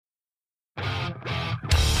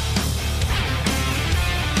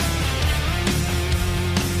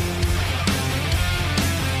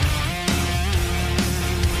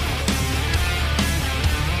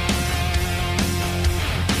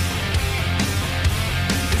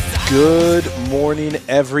Good morning,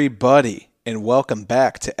 everybody, and welcome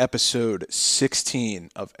back to episode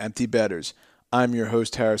 16 of Empty Betters. I'm your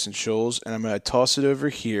host, Harrison Scholes, and I'm going to toss it over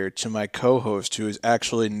here to my co-host, who is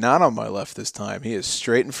actually not on my left this time. He is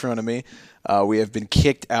straight in front of me. We have been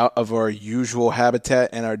kicked out of our usual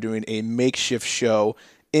habitat and are doing a makeshift show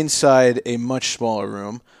inside a much smaller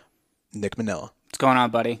room. Nick Manella. What's going on,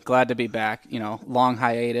 buddy? Glad to be back. Long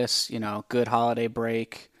hiatus, good holiday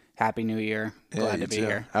break. Happy New Year. Glad to be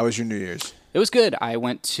here. How was your New Year's? It was good. I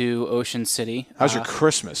went to Ocean City. How's your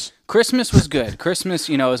Christmas? Christmas was good. Christmas,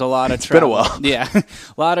 is a lot of travel. It's been a while. Yeah,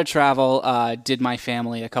 a lot of travel. Did my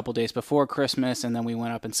family a couple days before Christmas, and then we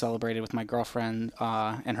went up and celebrated with my girlfriend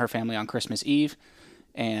and her family on Christmas Eve.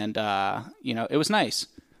 And, it was nice.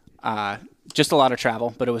 Just a lot of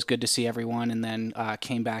travel, but it was good to see everyone, and then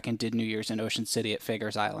came back and did New Year's in Ocean City at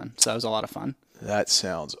Figures Island. So that was a lot of fun. That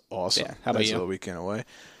sounds awesome. Yeah. How about you? That's a weekend away.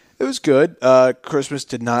 It was good. Christmas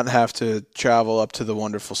did not have to travel up to the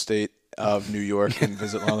wonderful state of New York and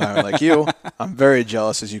visit Long Island like you. I'm very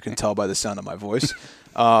jealous, as you can tell by the sound of my voice.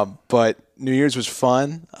 But New Year's was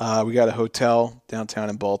fun. We got a hotel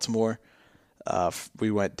downtown in Baltimore.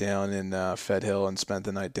 We went down in Fed Hill and spent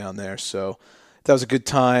the night down there. So that was a good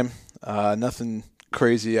time. Nothing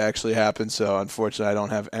crazy actually happened, so unfortunately I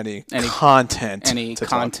don't have any content. Any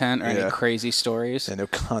content or any crazy stories? Yeah, no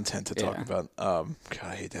content to talk about. God,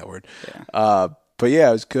 I hate that word. Yeah. But yeah,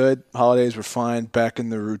 it was good. Holidays were fine. Back in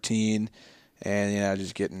the routine, and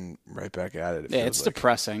just getting right back at it. It's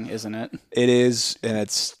depressing, isn't it? It is, and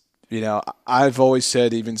it's I've always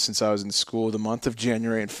said, even since I was in school, the month of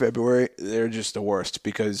January and February, they're just the worst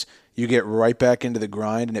because you get right back into the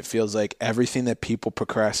grind, and it feels like everything that people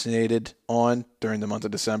procrastinated on during the month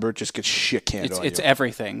of December just gets shit canned on you. It's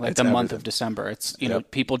everything. Like the month of December. It's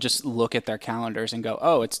people just look at their calendars and go,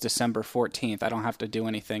 "Oh, it's December 14th. I don't have to do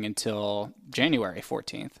anything until January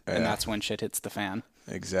 14th." And that's when shit hits the fan.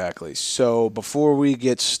 Exactly. So before we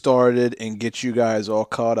get started and get you guys all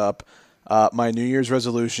caught up, my New Year's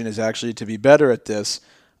resolution is actually to be better at this.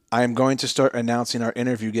 I am going to start announcing our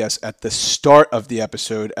interview guests at the start of the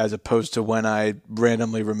episode as opposed to when I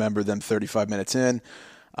randomly remember them 35 minutes in.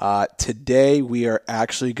 Today, we are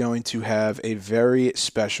actually going to have a very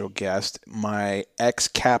special guest, my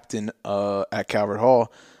ex-captain at Calvert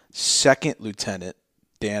Hall, Second Lieutenant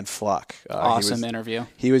Dan Flock. Awesome interview.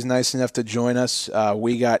 He was nice enough to join us.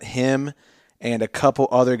 We got him and a couple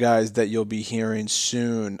other guys that you'll be hearing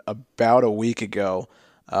soon about a week ago.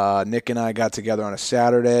 Nick and I got together on a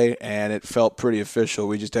Saturday, and it felt pretty official.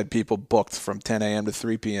 We just had people booked from 10 a.m. to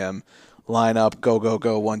 3 p.m. Line up, go,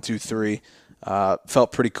 1, 2, 3.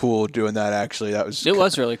 Felt pretty cool doing that, actually. It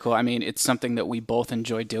was really cool. I mean, it's something that we both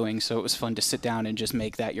enjoy doing, so it was fun to sit down and just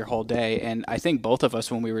make that your whole day. And I think both of us,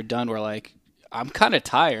 when we were done, were like, I'm kind of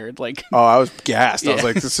tired. I was gassed. Yeah. I was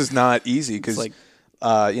like, this is not easy because,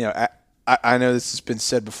 I know this has been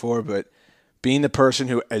said before, but being the person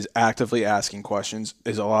who is actively asking questions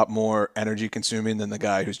is a lot more energy consuming than the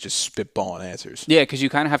guy who's just spitballing answers. Yeah, because you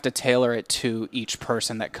kind of have to tailor it to each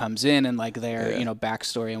person that comes in and their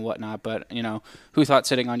backstory and whatnot. But who thought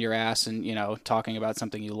sitting on your ass and talking about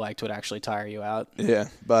something you liked would actually tire you out? Yeah,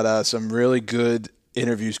 but some really good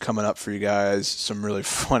interviews coming up for you guys. Some really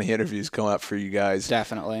funny interviews coming up for you guys.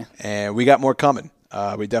 Definitely. And we got more coming.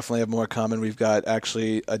 We definitely have more coming. We've got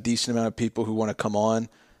actually a decent amount of people who want to come on.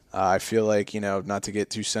 I feel like, not to get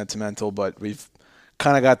too sentimental, but we've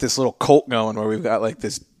kind of got this little cult going where we've got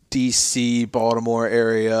this D.C., Baltimore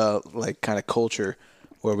area kind of culture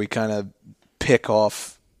where we kind of pick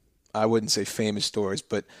off, I wouldn't say famous stories,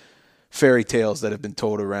 but fairy tales that have been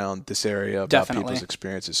told around this area about people's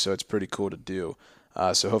experiences. So it's pretty cool to do.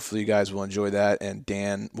 So hopefully you guys will enjoy that,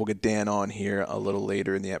 and we'll get Dan on here a little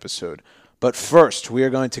later in the episode. But first, we are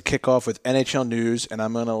going to kick off with NHL news, and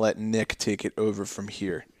I'm going to let Nick take it over from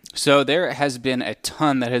here. So there has been a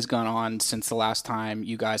ton that has gone on since the last time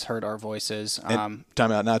you guys heard our voices. Time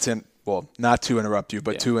out, not to interrupt you,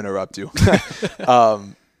 but to interrupt you.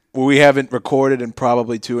 We haven't recorded in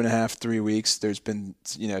probably 2.5, 3 weeks. There's been,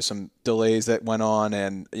 some delays that went on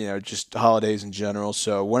and, just holidays in general.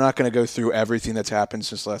 So we're not going to go through everything that's happened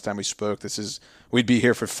since the last time we spoke. We'd be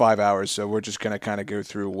here for 5 hours. So we're just going to kind of go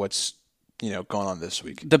through what's, going on this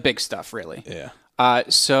week. The big stuff, really. Yeah.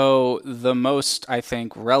 So the most, I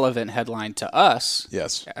think, relevant headline to us,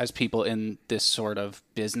 yes, as people in this sort of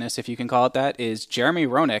business, if you can call it that, is Jeremy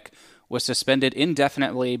Roenick was suspended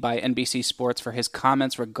indefinitely by NBC Sports for his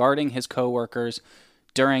comments regarding his coworkers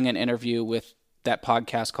during an interview with that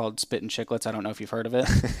podcast called Spit and Chicklets. I don't know if you've heard of it.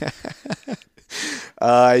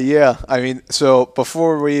 Yeah. I mean, so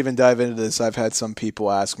before we even dive into this, I've had some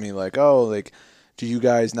people ask me Do you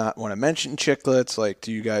guys not want to mention Chicklets? Like,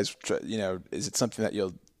 do you guys, is it something that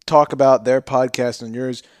you'll talk about, their podcast and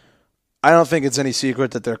yours? I don't think it's any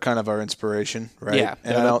secret that they're kind of our inspiration, right? Yeah,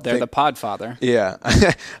 And they're the podfather. Yeah.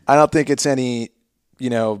 I don't think it's any,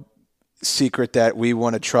 secret that we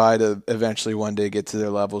want to try to eventually one day get to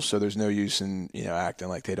their level, so there's no use in, acting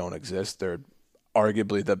like they don't exist. They're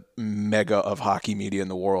arguably the mega of hockey media in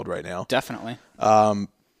the world right now. Definitely.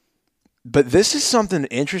 But this is something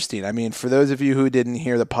interesting. I mean, for those of you who didn't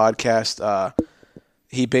hear the podcast,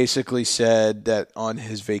 he basically said that on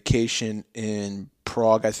his vacation in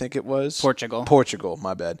Prague, I think it was. Portugal,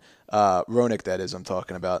 my bad. Roenick, that is, I'm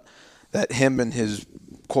talking about. That him and his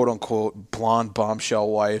quote-unquote blonde bombshell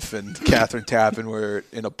wife and Catherine Tappan were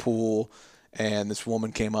in a pool, and this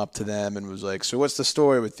woman came up to them and was like, so what's the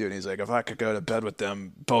story with you? And he's like, if I could go to bed with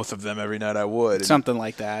them, both of them, every night I would. And something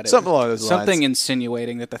like that. Something along those lines. Something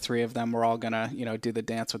insinuating that the three of them were all going to, do the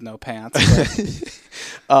dance with no pants.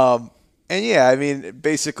 And yeah, I mean,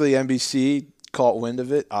 basically NBC caught wind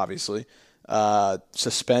of it, obviously.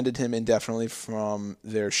 Suspended him indefinitely from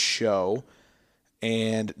their show.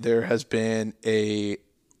 And there has been a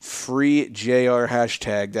free JR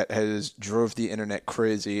hashtag that has drove the internet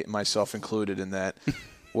crazy, myself included in that.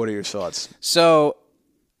 What are your thoughts? So,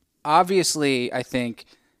 obviously, I think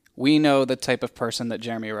we know the type of person that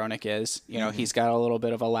Jeremy Roenick is. He's got a little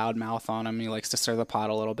bit of a loud mouth on him. He likes to stir the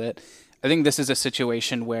pot a little bit. I think this is a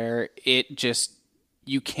situation where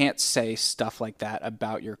you can't say stuff like that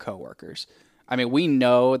about your coworkers. I mean, we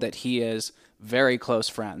know that he is very close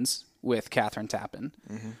friends with Catherine Tappan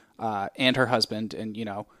and her husband and,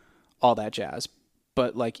 all that jazz.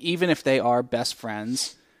 But, even if they are best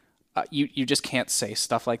friends, you just can't say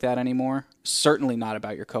stuff like that anymore. Certainly not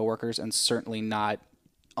about your coworkers and certainly not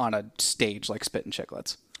on a stage like Spit and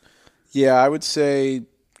Chicklets. Yeah, I would say,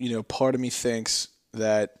 part of me thinks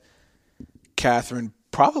that Catherine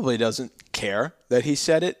probably doesn't care that he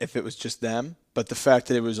said it if it was just them. But the fact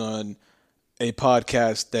that it was on a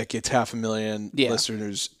podcast that gets 500,000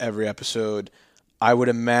 listeners every episode, I would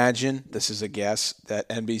imagine, this is a guess, that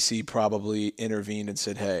NBC probably intervened and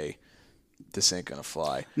said, hey, this ain't going to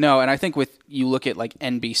fly. No, and I think you look at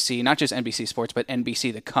NBC, not just NBC Sports, but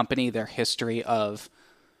NBC, the company, their history of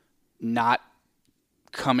not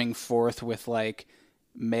coming forth with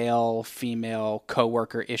male, female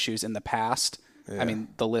coworker issues in the past. Yeah. I mean,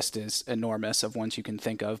 the list is enormous of ones you can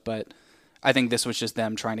think of, but I think this was just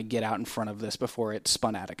them trying to get out in front of this before it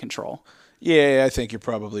spun out of control. Yeah, I think you're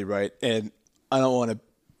probably right. And I don't want to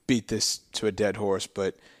beat this to a dead horse,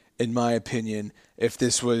 but in my opinion, if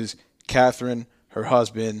this was Catherine, her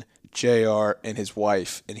husband, JR, and his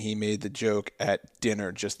wife, and he made the joke at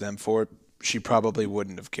dinner, just them four, she probably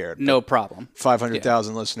wouldn't have cared. No problem.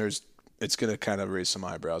 500,000 listeners, it's going to kind of raise some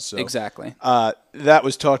eyebrows. So exactly. That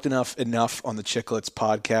was talked enough on the Chicklets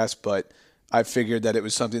podcast, but I figured that it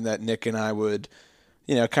was something that Nick and I would,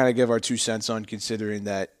 kind of give our 2 cents on, considering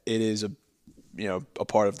that it is a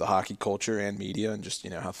part of the hockey culture and media and just,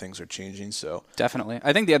 how things are changing. So definitely.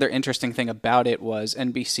 I think the other interesting thing about it was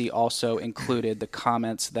NBC also included the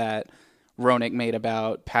comments that Roenick made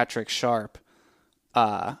about Patrick Sharp.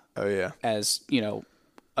 As,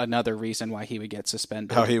 another reason why he would get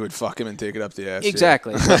suspended. How he would fuck him and take it up the ass.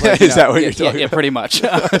 Exactly. Yeah. Is that what you're talking about? Yeah, pretty much.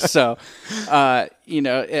 So,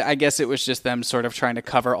 I guess it was just them sort of trying to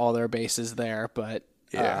cover all their bases there, but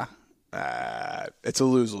yeah. It's a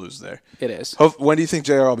lose-lose there. It is. When do you think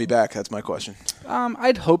JR will be back? That's my question.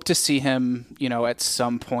 I'd hope to see him, at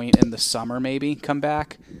some point in the summer maybe come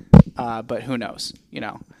back, but who knows?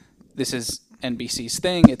 This is NBC's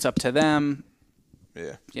thing. It's up to them.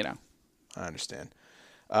 Yeah. I understand.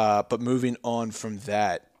 But moving on from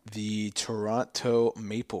that, the Toronto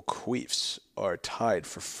Maple Queefs are tied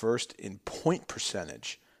for first in point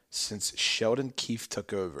percentage since Sheldon Keefe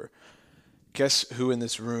took over. Guess who in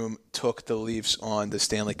this room took the Leafs on the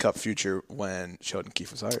Stanley Cup future when Sheldon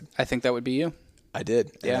Keefe was hired? I think that would be you. I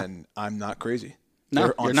did, yeah. And I'm not crazy. No,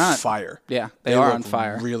 They're on you're not. fire. Yeah, they are on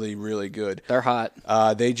fire. Really, really good. They're hot.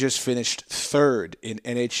 They just finished third in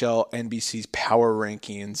NHL NBC's Power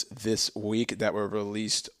Rankings this week that were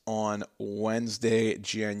released on Wednesday,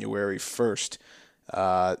 January 1st.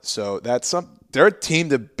 So they're a team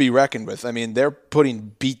to be reckoned with. I mean, they're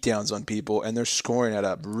putting beatdowns on people, and they're scoring at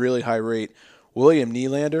a really high rate. William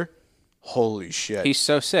Nylander, holy shit. He's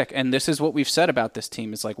so sick. And this is what we've said about this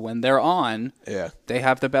team is when they're on, they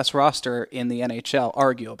have the best roster in the NHL,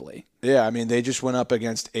 arguably. Yeah, I mean, they just went up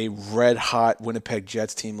against a red-hot Winnipeg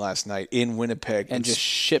Jets team last night in Winnipeg. And just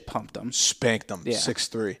shit-pumped them. Spanked them. Yeah.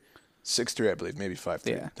 6-3. 6-3, I believe. Maybe 5-3.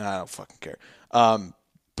 Yeah. I don't fucking care.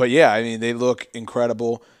 But, yeah, I mean, they look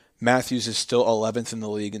incredible. Matthews is still 11th in the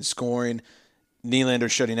league in scoring. Nylander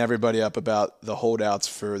shutting everybody up about the holdouts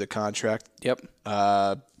for the contract. Yep.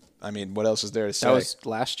 I mean, what else is there to say? That was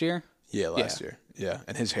last year? Yeah, last year. Yeah,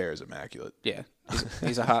 and his hair is immaculate. Yeah.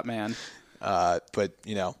 He's a hot man. But,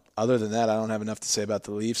 other than that, I don't have enough to say about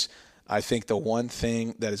the Leafs. I think the one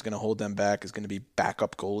thing that is going to hold them back is going to be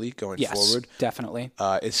backup goalie going forward. Yes, definitely.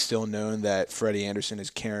 It's still known that Freddie Anderson is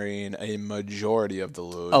carrying a majority of the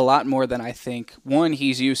load. A lot more than I think, one,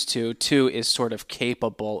 he's used to, two, is sort of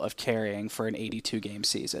capable of carrying for an 82-game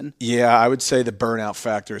season. Yeah, I would say the burnout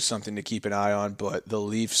factor is something to keep an eye on, but the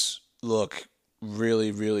Leafs look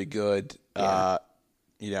really, really good. Yeah.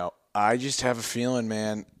 I just have a feeling,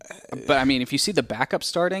 man. But, I mean, if you see the backup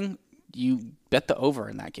starting, you bet the over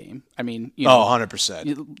in that game. I mean,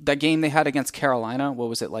 100%. That game they had against Carolina, what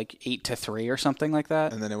was it, like 8-3 or something like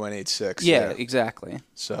that? And then it went 8-6. Yeah, exactly.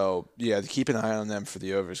 So, keep an eye on them for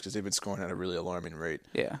the overs because they've been scoring at a really alarming rate.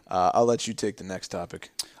 Yeah. I'll let you take the next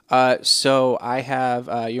topic. So I have,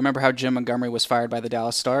 you remember how Jim Montgomery was fired by the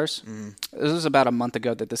Dallas Stars? This was about a month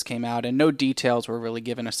ago that this came out, and no details were really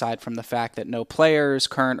given aside from the fact that no players,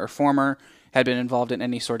 current or former, had been involved in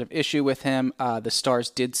any sort of issue with him. The Stars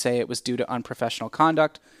did say it was due to unprofessional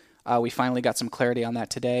conduct. We finally got some clarity on that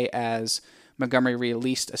today as Montgomery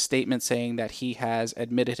released a statement saying that he has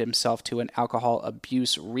admitted himself to an alcohol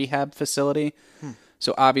abuse rehab facility.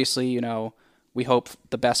 So obviously, we hope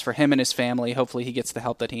the best for him and his family. Hopefully he gets the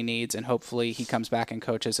help that he needs, and hopefully he comes back and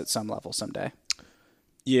coaches at some level someday.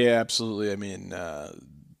 Yeah, absolutely. I mean,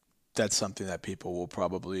 that's something that people will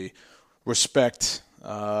probably respect.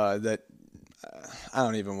 That I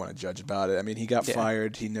don't even want to judge about it. I mean, he got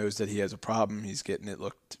fired. He knows that he has a problem. He's getting it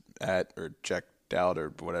looked at or checked out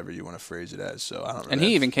or whatever you want to phrase it as. So I don't know. And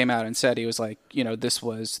he even came out and said he was like, this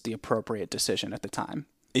was the appropriate decision at the time.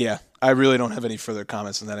 Yeah, I really don't have any further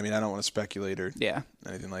comments on that. I mean, I don't want to speculate or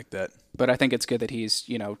anything like that. But I think it's good that he's,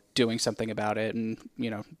 doing something about it and,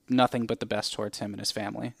 nothing but the best towards him and his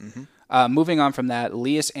family. Mm-hmm. Moving on from that,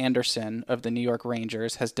 Elias Anderson of the New York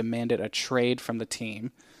Rangers has demanded a trade from the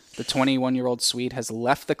team. The 21-year-old Swede has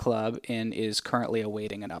left the club and is currently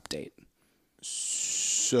awaiting an update.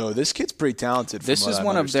 So this kid's pretty talented. This is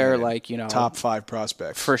one of their, top 5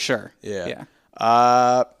 prospects. For sure. Yeah.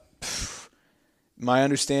 My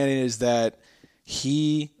understanding is that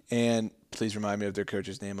he and please remind me of their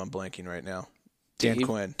coach's name. I'm blanking right now. Dan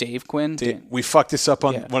Quinn. Dave Quinn. We fucked this up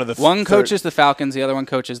on one of the. One coaches the Falcons, the other one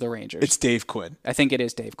coaches the Rangers. It's Dave Quinn. I think it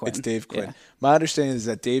is Dave Quinn. It's Dave Quinn. Yeah. My understanding is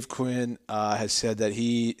that Dave Quinn has said that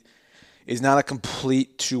he is not a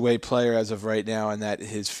complete two-way player as of right now, and that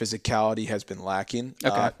his physicality has been lacking.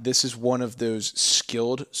 Okay. This is one of those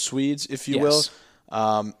skilled Swedes, if you Yes.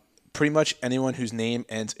 will. Pretty much anyone whose name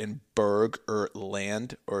ends in Berg or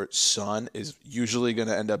Land or Son is usually going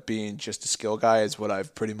to end up being just a skill guy, is what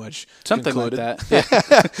I've pretty much Something concluded. like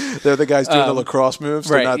that. They're the guys doing the lacrosse moves.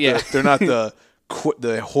 They're right, they're not the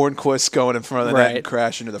Hornquists going in front of the net Right. and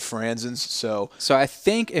crashing to the Franzens. So I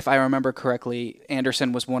think, if I remember correctly,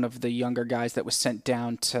 Anderson was one of the younger guys that was sent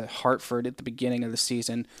down to Hartford at the beginning of the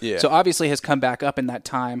season. Yeah. So obviously has come back up in that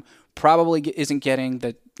time. Probably isn't getting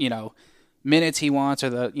the minutes he wants or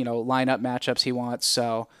the lineup matchups he wants.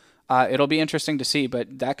 So it'll be interesting to see.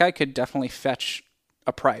 But that guy could definitely fetch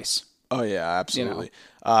a price. oh yeah, absolutely.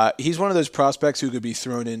 He's one of those prospects who could be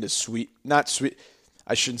thrown into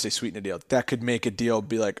I shouldn't say sweeten a deal. That could make a deal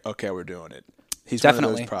be like, okay, we're doing it. He's Definitely.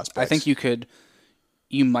 one of those prospects. I think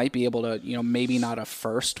you might be able to, maybe not a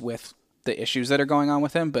first with the issues that are going on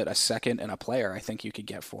with him, but a second and a player I think you could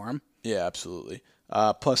get for him. Yeah, absolutely.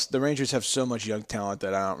 Plus, the Rangers have so much young talent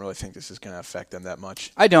that I don't really think this is going to affect them that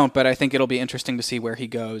much. I don't, but I think it'll be interesting to see where he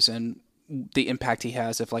goes and the impact he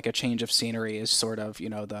has if like a change of scenery is sort of,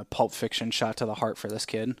 the Pulp Fiction shot to the heart for this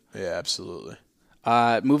kid. Yeah, absolutely.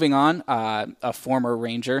 Moving on, a former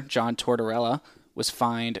Ranger, John Tortorella, was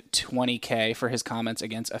fined $20,000 for his comments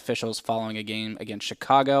against officials following a game against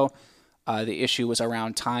Chicago. The issue was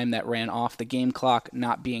around time that ran off the game clock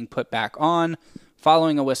not being put back on,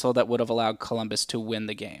 following a whistle that would have allowed Columbus to win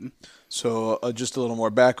the game. So just a little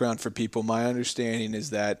more background for people. My understanding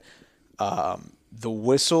is that the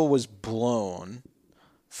whistle was blown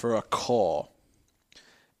for a call,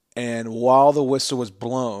 and while the whistle was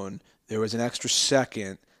blown, there was an extra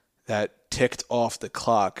second that ticked off the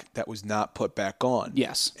clock that was not put back on.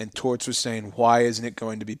 Yes. And Torts was saying, why isn't it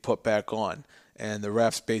going to be put back on? And the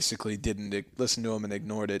refs basically didn't listen to him and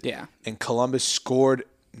ignored it. Yeah. And Columbus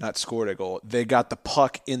not scored a goal. They got the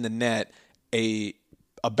puck in the net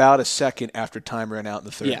about a second after time ran out in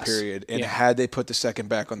the third period. And had they put the second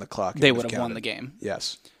back on the clock, they would have won the game.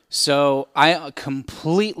 Yes. So I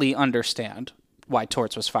completely understand why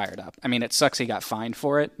Torts was fired up. I mean, it sucks he got fined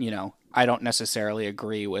for it. I don't necessarily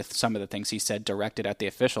agree with some of the things he said directed at the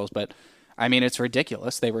officials, but I mean, it's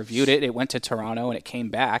ridiculous. They reviewed it. It went to Toronto and it came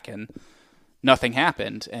back and nothing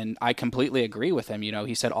happened. And I completely agree with him.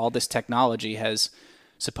 He said all this technology has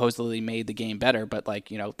supposedly made the game better, but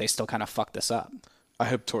they still kind of fucked this up. I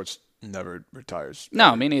hope Torts never retires.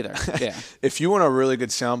 No, me neither. Yeah. If you want a really good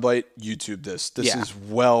soundbite, YouTube this. This Yeah. is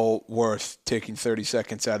well worth taking 30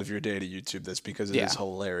 seconds out of your day to YouTube this because it is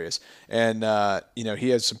hilarious. And, he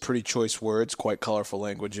has some pretty choice words, quite colorful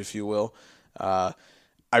language, if you will.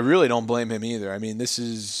 I really don't blame him either. I mean, this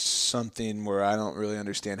is something where I don't really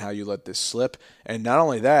understand how you let this slip. And not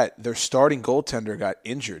only that, their starting goaltender got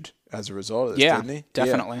injured as a result of this, didn't he?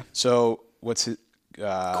 Definitely. Yeah. So what's it?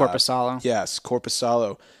 Korpisalo. Yes,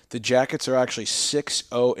 Korpisalo. The Jackets are actually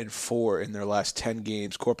 6-0-4 in their last 10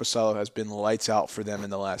 games. Korpisalo has been lights out for them in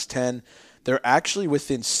the last 10. They're actually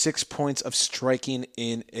within 6 points of striking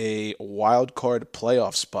in a wild card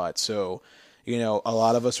playoff spot. So, a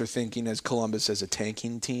lot of us are thinking as Columbus as a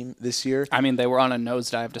tanking team this year. I mean, they were on a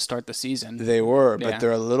nosedive to start the season. They were, but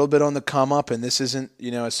they're a little bit on the come up, and this isn't,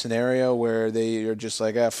 a scenario where they are just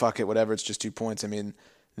like, fuck it, whatever, it's just 2 points. I mean,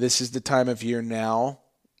 this is the time of year now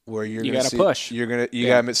where you got to push. You got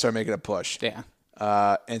to start making a push. Yeah.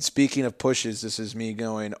 And speaking of pushes, this is me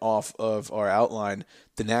going off of our outline.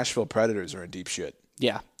 The Nashville Predators are in deep shit.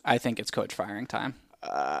 Yeah, I think it's coach firing time.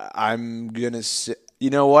 I'm gonna say, you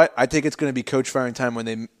know what? I think it's gonna be coach firing time when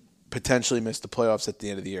they potentially miss the playoffs at the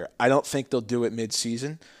end of the year. I don't think they'll do it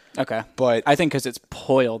mid-season. Okay, but I think because it's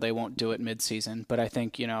Poile, they won't do it mid-season. But I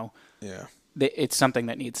think it's something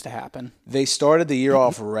that needs to happen. They started the year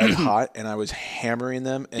off red hot, and I was hammering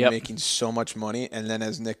them and making so much money. And then,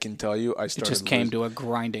 as Nick can tell you, I started. It just came to a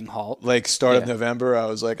grinding halt. Like start of November, I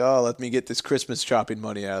was like, "Oh, let me get this Christmas shopping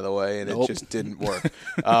money out of the way," and it just didn't work.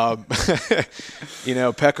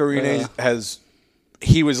 Pecorine has.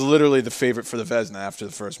 He was literally the favorite for the Vezina after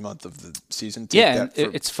the first month of the season.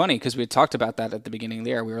 It's funny because we had talked about that at the beginning of the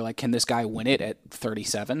year. We were like, "Can this guy win it at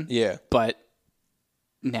 37?" Yeah, but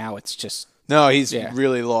now it's just. No, he's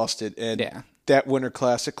really lost it. And that Winter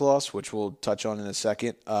Classic loss, which we'll touch on in a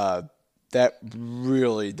second, that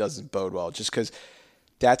really doesn't bode well. Just because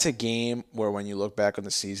that's a game where when you look back on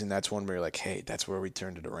the season, that's one where you're like, hey, that's where we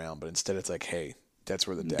turned it around. But instead it's like, hey, that's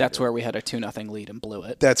where the dagger. That's where we had a 2-0 lead and blew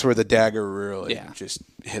it. That's where the dagger really just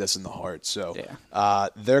hit us in the heart. So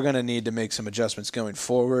they're going to need to make some adjustments going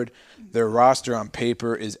forward. Their roster on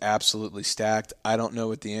paper is absolutely stacked. I don't know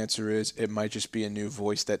what the answer is. It might just be a new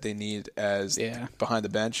voice that they need as behind the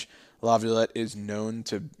bench. Laviolette is known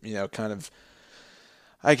to, kind of,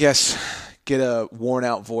 I guess, get a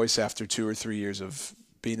worn-out voice after 2 or 3 years of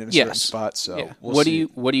being in a certain spot. So we'll see.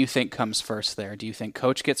 What do you think comes first there? Do you think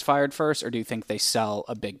coach gets fired first, or do you think they sell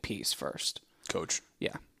a big piece first? Coach.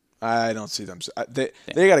 Yeah. I don't see them. They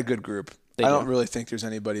got a good group. I don't really think there's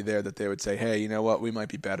anybody there that they would say, hey, you know what? We might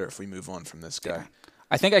be better if we move on from this guy. Yeah.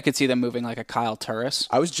 I think I could see them moving like a Kyle Turris.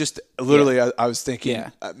 I was just literally, I was thinking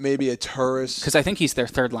maybe a Turris. Because I think he's their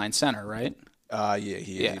third-line center, right?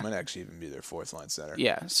 He might actually even be their fourth-line center.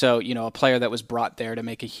 Yeah, so, a player that was brought there to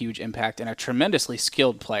make a huge impact and a tremendously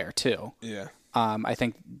skilled player, too. Yeah. I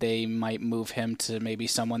think they might move him to maybe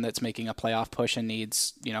someone that's making a playoff push and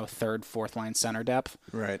needs, third, fourth-line center depth.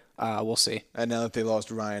 Right. We'll see. And now that they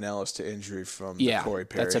lost Ryan Ellis to injury from the Corey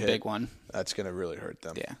Perry that's a big one. That's going to really hurt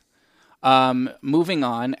them. Yeah. Moving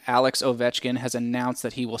on, Alex Ovechkin has announced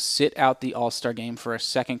that he will sit out the All-Star game for a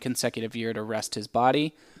second consecutive year to rest his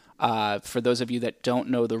body. For those of you that don't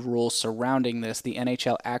know the rules surrounding this, the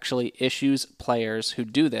NHL actually issues players who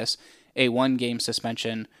do this a 1-game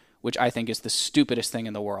suspension, which I think is the stupidest thing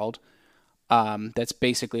in the world. That's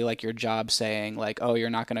basically like your job saying, like, oh,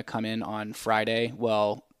 you're not going to come in on Friday.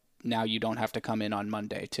 Well, now you don't have to come in on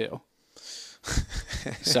Monday, too.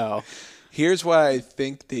 So here's why I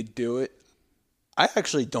think they do it. I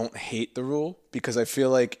actually don't hate the rule because I feel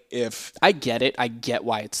like if... I get it. I get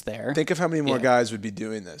why it's there. Think of how many more guys would be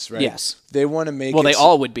doing this, right? Yes. They want to make they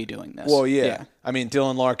all would be doing this. Well, yeah. I mean,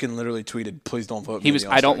 Dylan Larkin literally tweeted, please don't vote me.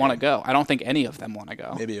 I don't want to go. I don't think any of them want to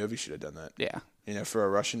go. Maybe Ovi should have done that. Yeah. For a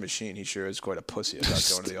Russian machine, he sure is quite a pussy about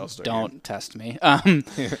going to the All-Star game. Don't test me. And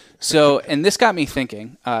this got me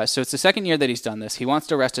thinking. So it's the second year that he's done this. He wants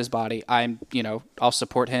to rest his body. I'll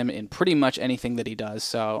support him in pretty much anything that he does,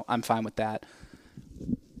 so I'm fine with that.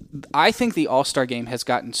 I think the All-Star game has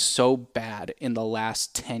gotten so bad in the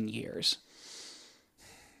last 10 years.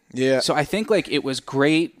 Yeah. So I think it was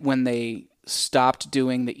great when they stopped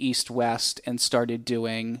doing the East-West and started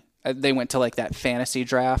doing they went to that fantasy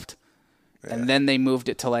draft. Yeah. And then they moved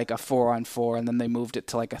it to a 4-on-4, and then they moved it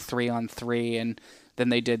to a 3-on-3, and Then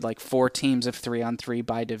they did like 4 teams of 3-on-3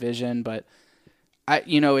 by division. But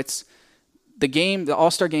it's the game. The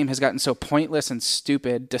All-Star game has gotten so pointless and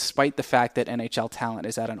stupid, despite the fact that NHL talent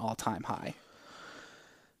is at an all-time high.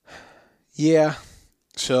 Yeah.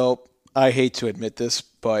 So I hate to admit this,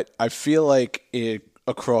 but I feel like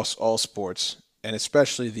across all sports, and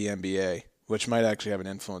especially the NBA, which might actually have an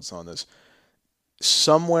influence on this,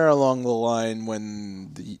 somewhere along the line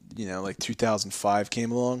when like 2005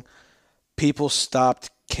 came along, people stopped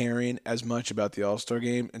caring as much about the All-Star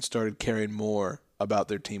game and started caring more about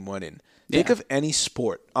their team winning. Think of any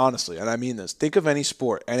sport, honestly, and I mean this. Think of any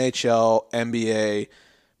sport, NHL, NBA,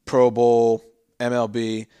 Pro Bowl,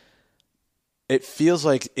 MLB. It feels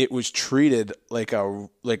like it was treated like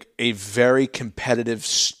a very competitive,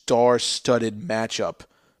 star-studded matchup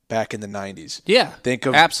back in the 90s. Yeah,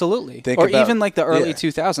 absolutely. Even like the early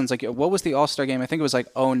 2000s. Like, what was the All-Star game? I think it was like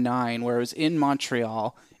 2009, where it was in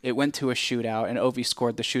Montreal. It went to a shootout, and Ovi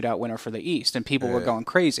scored the shootout winner for the East, and people were going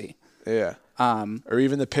crazy. Yeah. Or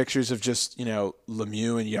even the pictures of just,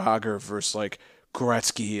 Lemieux and Yager versus like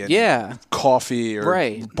Gretzky and Coffey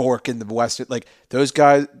or Bork in the Western. Like those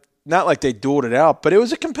guys, not like they dueled it out, but it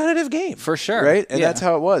was a competitive game. For sure. Right? And that's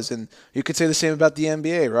how it was. And you could say the same about the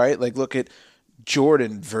NBA, right? Like look at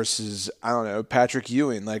Jordan versus, I don't know, Patrick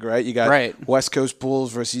Ewing. Like, right? You got West Coast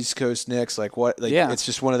Bulls versus East Coast Knicks. Like what? Like it's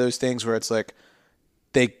just one of those things where it's like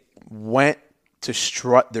they went to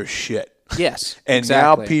strut their shit. Yes, and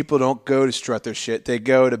exactly. Now people don't go to strut their shit. They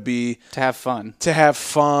go to have fun. To have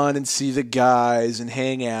fun and see the guys and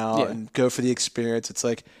hang out and go for the experience. It's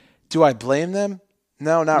like, do I blame them?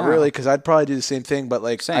 No, not really, because I'd probably do the same thing. But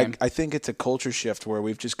like, I think it's a culture shift where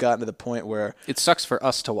we've just gotten to the point where it sucks for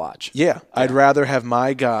us to watch. Yeah, I'd rather have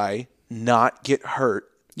my guy not get hurt.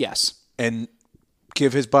 Yes, and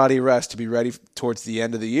give his body rest to be ready towards the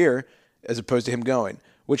end of the year, as opposed to him going.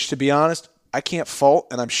 Which, to be honest, I can't fault,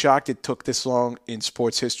 and I'm shocked it took this long in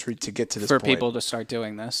sports history to get to this point. For people to start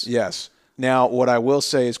doing this. Yes. Now, what I will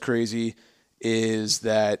say is crazy is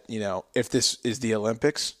that, if this is the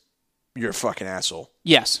Olympics, you're a fucking asshole.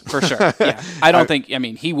 Yes, for sure. Yeah. I don't think,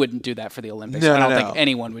 he wouldn't do that for the Olympics. I don't think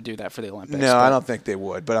anyone would do that for the Olympics. No, I don't think they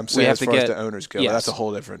would. But I'm saying as far as the owners go, that's a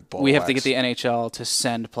whole different ball. We have to get the NHL to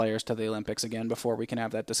send players to the Olympics again before we can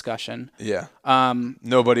have that discussion. Yeah.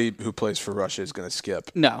 Nobody who plays for Russia is going to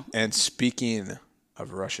skip. No. And speaking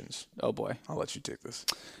of Russians. Oh, boy. I'll let you take this.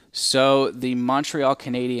 So the Montreal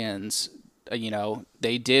Canadiens,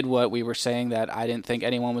 they did what we were saying that I didn't think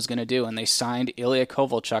anyone was going to do, and they signed Ilya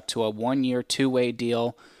Kovalchuk to a 1-year, 2-way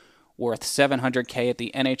deal worth $700K at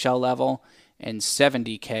the NHL level and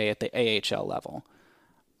 $70K at the AHL level.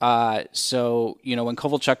 So, when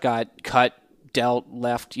Kovalchuk got cut, dealt,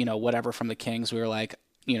 left, whatever from the Kings, we were like,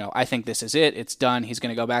 I think this is it. It's done. He's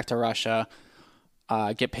going to go back to Russia,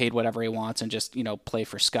 get paid whatever he wants, and just, play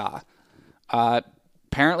for SKA.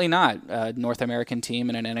 Apparently not. A North American team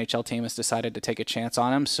and an NHL team has decided to take a chance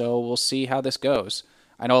on him, so we'll see how this goes.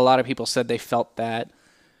 I know a lot of people said they felt that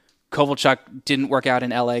Kovalchuk didn't work out in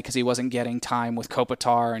LA because he wasn't getting time with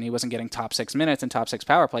Kopitar and he wasn't getting top 6 minutes and top 6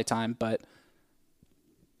 power play time, but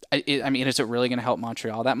is it really going to help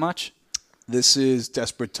Montreal that much? This is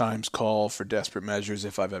desperate times call for desperate measures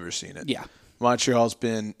if I've ever seen it. Yeah. Montreal's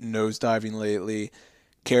been nosediving lately.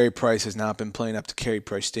 Carey Price has not been playing up to Carey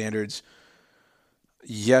Price standards.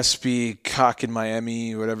 Jesper Cock in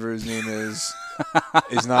Miami, whatever his name is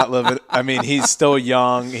not living. He's still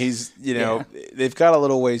young. He's, they've got a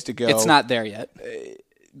little ways to go. It's not there yet.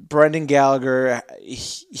 Brendan Gallagher,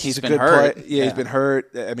 he's a been good hurt. player. Yeah, he's been hurt.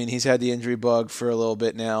 He's had the injury bug for a little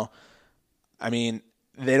bit now. They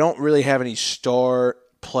don't really have any star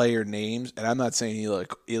player names, and I'm not saying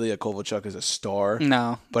Ilya Kovalchuk is a star.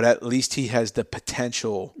 No. But at least he has the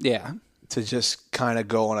potential. Yeah. To just kind of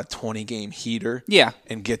go on a 20-game heater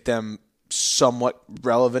and get them somewhat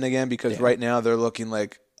relevant again, because right now they're looking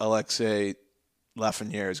like Alexei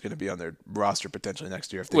Lafreniere is going to be on their roster potentially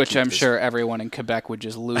next year. Which I'm sure everyone in Quebec would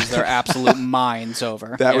just lose their absolute minds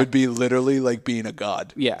over. That would be literally like being a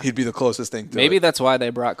god. Yeah. He'd be the closest thing to Maybe it. That's why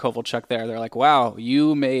they brought Kovalchuk there. They're like, wow,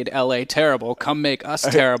 you made LA terrible. Come make us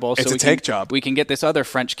terrible. It's a take job. We can get this other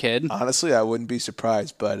French kid. Honestly, I wouldn't be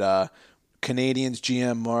surprised, but Canadiens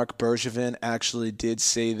GM Marc Bergevin actually did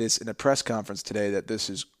say this in a press conference today that this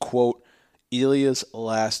is, quote, Ilya's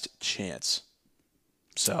last chance.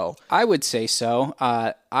 So I would say so.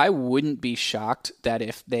 I wouldn't be shocked that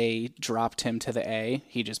if they dropped him to the A,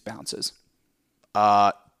 he just bounces.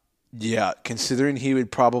 Yeah, considering he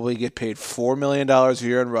would probably get paid $4 million a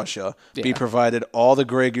year in Russia, be provided all the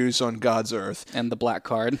Grey Goose on God's earth. And the black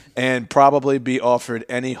card. And probably be offered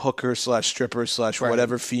any hooker/stripper/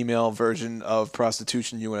 whatever female version of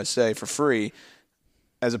prostitution you want to say for free.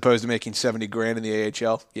 as opposed to making $70,000 in the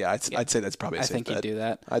AHL. Yeah, I'd say that's probably a safe bet. I think you do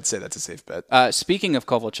that. I'd say that's a safe bet. Speaking of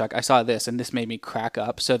Kovalchuk, I saw this, and this made me crack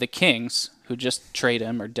up. So the Kings, who just traded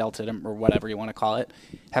him or delted him or whatever you want to call it,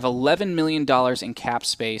 have $11 million in cap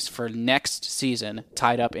space for next season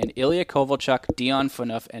tied up in Ilya Kovalchuk, Dion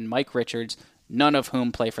Phaneuf, and Mike Richards, none of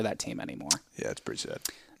whom play for that team anymore. Yeah, it's pretty sad.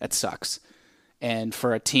 That sucks. And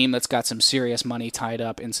for a team that's got some serious money tied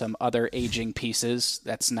up in some other aging pieces,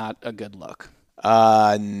 that's not a good look.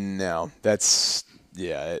 No. That's,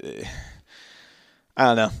 yeah. I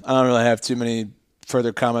don't know. I don't really have too many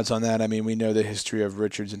further comments on that. I mean, we know the history of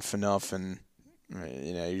Richards and Phaneuf, and,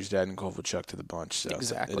 you're just adding Kovalchuk to the bunch. So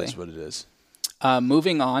exactly. It is what it is.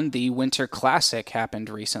 Moving on, the Winter Classic happened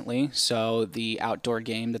recently. So the outdoor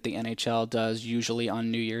game that the NHL does usually on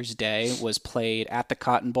New Year's Day was played at the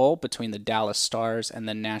Cotton Bowl between the Dallas Stars and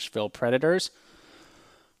the Nashville Predators.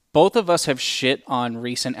 Both of us have shit on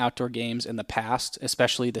recent outdoor games in the past,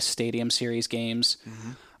 especially the Stadium Series games.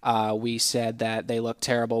 Mm-hmm. We said that they look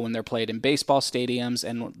terrible when they're played in baseball stadiums,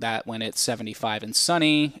 and that when it's 75 and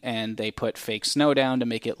sunny and they put fake snow down to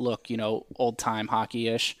make it look, old-time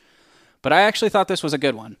hockey-ish. But I actually thought this was a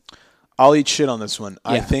good one. I'll eat shit on this one.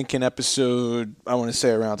 Yeah. I think in episode, I want to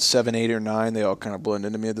say around 7, 8, or 9, they all kind of blend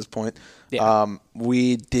into me at this point. Yeah.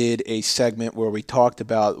 We did a segment where we talked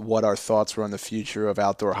about what our thoughts were on the future of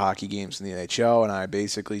outdoor hockey games in the NHL, and I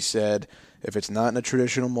basically said if it's not in a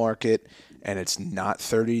traditional market and it's not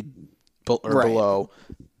 30 or below,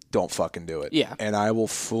 don't fucking do it. Yeah. And I will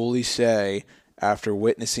fully say, after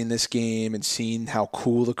witnessing this game and seeing how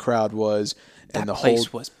cool the crowd was, and the place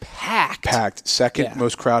whole was packed. Second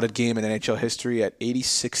most crowded game in NHL history at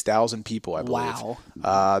 86,000 people, I believe.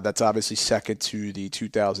 Wow. That's obviously second to the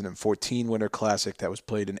 2014 Winter Classic that was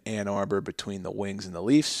played in Ann Arbor between the Wings and the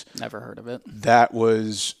Leafs. Never heard of it. That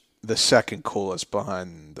was the second coolest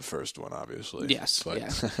behind the first one, obviously. Yes. But,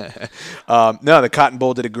 yeah. No, the Cotton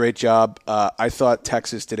Bowl did a great job. I thought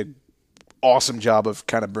Texas did an awesome job of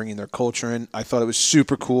kind of bringing their culture in. I thought it was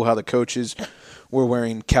super cool how the coaches were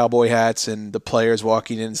wearing cowboy hats and the players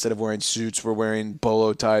walking in, instead of wearing suits, were wearing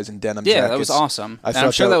bolo ties and denim jackets. Yeah, that was awesome. And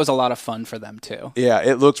I'm sure that was a lot of fun for them, too. Yeah,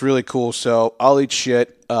 it looked really cool. So I'll eat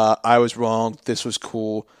shit. I was wrong. This was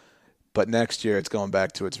cool. But next year, it's going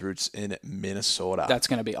back to its roots in Minnesota. That's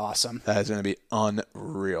going to be awesome. That is going to be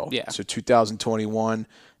unreal. Yeah. So 2021,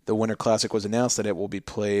 the Winter Classic was announced that it will be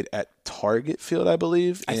played at Target Field, I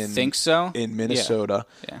believe. I think so. In Minnesota.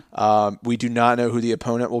 Yeah. We do not know who the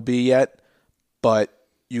opponent will be yet, but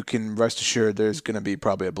you can rest assured there's going to be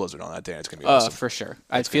probably a blizzard on that day. It's going to be awesome. For sure.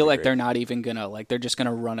 I feel like they're not even going to, they're just going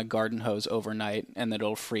to run a garden hose overnight and then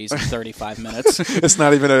it'll freeze in 35 minutes. It's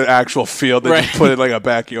not even an actual field. They just put it like a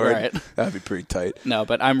backyard. Right. That'd be pretty tight. No,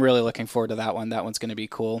 but I'm really looking forward to that one. That one's going to be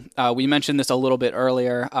cool. We mentioned this a little bit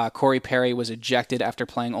earlier. Corey Perry was ejected after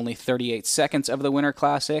playing only 38 seconds of the Winter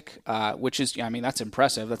Classic, which is, that's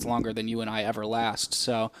impressive. That's longer than you and I ever last.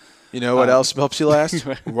 So... You know what else helps you last?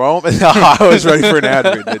 Rome? No, I was ready for an ad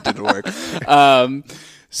read. It didn't work.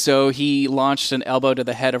 So he launched an elbow to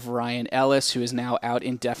the head of Ryan Ellis, who is now out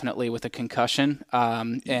indefinitely with a concussion.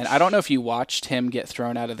 And I don't know if you watched him get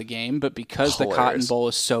thrown out of the game, but because the Cotton Bowl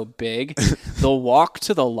is so big, the walk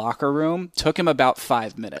to the locker room took him about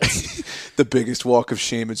 5 minutes. The biggest walk of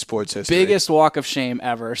shame in sports history. Biggest walk of shame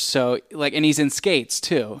ever. So, and he's in skates,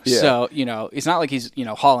 too. Yeah. So, it's not like he's,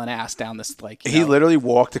 hauling ass down this, He literally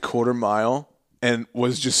walked a quarter mile and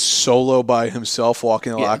was just solo by himself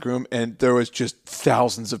walking in the locker room, and there was just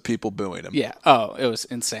thousands of people booing him. Yeah. Oh, it was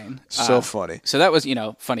insane. So funny. So that was,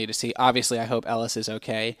 funny to see. Obviously, I hope Ellis is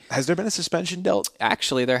okay. Has there been a suspension dealt?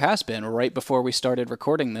 Actually, there has been. Right before we started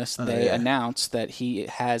recording this, they announced that he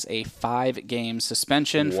has a 5-game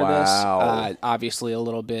suspension for this. Obviously, a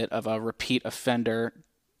little bit of a repeat offender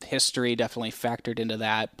history definitely factored into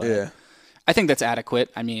that, but I think that's adequate.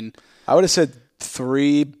 I mean... I would have said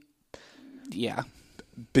 3... Yeah.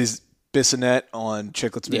 Bissonnette on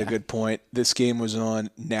Chicklets made a good point. This game was on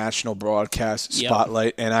national broadcast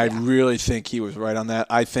spotlight, and I really think he was right on that.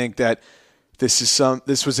 I think that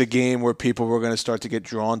this was a game where people were going to start to get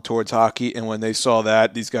drawn towards hockey, and when they saw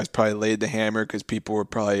that, these guys probably laid the hammer because people were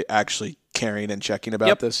probably actually caring and checking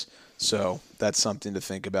about this. So that's something to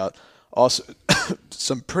think about. Also,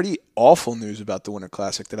 some pretty awful news about the Winter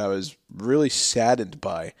Classic that I was really saddened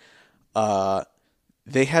by.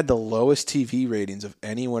 They had the lowest TV ratings of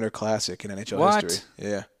any Winter Classic in NHL history.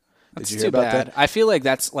 Yeah. That's Did you hear about that? I feel like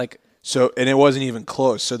that's So, and it wasn't even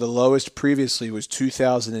close. So the lowest previously was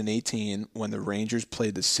 2018 when the Rangers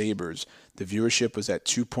played the Sabres. The viewership was at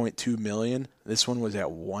 2.2 million. This one was at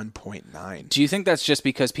 1.9. Do you think that's just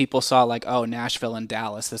because people saw like, oh, Nashville and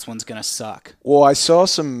Dallas, this one's going to suck? Well, I saw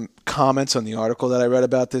some comments on the article that I read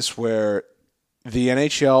about this where the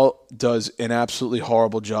NHL does an absolutely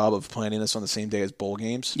horrible job of planning this on the same day as bowl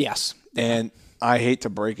games. Yes. And I hate to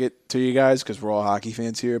break it to you guys because we're all hockey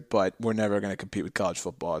fans here, but we're never going to compete with college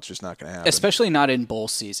football. It's just not going to happen. Especially not in bowl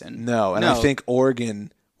season. No, and I think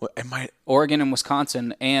Oregon and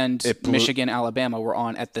Wisconsin and Michigan, Alabama were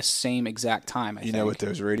on at the same exact time, I think. You know what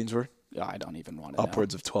those ratings were? I don't even want to know.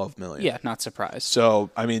 Upwards of 12 million. Yeah, not surprised. So,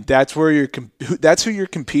 I mean, that's where that's who you're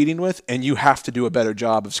competing with, and you have to do a better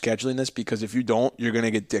job of scheduling this because if you don't, you're going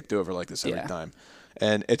to get dicked over like this every time.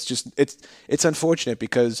 And it's just it's unfortunate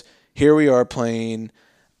because here we are playing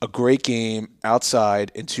a great game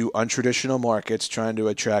outside in two untraditional markets trying to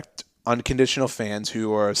attract unconditional fans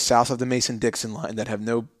who are south of the Mason-Dixon line that have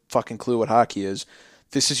no fucking clue what hockey is.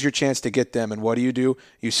 This is your chance to get them, and what do?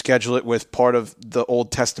 You schedule it with part of the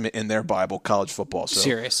Old Testament in their Bible, college football. So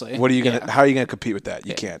seriously. What are you gonna? How are you gonna compete with that?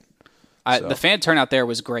 You can't. The fan turnout there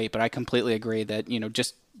was great, but I completely agree that,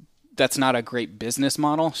 just that's not a great business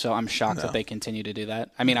model, so I'm shocked that they continue to do that.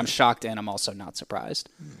 I mean, I'm shocked and I'm also not surprised.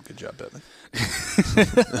 Good job, Bentley.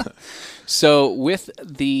 So with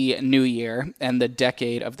the new year and the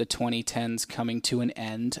decade of the 2010s coming to an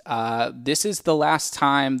end, this is the last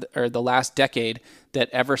time or the last decade that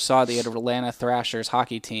ever saw the Atlanta Thrashers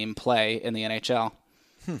hockey team play in the NHL.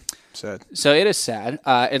 Sad. So it is sad.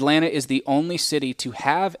 Atlanta is the only city to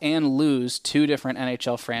have and lose two different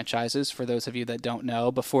NHL franchises. For those of you that don't know,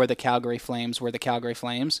 before the Calgary Flames were the Calgary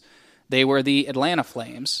Flames, they were the Atlanta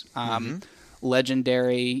Flames.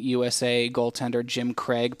 Legendary USA goaltender Jim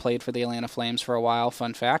Craig played for the Atlanta Flames for a while,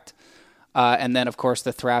 fun fact. And then, of course,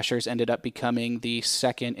 the Thrashers ended up becoming the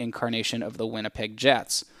second incarnation of the Winnipeg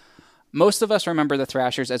Jets. Most of us remember the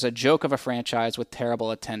Thrashers as a joke of a franchise with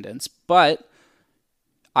terrible attendance, but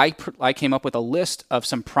I came up with a list of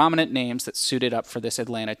some prominent names that suited up for this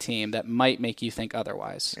Atlanta team that might make you think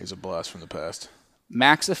otherwise. He's a blast from the past.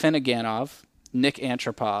 Max Afinogenov, Nick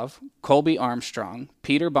Antropov, Colby Armstrong,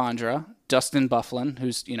 Peter Bondra, Dustin Byfuglien,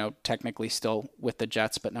 who's technically still with the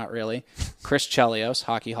Jets but not really, Chris Chelios,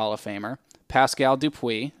 Hockey Hall of Famer, Pascal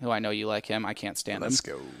Dupuis, who I know you like him, I can't stand him. Let's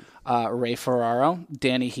go. Ray Ferraro,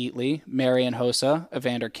 Danny Heatley, Marian Hossa,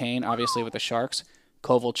 Evander Kane, obviously with the Sharks,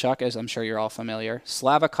 Kovalchuk, as I'm sure you're all familiar,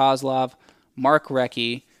 Slava Kozlov, Mark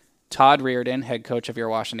Recchi, Todd Reardon, head coach of your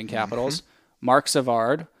Washington Capitals, Mark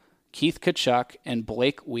Savard, Keith Tkachuk, and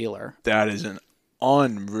Blake Wheeler. That is an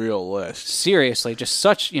unreal list. Seriously, just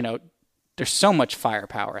such, there's so much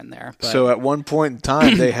firepower in there. But so at one point in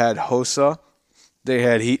time, they had Hossa, they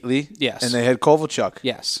had Heatley, yes, and they had Kovalchuk.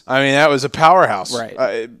 Yes. I mean, that was a powerhouse.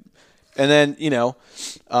 Right. And then,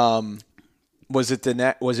 was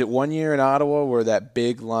it 1 year in Ottawa where that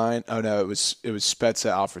big line? Oh no, it was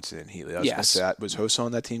Spezza, Alfredson, and Heatley. I was gonna say, was Hossa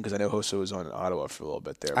on that team because I know Hossa was on Ottawa for a little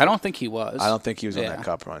bit there. I don't think he was. I don't think he was on that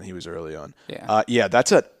cup run. He was early on. Yeah.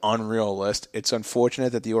 That's an unreal list. It's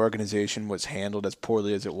unfortunate that the organization was handled as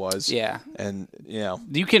poorly as it was. Yeah. And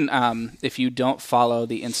you can, if you don't follow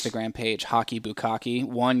the Instagram page Hockey Bukkake,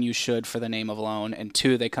 one, you should for the name of alone, and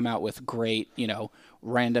two, they come out with great,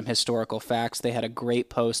 random historical facts. They had a great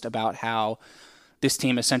post about how this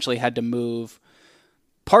team essentially had to move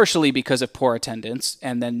partially because of poor attendance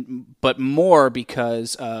but more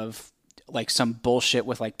because of like some bullshit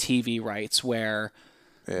with like TV rights where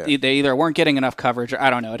they either weren't getting enough coverage or I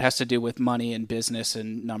don't know. It has to do with money and business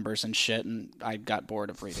and numbers and shit. And I got bored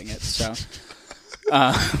of reading it. So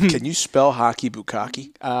can you spell Hockey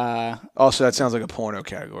Bukkake? Also, that sounds like a porno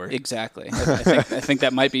category. Exactly. I think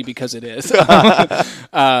that might be because it is.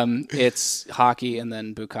 It's hockey and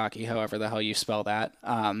then bukkake, however the hell you spell that.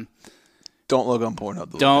 Don't look on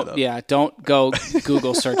Pornhub. Don't go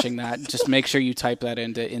Google searching that. Just make sure you type that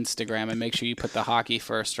into Instagram and make sure you put the hockey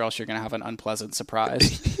first, or else you're going to have an unpleasant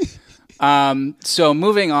surprise. So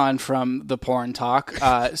moving on from the porn talk,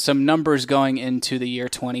 some numbers going into the year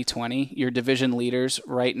 2020. Your division leaders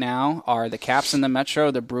right now are the Caps in the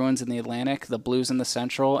Metro, the Bruins in the Atlantic, the Blues in the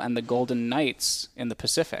Central, and the Golden Knights in the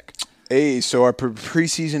Pacific. Hey, so our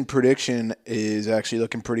preseason prediction is actually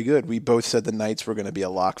looking pretty good. We both said the Knights were going to be a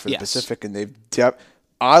lock for the Pacific, and they've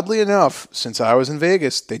oddly enough, since I was in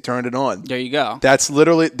Vegas, they turned it on. There you go. That's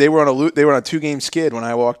literally they were on a 2-game skid when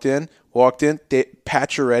I walked in.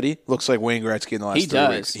 Pacioretty looks like Wayne Gretzky in the last 3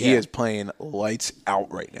 weeks. He is playing lights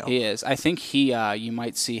out right now. He is. I think you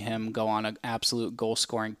might see him go on an absolute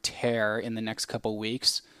goal-scoring tear in the next couple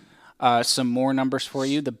weeks. Some more numbers for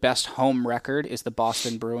you. The best home record is the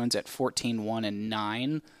Boston Bruins at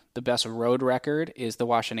 14-1-9. The best road record is the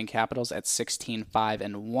Washington Capitals at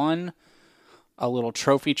 16-5-1. A little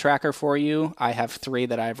trophy tracker for you. I have 3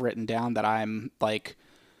 that I've written down that I'm like,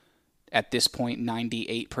 at this point,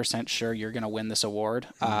 98% sure you're going to win this award.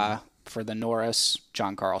 For the Norris,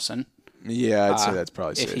 John Carlson. Yeah, I'd say that's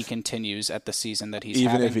probably safe. If he continues at the season that he's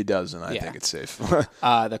Even having. if he doesn't, I think it's safe.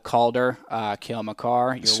 The Calder, Cale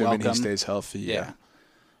Makar. You're Assuming welcome. he stays healthy, yeah.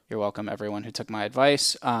 You're welcome, everyone who took my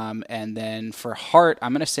advice. And then for Hart,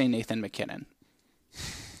 I'm going to say Nathan McKinnon.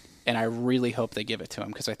 And I really hope they give it to him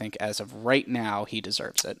because I think as of right now, he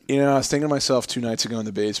deserves it. You know, I was thinking to myself 2 nights ago in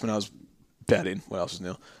the basement, I was betting. What else is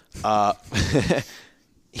new?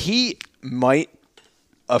 He might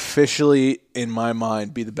officially, in my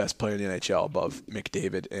mind, be the best player in the NHL above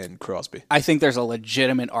McDavid and Crosby. I think there's a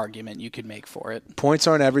legitimate argument you could make for it. Points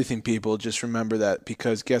aren't everything, people. Just remember that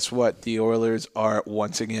because guess what? The Oilers are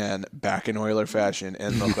once again back in Oiler fashion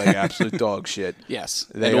and look like absolute dog shit. Yes,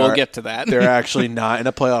 and we'll get to that. They're actually not in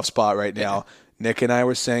a playoff spot right now. Yeah. Nick and I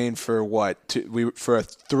were saying for a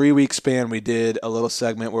 3-week span, we did a little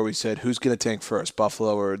segment where we said, who's going to tank first,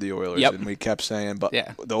 Buffalo or the Oilers? Yep. And we kept saying the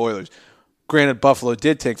Oilers. Granted, Buffalo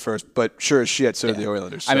did take first, but sure as shit, so did the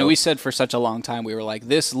Oilers. So. I mean, we said for such a long time, we were like,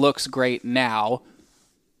 this looks great now,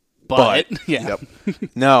 but yeah. Yep.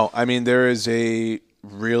 No, I mean, there is a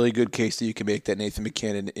really good case that you can make that Nathan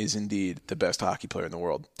McKinnon is indeed the best hockey player in the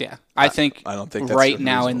world. Yeah. I don't think that's right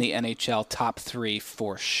now in the NHL, top 3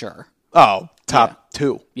 for sure. Oh, top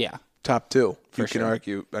 2. Yeah. Top 2. For you can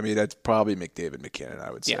argue. I mean, that's probably McDavid, McKinnon,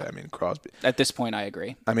 I would say. Yeah. I mean, Crosby. At this point, I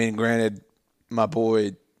agree. I mean, granted, my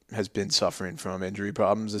boy has been suffering from injury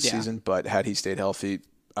problems this season, but had he stayed healthy,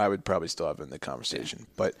 I would probably still have him in the conversation.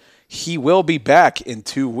 Yeah. But he will be back in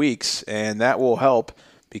 2 weeks, and that will help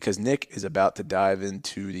because Nick is about to dive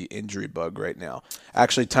into the injury bug right now.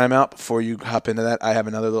 Actually, timeout before you hop into that. I have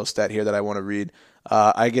another little stat here that I want to read.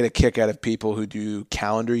 I get a kick out of people who do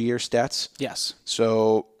calendar year stats. Yes.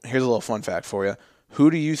 So here's a little fun fact for you.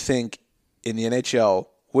 Who do you think in the NHL,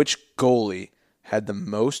 which goalie had the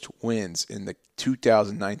most wins in the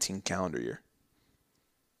 2019 calendar year?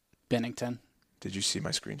 Bennington. Did you see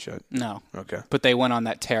my screenshot? No. Okay. But they went on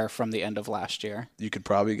that tear from the end of last year. You could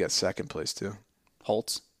probably get second place, too.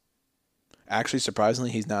 Holtz. Actually,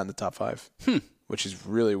 surprisingly, he's not in the top 5, which is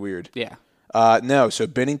really weird. Yeah. No, so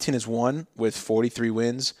Bennington is 1 with 43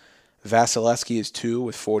 wins. Vasilevsky is 2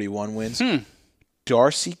 with 41 wins.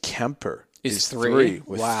 Darcy Kemper is 3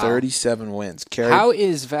 with 37 wins. How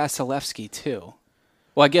is Vasilevsky 2?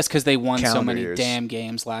 Well, I guess because they won so many years. damn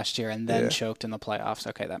games last year and then choked in the playoffs.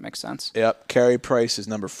 Okay, that makes sense. Yep. Carey Price is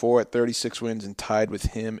number 4 at 36 wins, and tied with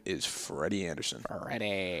him is Freddie Anderson.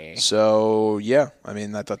 Freddie. So, yeah, I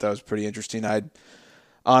mean, I thought that was pretty interesting. I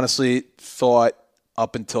honestly thought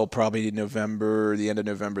up until probably the end of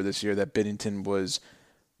November this year, that Binnington was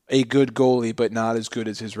a good goalie, but not as good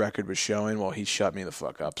as his record was showing. Well, he shut me the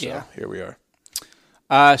fuck up, so here we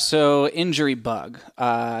are. So, injury bug.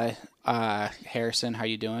 Harrison, how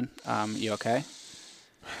you doing? You okay?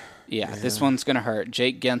 Yeah, this one's going to hurt.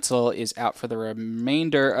 Jake Gensel is out for the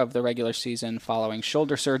remainder of the regular season following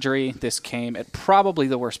shoulder surgery. This came at probably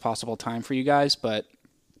the worst possible time for you guys, but...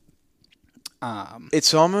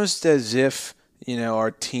 it's almost as if, our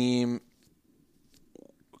team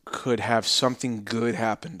could have something good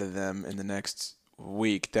happen to them in the next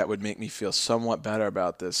week that would make me feel somewhat better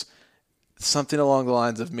about this. Something along the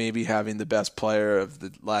lines of maybe having the best player of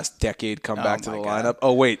the last decade come back to the lineup.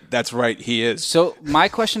 Oh, wait, that's right. He is. So my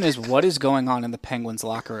question is, what is going on in the Penguins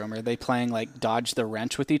locker room? Are they playing like dodge the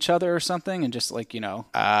wrench with each other or something? And just like,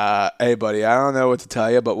 Hey, buddy, I don't know what to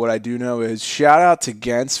tell you, but what I do know is shout out to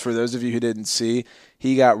Gens. For those of you who didn't see,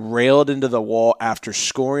 he got railed into the wall after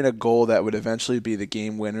scoring a goal that would eventually be the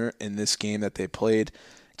game winner in this game that they played.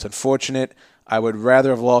 It's unfortunate. I would rather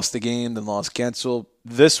have lost the game than lost Gensel.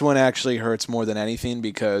 This one actually hurts more than anything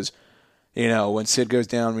because, when Sid goes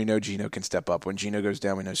down, we know Gino can step up. When Gino goes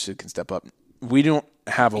down, we know Sid can step up. We don't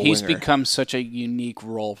have a winger. He's become such a unique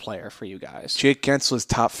role player for you guys. Jake Gensel is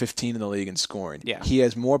top 15 in the league in scoring. Yeah. He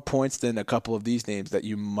has more points than a couple of these names that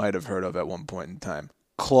you might have heard of at one point in time.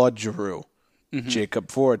 Claude Giroux, Jacob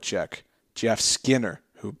Voracek, Jeff Skinner,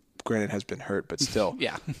 who granted has been hurt, but still.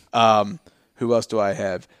 Yeah. Who else do I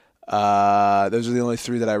have? Those are the only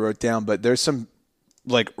 3 that I wrote down, but there's some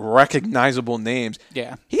recognizable names.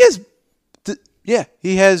 Yeah. He was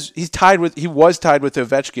tied with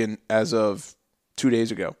Ovechkin as of 2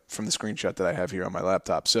 days ago from the screenshot that I have here on my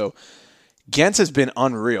laptop. So Gens has been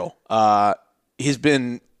unreal. He's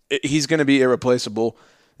going to be irreplaceable.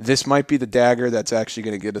 this might be the dagger that's actually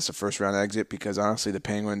going to get us a first-round exit because, honestly, the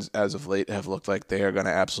Penguins, as of late, have looked like they are going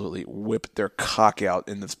to absolutely whip their cock out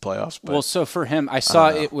in this playoffs. But well, so for him, I saw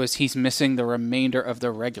it was he's missing the remainder of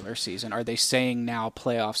the regular season. Are they saying now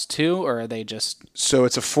playoffs too, or are they just... So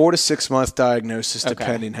it's a 4 to 6 month diagnosis Okay,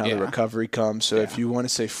 depending how yeah. the recovery comes. So if you want to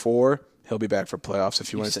say 4, he'll be back for playoffs.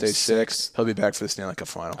 If you want to say stay 6, he'll be back for the Stanley Cup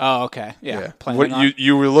final. Oh, okay. Yeah.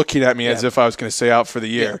 You were looking at me as if I was going to say out for the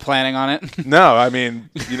year. Planning on it? No, I mean,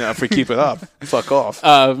 if we keep it up, fuck off.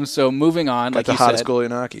 So moving on, like the you hottest said, goalie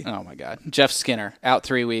in hockey. oh my God, Jeff Skinner out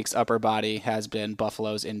 3 weeks, upper body has been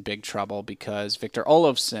Buffalo's in big trouble because Victor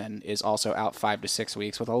Olofsson is also out 5 to 6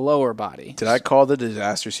 weeks with a lower body. Did I call the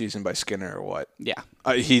disaster season by Skinner or what? Yeah.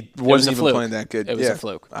 He wasn't even fluke. playing that good. It was a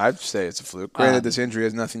fluke. I'd say it's a fluke. Granted, this injury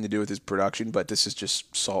has nothing to do with his production, but this is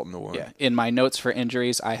just salt in the wound. Yeah. In my notes for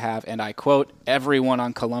injuries, I have, and I quote, "Everyone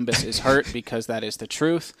on Columbus is hurt," because that is the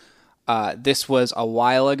truth. This was a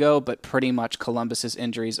while ago, but pretty much Columbus's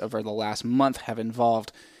injuries over the last month have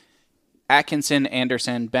involved Atkinson,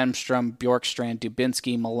 Anderson, Bemstrom, Bjorkstrand,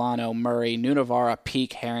 Dubinsky, Milano, Murray, Nunavara,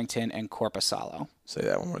 Peak, Harrington, and Korpisalo. Say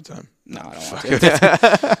that one more time. No, I don't want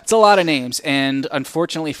to. It's a lot of names, and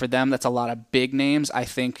unfortunately for them, that's a lot of big names. I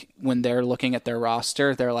think when they're looking at their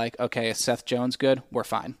roster, they're like, okay, is Seth Jones good? We're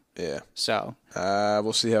fine. Yeah. So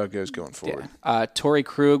we'll see how it goes going forward. yeah. Torrey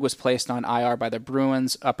Krug was placed on IR by the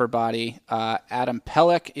Bruins, upper body. Adam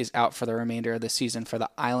Pelech is out for the remainder of the season for the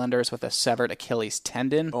Islanders with a severed Achilles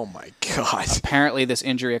tendon. Oh, my God. Apparently, this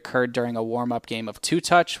injury occurred during a warm-up game of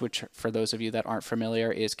two-touch, which, for those of you that aren't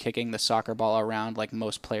familiar, is kicking the soccer ball around like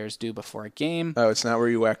most players do before a game. Oh, it's not where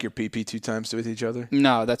you whack your PP 2 times with each other?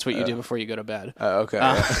 No, that's what you do before you go to bed. Okay.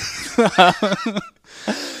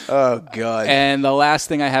 Oh, God. And the last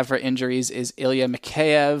thing I have for injuries is Ilya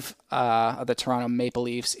Mikheyev of the Toronto Maple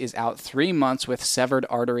Leafs is out 3 months with severed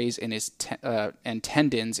arteries in his and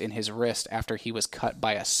tendons in his wrist after he was cut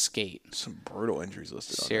by a skate. Some brutal injuries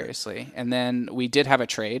listed on Seriously. And then we did have a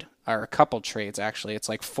trade, or a couple trades, actually. It's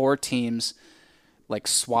like 4 teams like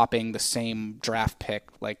swapping the same draft pick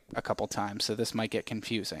like a couple times, so this might get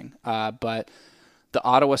confusing. But the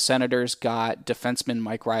Ottawa Senators got defenseman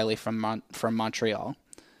Mike Riley from Montreal.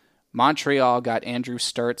 Montreal got Andrew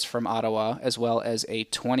Sturts from Ottawa, as well as a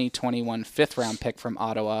 2021 fifth-round pick from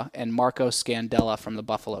Ottawa and Marco Scandella from the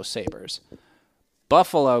Buffalo Sabres.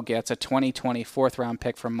 Buffalo gets a 2020 fourth-round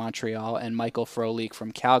pick from Montreal and Michael Frolik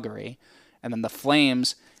from Calgary. And then the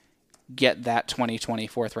Flames get that 2020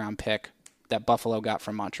 fourth-round pick that Buffalo got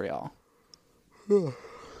from Montreal. You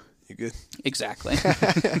good? Exactly.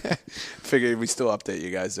 Figured we still update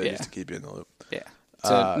you guys there just to keep you in the loop. Yeah.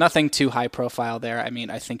 So nothing too high profile there. I mean,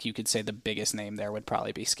 I think you could say the biggest name there would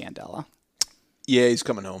probably be Scandella. Yeah, he's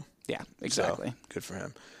coming home. Yeah, exactly. So, good for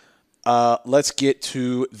him. Let's get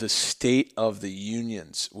to the state of the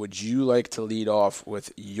unions. Would you like to lead off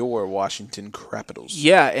with your Washington Capitals?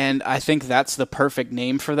 Yeah, and I think that's the perfect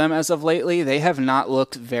name for them as of lately. They have not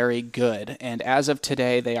looked very good, and as of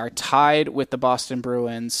today, they are tied with the Boston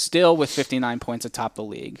Bruins, still with 59 points atop the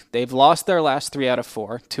league. They've lost their last 3 out of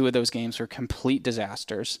 4. 2 of those games were complete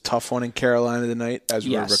disasters. Tough one in Carolina tonight as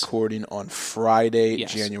we're recording on Friday,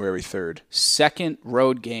 January 3rd. Second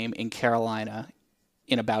road game in Carolina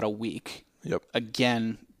in about a week. Yep.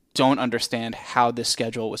 Again, don't understand how this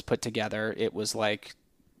schedule was put together. It was like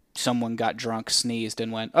someone got drunk, sneezed,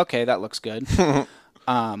 and went, okay, that looks good. Gudas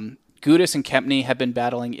and Kempny have been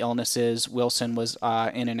battling illnesses. Wilson was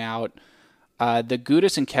in and out. The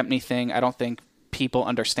Gudas and Kempny thing, I don't think people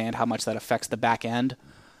understand how much that affects the back end.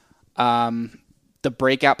 The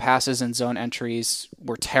breakout passes and zone entries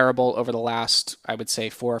were terrible over the last, I would say,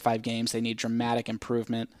 4 or 5 games. They need dramatic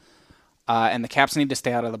improvement. And the Caps need to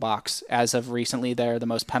stay out of the box. As of recently, they're the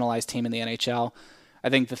most penalized team in the NHL. I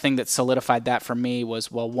think the thing that solidified that for me was,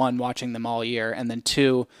 well, 1, watching them all year, and then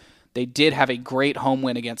 2, they did have a great home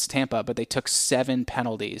win against Tampa, but they took 7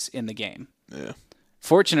 penalties in the game. Yeah.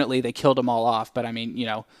 Fortunately, they killed them all off, but I mean,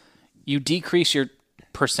 you decrease your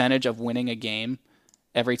percentage of winning a game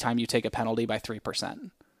every time you take a penalty by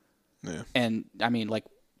 3%. Yeah. And, I mean, like,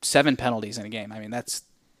 7 penalties in a game. I mean, that's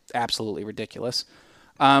absolutely ridiculous.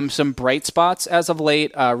 Some bright spots as of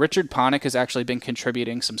late. Richard Panik has actually been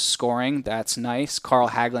contributing some scoring. That's nice. Carl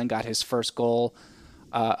Hagelin got his first goal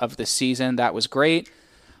of the season. That was great.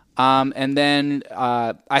 And then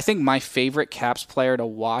I think my favorite Caps player to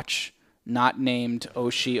watch, not named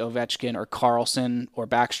Oshie, Ovechkin, or Carlson, or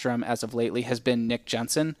Backstrom as of lately, has been Nick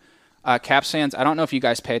Jensen. Caps fans, I don't know if you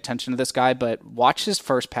guys pay attention to this guy, but watch his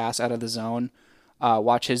first pass out of the zone.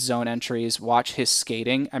 Watch his zone entries. Watch his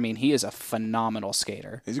skating. I mean, he is a phenomenal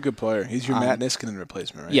skater. He's a good player. He's your Matt Niskanen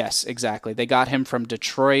replacement, right? Yes, exactly. They got him from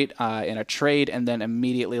Detroit in a trade and then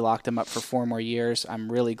immediately locked him up for 4 more years.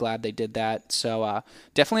 I'm really glad they did that. So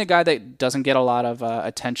definitely a guy that doesn't get a lot of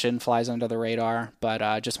attention, flies under the radar,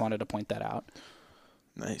 but just wanted to point that out.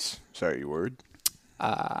 Nice. Sorry, you worried?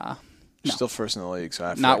 No. Still first in the league, so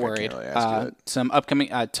I feel Not like worried. I can't really ask you that. Some upcoming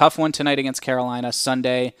tough one tonight against Carolina,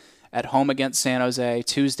 Sunday at home against San Jose,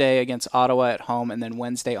 Tuesday against Ottawa at home, and then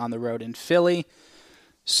Wednesday on the road in Philly.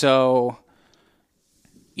 So,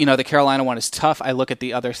 the Carolina one is tough. I look at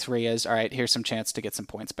the other 3 as, all right, here's some chance to get some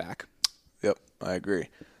points back. Yep, I agree.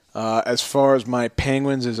 As far as my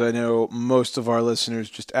Penguins, as I know most of our listeners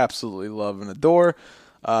just absolutely love and adore,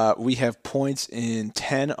 we have points in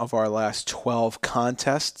 10 of our last 12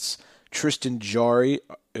 contests. Tristan Jarry,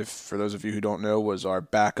 if for those of you who don't know, was our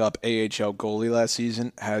backup AHL goalie last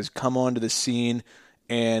season, has come onto the scene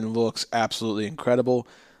and looks absolutely incredible.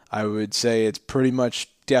 I would say it's pretty much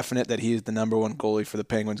definite that he is the number 1 goalie for the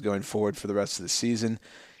Penguins going forward for the rest of the season.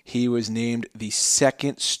 He was named the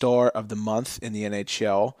 2nd star of the month in the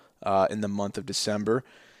NHL in the month of December.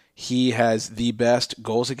 He has the best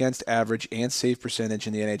goals against average and save percentage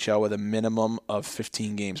in the NHL with a minimum of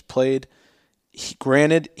 15 games played.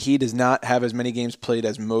 Granted, he does not have as many games played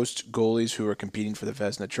as most goalies who are competing for the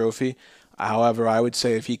Vezina Trophy. However, I would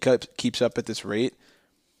say if he keeps up at this rate,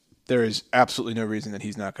 there is absolutely no reason that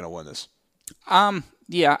he's not going to win this.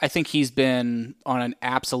 Yeah, I think he's been on an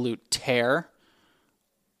absolute tear.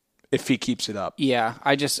 If he keeps it up. Yeah,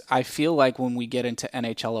 I feel like when we get into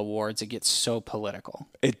NHL awards, it gets so political.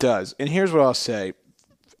 It does. And here's what I'll say.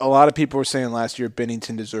 A lot of people were saying last year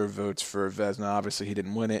Binnington deserved votes for Vezina. Obviously, he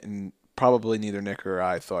didn't win it, and probably neither Nick or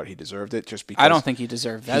I thought he deserved it just because I don't think he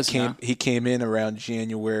deserved Vezina. He came in around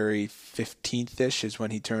January 15th-ish is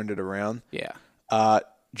when he turned it around. Yeah.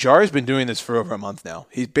 Jarry's been doing this for over a month now.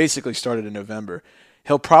 He basically started in November.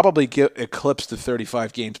 He'll probably eclipse the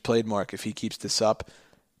 35 games played mark if he keeps this up.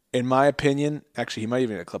 In my opinion, actually, he might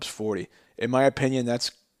even eclipse 40. In my opinion,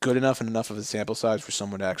 that's good enough and enough of a sample size for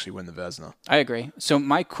someone to actually win the Vezina. I agree. So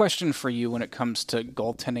my question for you when it comes to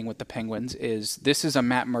goaltending with the Penguins is, this is a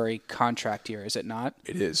Matt Murray contract year, is it not?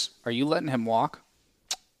 It is. Are you letting him walk?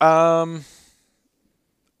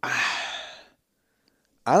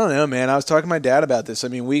 I don't know, man. I was talking to my dad about this. I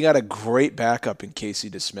mean, we got a great backup in Casey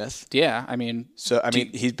DeSmith. Yeah, I mean...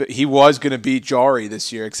 he was going to beat Jarry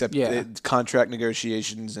this year, except Yeah. contract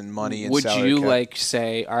negotiations and money and Would salary you cap.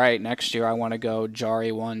 say, all right, next year I want to go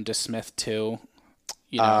Jarry 1, DeSmith 2?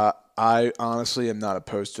 I honestly am not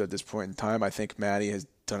opposed to it at this point in time. I think Matty has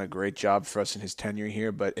done a great job for us in his tenure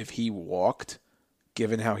here, but if he walked,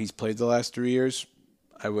 given how he's played the last 3 years,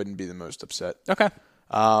 I wouldn't be the most upset. Okay.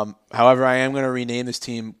 However, I am going to rename this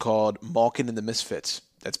team called Malkin and the Misfits.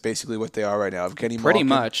 That's basically what they are right now. Evgeny Pretty Malkin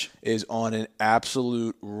much. is on an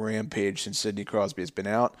absolute rampage since Sidney Crosby has been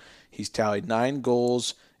out. He's tallied 9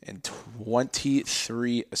 goals and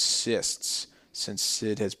 23 assists since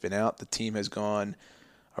Sid has been out. The team has gone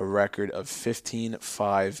a record of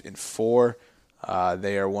 15-5-4.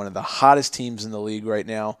 They are one of the hottest teams in the league right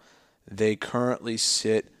now. They currently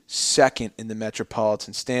sit second in the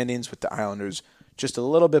Metropolitan standings, with the Islanders just a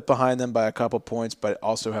little bit behind them by a couple points, but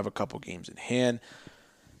also have a couple games in hand.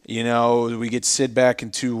 We get Sid back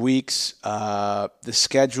in 2 weeks. The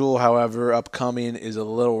schedule, however, upcoming is a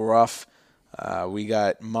little rough. We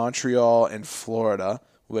got Montreal and Florida,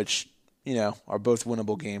 which, are both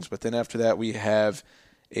winnable games. But then after that, we have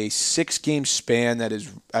a 6-game span that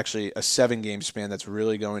is actually a 7-game span that's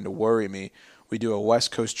really going to worry me. We do a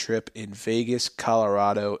West Coast trip in Vegas,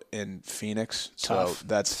 Colorado, and Phoenix. Tough. So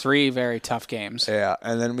that's 3 very tough games. Yeah,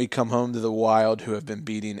 and then we come home to the Wild, who have been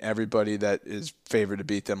beating everybody that is favored to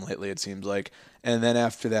beat them lately, it seems like. And then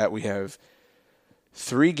after that, we have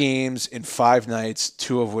 3 games in 5 nights,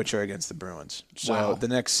 2 of which are against the Bruins. So Wow. the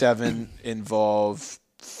next 7 involve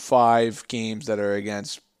 5 games that are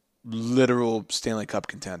against literal Stanley Cup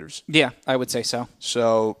contenders. Yeah, I would say so.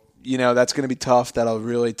 So, that's going to be tough. That'll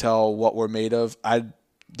really tell what we're made of.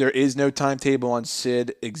 There is no timetable on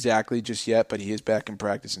Sid exactly just yet, but he is back in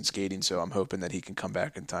practice and skating, so I'm hoping that he can come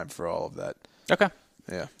back in time for all of that. Okay.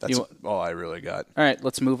 Yeah, that's all I really got. All right,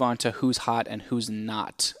 let's move on to who's hot and who's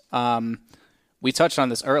not. We touched on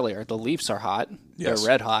this earlier. The Leafs are hot. Yes. They're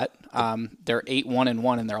red hot. They're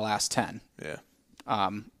 8-1-1 in their last 10. Yeah.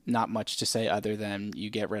 not much to say other than you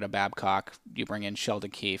get rid of Babcock, you bring in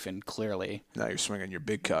Sheldon Keefe, and clearly, Now you're swinging your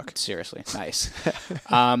big cock. seriously, nice.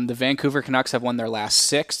 The Vancouver Canucks have won their last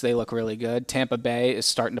 6. They look really good. Tampa Bay is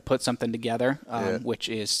starting to put something together, which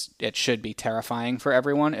it should be terrifying for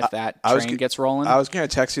everyone if that train gets rolling. I was going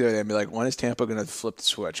to text you the other day and be like, when is Tampa going to flip the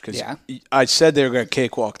switch? Because Yeah. I said they were going to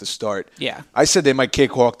cakewalk the start. Yeah. I said they might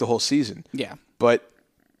cakewalk the whole season. Yeah. But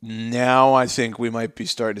now I think we might be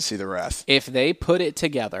starting to see the wrath. If they put it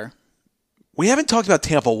together, We haven't talked about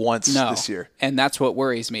Tampa once no, this year. and that's what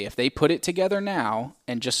worries me. If they put it together now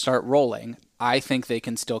and just start rolling, I think they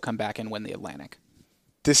can still come back and win the Atlantic.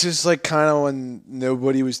 This is like kind of when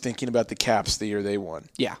nobody was thinking about the Caps the year they won.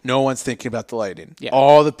 Yeah. No one's thinking about the Lightning. Yeah.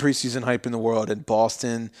 All the preseason hype in the world, and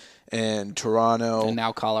Boston and Toronto And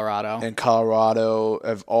now Colorado. and Colorado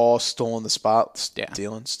have all stolen the spot. Yeah.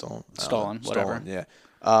 Stolen, whatever. yeah.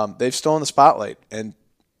 They've stolen the spotlight, and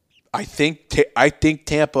I think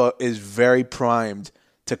Tampa is very primed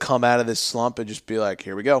to come out of this slump and just be like,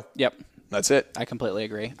 here we go. Yep. That's it. I completely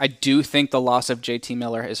agree. I do think the loss of JT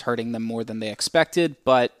Miller is hurting them more than they expected,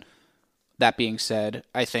 but that being said,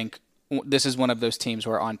 I think this is one of those teams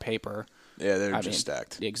where on paper, Yeah, they're just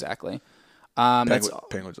stacked. Exactly.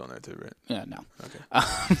 Penguins on there too, right? Yeah, no.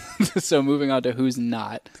 Okay. So moving on to who's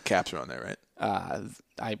not. The Caps are on there, right?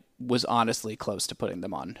 I was honestly close to putting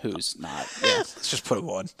them on who's not. Yeah. Let's just put it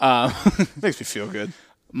on. Makes me feel good.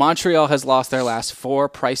 Montreal has lost their last 4.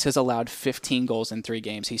 Price has allowed 15 goals in 3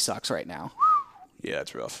 games. He sucks right now. Yeah,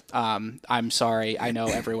 it's rough. I'm sorry. I know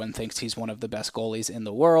everyone thinks he's one of the best goalies in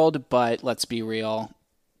the world, but let's be real.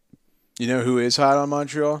 You know who is hot on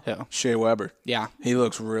Montreal? Who? Shea Weber. Yeah. He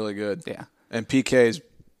looks really good. Yeah. And PK is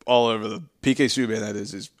all over the PK Subban. That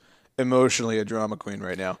is emotionally a drama queen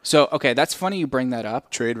right now. So, okay, that's funny you bring that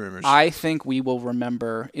up. Trade rumors. I think we will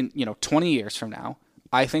remember in 20 years from now.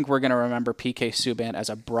 I think we're going to remember PK Subban as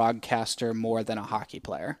a broadcaster more than a hockey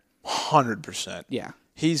player. 100%. Yeah.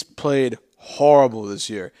 He's played horrible this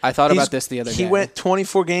year. I thought about this the other day. He went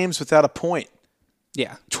 24 games without a point.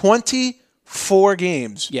 Yeah. 24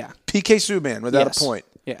 games. Yeah. PK Subban without a point.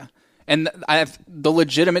 Yeah. And I have the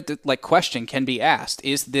legitimate question can be asked.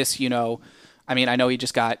 Is this, I mean, I know he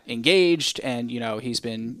just got engaged and, he's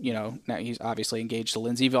been, now he's obviously engaged to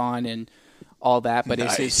Lindsey Vonn and all that, but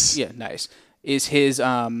Nice. Is his,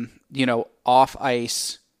 off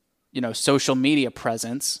ice, social media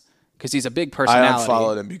presence, because he's a big personality. I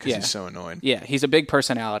unfollowed him because he's so annoying. Yeah, he's a big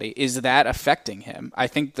personality. Is that affecting him? I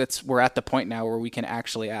think we're at the point now where we can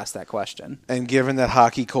actually ask that question. And given that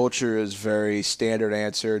hockey culture is very standard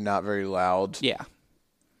answer, not very loud, Yeah.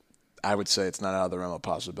 I would say it's not out of the realm of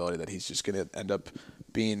possibility that he's just going to end up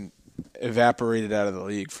being evaporated out of the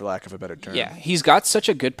league, for lack of a better term. Yeah, he's got such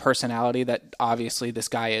a good personality that obviously this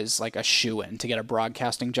guy is like a shoo-in to get a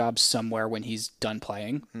broadcasting job somewhere when he's done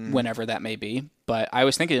playing, whenever that may be. But I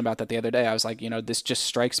was thinking about that the other day. I was like, this just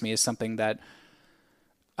strikes me as something that,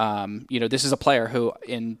 this is a player who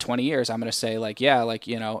in 20 years I'm going to say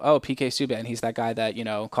PK Subban, he's that guy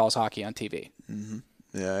that, calls hockey on TV. Mm-hmm.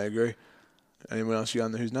 Yeah, I agree. Anyone else you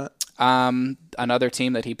on the who's not? Another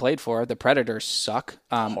team that he played for, the Predators, suck.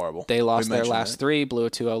 Horrible. They lost their last 3, blew a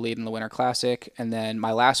 2-0 lead in the Winter Classic. And then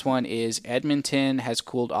my last one is Edmonton has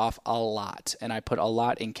cooled off a lot. And I put a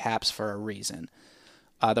lot in caps for a reason.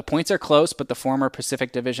 The points are close, but the former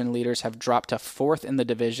Pacific Division leaders have dropped to 4th in the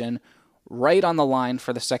division, right on the line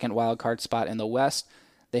for the second wildcard spot in the West.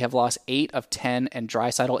 They have lost 8 of 10, and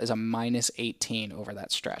Draisaitl is a minus 18 over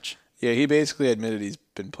that stretch. Yeah, he basically admitted he's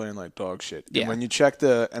been playing like dog shit. Yeah. And when you check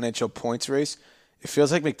the NHL points race, it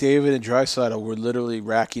feels like McDavid and Draisaitl were literally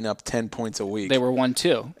racking up 10 points a week. They were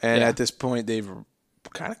 1-2. And at this point, they've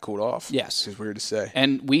kind of cooled off. Yes. It's weird to say.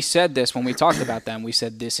 And we said this when we talked about them. We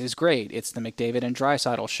said, this is great. It's the McDavid and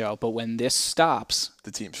Draisaitl show. But when this stops, The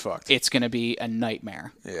team's fucked. it's going to be a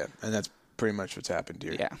nightmare. Yeah, and that's pretty much what's happened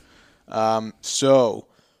here. Yeah. So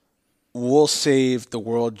we'll save the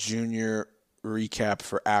World Junior recap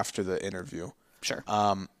for after the interview. Sure.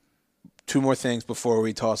 2 more things before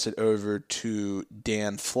we toss it over to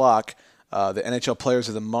Dan Flock. The NHL Players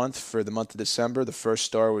of the Month for the month of December. The first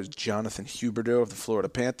star was Jonathan Huberdeau of the Florida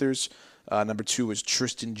Panthers. Number 2 was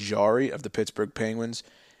Tristan Jarry of the Pittsburgh Penguins.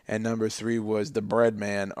 And number 3 was the bread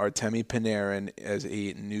man, Artemi Panarin, as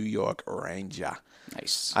a New York Ranger.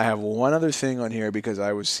 Nice. I have one other thing on here because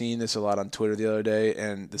I was seeing this a lot on Twitter the other day,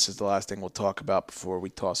 and this is the last thing we'll talk about before we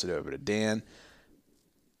toss it over to Dan.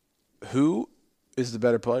 Who is the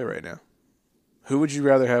better player right now? Who would you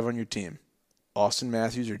rather have on your team, Austin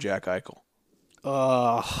Matthews or Jack Eichel?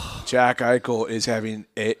 Jack Eichel is having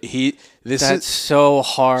That's so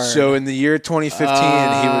hard. So in the year 2015, he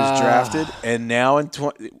was drafted, and now in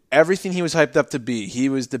everything he was hyped up to be, he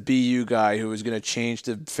was the BU guy who was going to change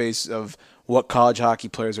the face of what college hockey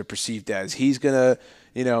players are perceived as. He's going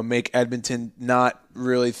to, make Edmonton not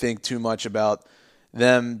really think too much about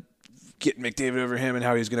them getting McDavid over him and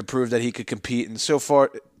how he's going to prove that he could compete. And so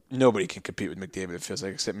far, nobody can compete with McDavid, it feels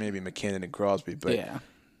like, except maybe McKinnon and Crosby. But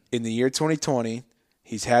in the year 2020,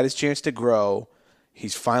 he's had his chance to grow.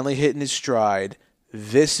 He's finally hitting his stride.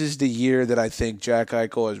 This is the year that I think Jack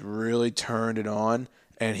Eichel has really turned it on,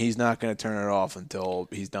 and he's not going to turn it off until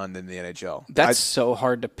he's done in the NHL. That's so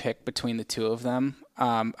hard to pick between the two of them.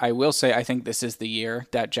 I will say I think this is the year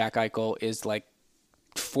that Jack Eichel is, like,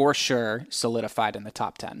 for sure solidified in the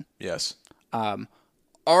top 10. Yes.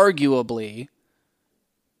 Arguably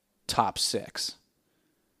top 6.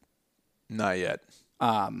 Not yet.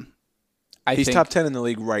 He's top 10 in the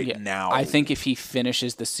league now. I think if he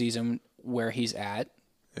finishes the season where he's at,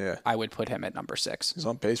 yeah, I would put him at number 6. He's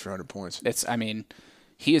on pace for 100 points.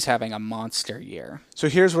 He is having a monster year. So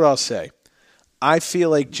here's what I'll say. I feel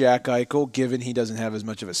like Jack Eichel, given he doesn't have as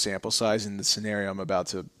much of a sample size in the scenario I'm about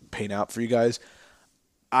to paint out for you guys,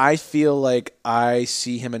 I feel like I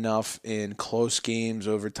see him enough in close games,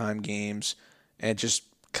 overtime games, and just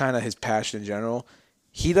kind of his passion in general.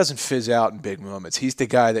 He doesn't fizz out in big moments. He's the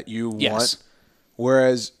guy that you want.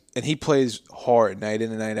 Whereas, and he plays hard night in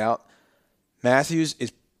and night out. Matthews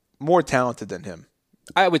is more talented than him.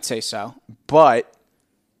 I would say so. But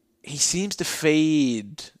he seems to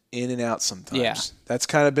fade in and out sometimes. Yeah. That's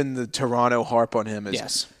kind of been the Toronto harp on him.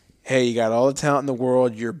 Hey, you got all the talent in the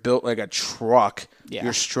world. You're built like a truck. Yeah.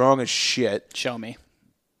 You're strong as shit. Show me.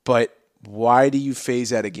 But why do you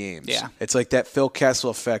phase out of games? Yeah. It's like that Phil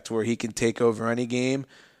Kessel effect where he can take over any game,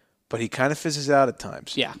 but he kind of fizzes out at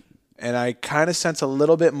times. Yeah. And I kind of sense a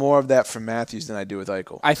little bit more of that from Matthews than I do with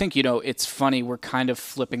Eichel. I think, it's funny. We're kind of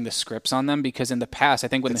flipping the scripts on them because in the past, I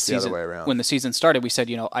think when the season started, we said,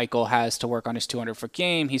 Eichel has to work on his 200-foot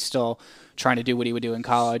game. He's still trying to do what he would do in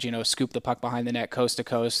college, scoop the puck behind the net, coast to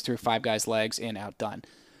coast, through 5 guys' legs, in, out, done.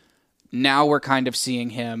 Now we're kind of seeing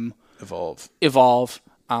him evolve.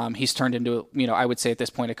 He's turned into, I would say at this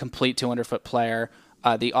point, a complete 200-foot player.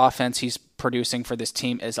 The offense he's producing for this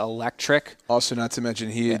team is electric. Also, not to mention,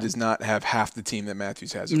 he does not have half the team that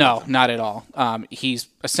Matthews has. No, not at all. He's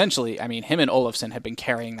essentially, him and Olofsson have been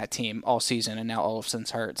carrying that team all season, and now Olofsson's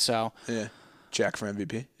hurt. So yeah, Jack for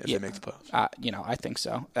MVP if they make the playoffs. I think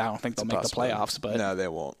so. I don't think they'll make the playoffs, but no, they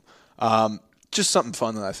won't. Just something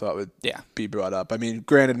fun that I thought would be brought up.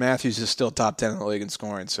 Granted, Matthews is still top 10 in the league in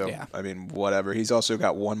scoring, so whatever. He's also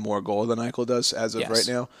got one more goal than Eichel does as of right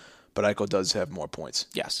now, but Eichel does have more points.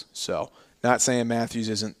 Yes. So, not saying Matthews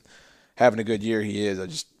isn't having a good year. He is. I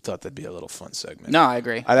just thought that'd be a little fun segment. No, I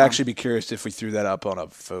agree. I'd actually be curious if we threw that up on a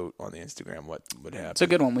vote on the Instagram, what would happen. It's a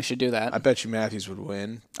good one. We should do that. I bet you Matthews would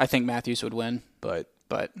win. I think Matthews would win. But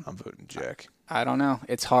I'm voting Jack. I don't know.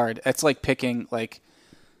 It's hard. It's like picking, I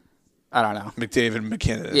don't know. McDavid and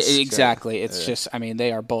McKinnon. Exactly. It's just,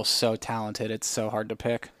 they are both so talented. It's so hard to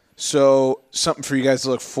pick. So, something for you guys to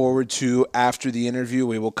look forward to after the interview.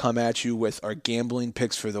 We will come at you with our gambling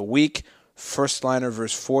picks for the week. First liner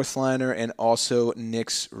versus fourth liner, and also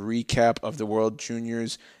Nick's recap of the World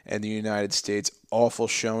Juniors and the United States. Awful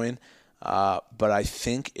showing. But I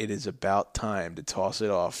think it is about time to toss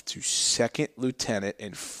it off to Second Lieutenant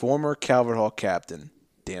and former Calvert Hall captain,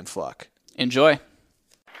 Dan Flock. Enjoy.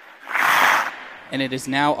 And it is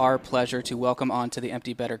now our pleasure to welcome on to the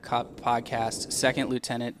Empty Better Cup podcast, Second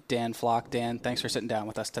Lieutenant Dan Flock. Dan, thanks for sitting down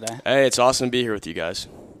with us today. Hey, it's awesome to be here with you guys.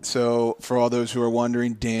 So, for all those who are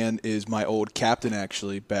wondering, Dan is my old captain,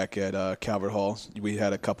 actually, back at Calvert Hall. We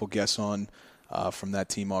had a couple guests on from that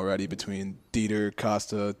team already between Dieter,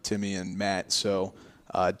 Costa, Timmy, and Matt. So,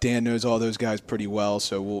 Dan knows all those guys pretty well.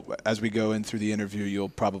 So, as we go in through the interview, you'll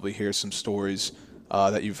probably hear some stories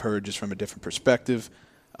that you've heard just from a different perspective.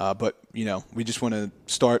 But, we just want to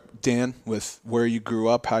start, Dan, with where you grew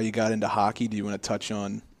up, how you got into hockey. Do you want to touch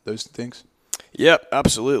on those things? Yep,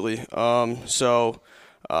 absolutely. Listen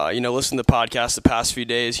to the podcast the past few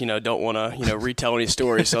days, don't want to, retell any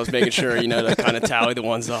stories. So I was making sure, to kind of tally the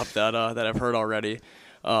ones up that I've heard already.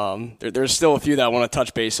 There's still a few that I want to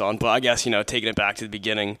touch base on, but I guess, taking it back to the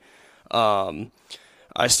beginning,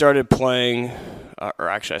 I started playing,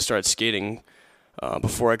 I started skating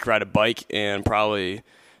before I could ride a bike, and probably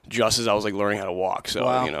just as I was learning how to walk. So,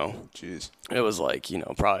 Jeez. It was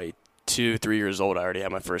probably 2-3 years old. I already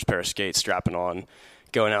had my first pair of skates, strapping on,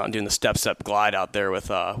 going out and doing the step glide out there with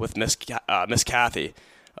Miss Kathy.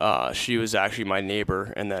 She was actually my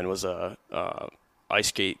neighbor, and then was a ice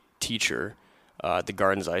skate teacher at the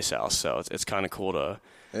Gardens Ice House. So it's kind of cool to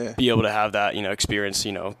be able to have that, experience,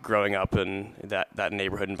 growing up in that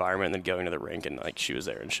neighborhood environment and then going to the rink and like she was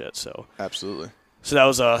there and shit. So absolutely. So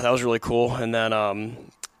that was really cool. And then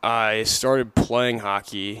I started playing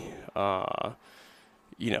hockey. Like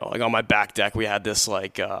on my back deck, we had this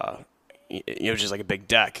like just like a big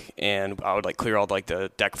deck, and I would like clear all like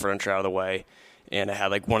the deck furniture out of the way. And I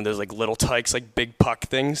had like one of those like little tykes, like big puck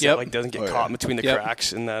things that like doesn't get caught in between the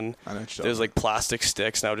cracks. And then there's like plastic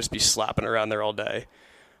sticks, and I would just be slapping around there all day.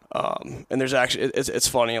 And there's actually it's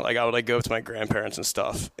funny. Like I would like go up to my grandparents and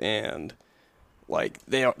stuff, and like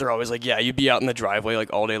they're always like, yeah, you'd be out in the driveway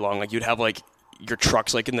like all day long. Like you'd have like your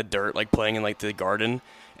trucks like in the dirt, like playing in like the garden,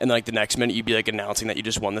 and like the next minute you'd be like announcing that you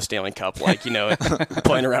just won the Stanley Cup, like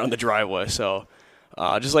playing around in the driveway. So.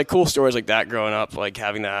 Just like cool stories like that growing up, like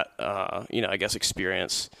having that, I guess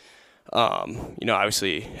experience,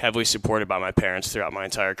 obviously heavily supported by my parents throughout my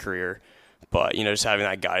entire career, but, just having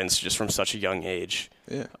that guidance just from such a young age,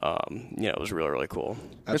 it was really, really cool.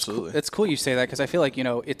 Absolutely. It's cool you say that because I feel like,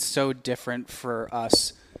 it's so different for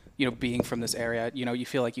us, being from this area. You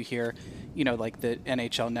feel like you hear, like the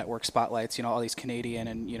NHL network spotlights, all these Canadian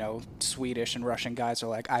and, Swedish and Russian guys are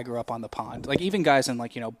like, I grew up on the pond. Like even guys in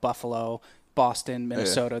like, Buffalo, Boston,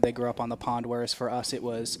 Minnesota, they grew up on the pond, whereas for us it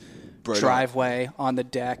was driveway, on the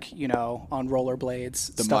deck, on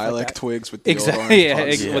rollerblades. The stuff Milek like that. Twigs with the exactly, old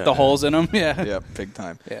orange with the holes in them. Yeah. Yeah, big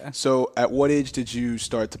time. Yeah. So at what age did you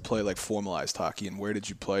start to play like formalized hockey, and where did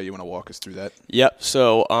you play? You want to walk us through that? Yep.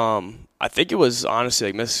 So I think it was honestly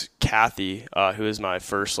like Miss Kathy, who is my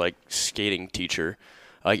first like skating teacher,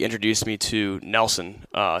 like introduced me to Nelson,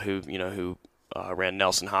 who ran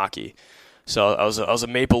Nelson Hockey. So I was a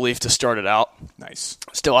Maple Leaf to start it out. Nice.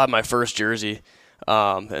 Still had my first jersey,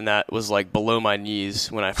 and that was like below my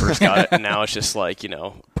knees when I first got it. And now it's just like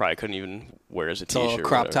probably couldn't even wear as a t-shirt. A little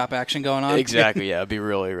crop top action going on. Exactly. Yeah, it'd be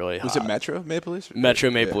really really hot. Was it Metro Maple Leafs? Metro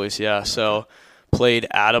Maple Leafs. Yeah. So played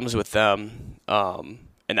Adams with them.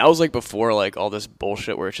 And that was like before like all this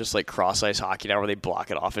bullshit where it's just like cross ice hockey now where they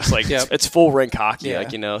block it off. It's like it's full rink hockey,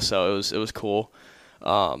 so it was cool.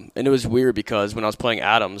 And it was weird because when I was playing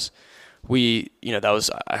Adams, I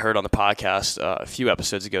heard on the podcast a few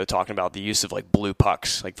episodes ago talking about the use of like blue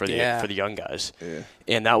pucks, like for the young guys. Yeah.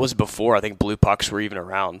 And that was before I think blue pucks were even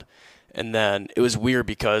around. And then it was weird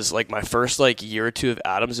because like my first like year or two of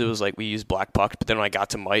Adams, it was like we used black pucks, but then when I got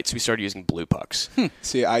to Mites, we started using blue pucks.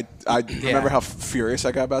 See, I remember how furious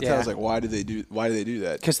I got about that. I was like, why do they do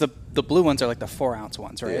that? Because the blue ones are like the 4-ounce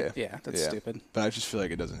ones, right? Yeah, that's stupid. But I just feel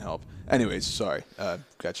like it doesn't help. Anyways, sorry,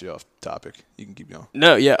 got you off topic. You can keep going.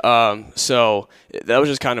 No, yeah. So that was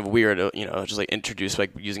just kind of weird, just like introduced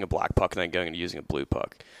like using a black puck and then going into using a blue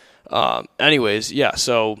puck. Anyways, yeah.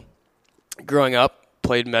 So growing up.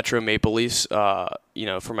 Played Metro Maple Leafs,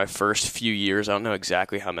 for my first few years. I don't know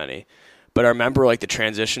exactly how many, but I remember like the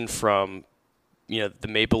transition from, the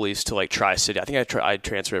Maple Leafs to like Tri-City. I think I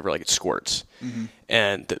transferred over like at Squirts,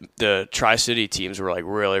 and the Tri-City teams were like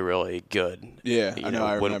really really good. Yeah,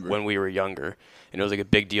 I remember when we were younger, and it was like a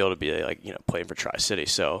big deal to be like playing for Tri-City.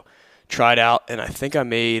 So tried out, and I think I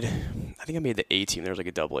made the A team. There was like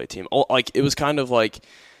a double A team. Like it was kind of like.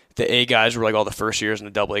 The A guys were like all the first years, and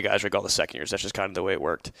the double A guys were like all the second years. That's just kind of the way it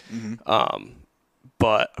worked.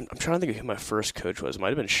 But I'm trying to think of who my first coach was. It might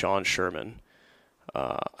have been Sean Sherman.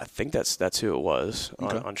 I think that's who it was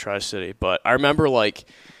on Tri-City. But I remember like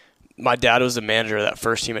my dad was the manager of that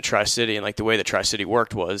first team at Tri-City, and like the way that Tri-City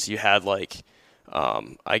worked was you had like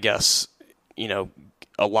I guess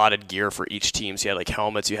allotted gear for each team. So you had like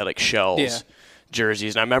helmets, you had like shells,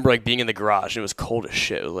 jerseys, and I remember like being in the garage and it was cold as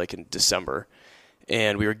shit. It was like in December.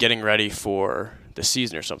 And we were getting ready for the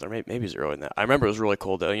season or something. Maybe it was earlier than that. I remember it was really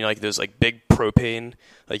cold though. Like those like big propane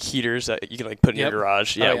like heaters that you can like put in your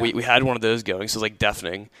garage. Yeah, we had one of those going, so it was like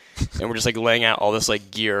deafening. And we're just like laying out all this like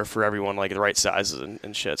gear for everyone, like the right sizes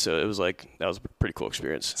and shit. So it was like that was a pretty cool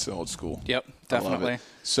experience. It's old school. Yep, definitely.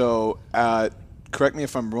 So correct me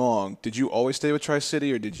if I'm wrong. Did you always stay with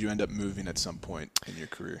Tri-City, or did you end up moving at some point in your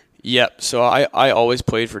career? Yep. So I always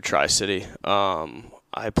played for Tri-City.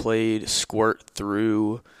 I played Squirt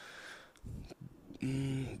through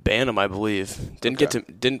Bantam, I believe.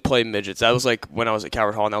 Didn't play midgets. That was like when I was at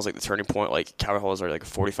Calvert Hall, and that was like the turning point. Like Calvert Hall was like a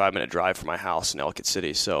 45-minute drive from my house in Ellicott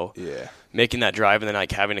City. So making that drive and then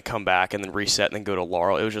like having to come back and then reset and then go to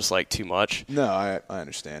Laurel, it was just like too much. No, I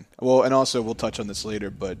understand. Well, and also we'll touch on this later,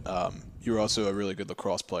 but you were also a really good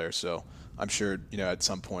lacrosse player. So I'm sure at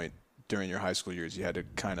some point during your high school years you had to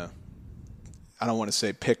kind of. I don't want to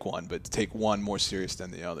say pick one, but take one more serious than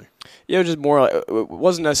the other. Yeah, it was just more like, it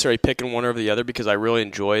wasn't necessarily picking one over the other because I really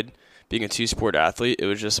enjoyed being a two-sport athlete. It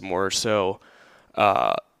was just more so,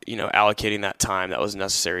 allocating that time that was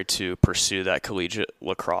necessary to pursue that collegiate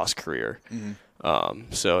lacrosse career.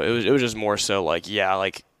 So it was just more so like,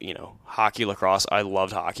 hockey, lacrosse. I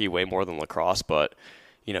loved hockey way more than lacrosse, but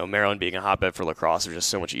Maryland being a hotbed for lacrosse, it was just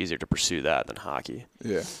so much easier to pursue that than hockey.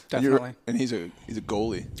 Yeah, definitely. And he's a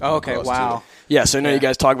goalie. Oh, okay, wow. Too. Yeah, so I know you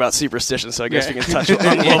guys talk about superstition, so I guess we can touch on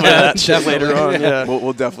a little bit of that shit later on. Yeah,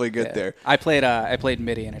 we'll definitely get there. I played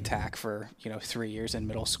midi and attack for 3 years in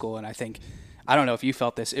middle school, and I don't know if you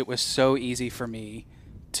felt this. It was so easy for me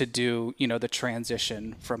to do the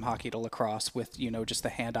transition from hockey to lacrosse with just the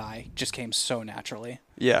hand-eye just came so naturally.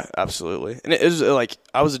 Yeah, absolutely. And it was like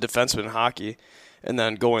I was a defenseman in hockey. And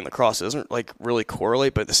then going lacrosse doesn't like really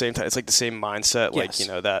correlate, but at the same time, it's like the same mindset, like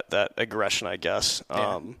that aggression, I guess.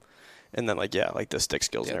 And then like the stick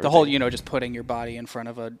skills and everything. The whole just putting your body in front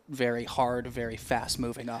of a very hard, very fast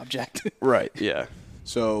moving object. Right. Yeah.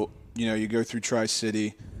 So you go through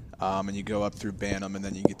Tri-City, and you go up through Bantam, and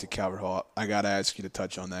then you get to Calvert Hall. I got to ask you to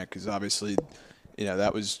touch on that because obviously,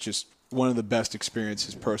 that was just one of the best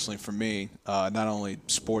experiences personally for me, not only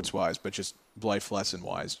sports wise, but just life lesson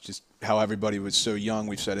wise. Just how everybody was so young.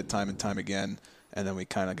 We've said it time and time again, and then we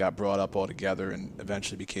kind of got brought up all together and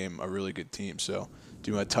eventually became a really good team. So do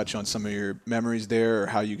you want to touch on some of your memories there, or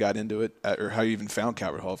how you got into it, or how you even found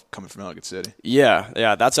Calvert Hall coming from Ellicott City?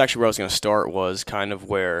 Yeah, that's actually where I was going to start, was kind of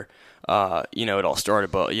where it all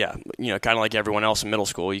started. But kind of like everyone else in middle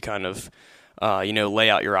school, you kind of lay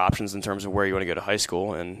out your options in terms of where you want to go to high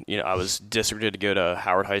school. And I was districted to go to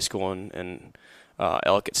Howard High School in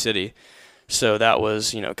Ellicott City. So that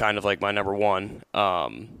was, kind of like my number one. Or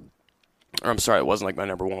I'm sorry, it wasn't like my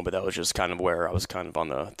number one, but that was just kind of where I was kind of on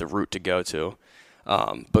the route to go to.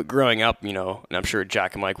 But growing up, and I'm sure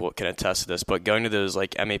Jack and Mike can attest to this, but going to those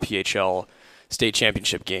like MAPHL state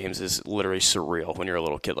championship games is literally surreal when you're a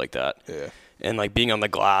little kid like that. Yeah. And like being on the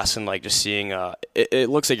glass and like just seeing, it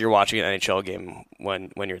looks like you're watching an NHL game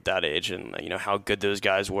when you're at that age, and how good those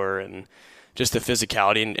guys were, and just the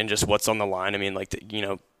physicality and just what's on the line. I mean, like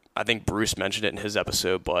I think Bruce mentioned it in his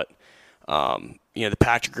episode, but the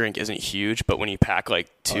Patrick rink isn't huge, but when you pack like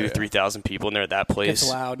 3,000 people in there, that place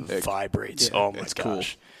vibrates. Yeah, oh my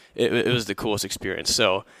gosh, cool. It was the coolest experience.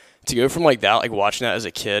 So to go from like that, like watching that as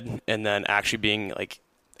a kid, and then actually being like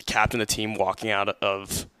captain of the team, walking out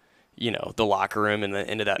of the locker room and then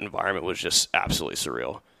into that environment was just absolutely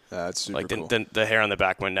surreal. That's super like cool. The hair on the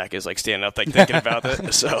back of my neck is like standing up, like thinking about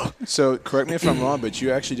it. So correct me if I'm wrong, but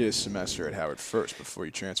you actually did a semester at Howard first before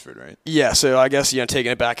you transferred, right? Yeah. So I guess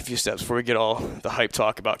taking it back a few steps before we get all the hype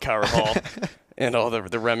talk about Calvert Hall and all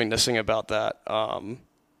the reminiscing about that.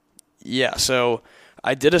 So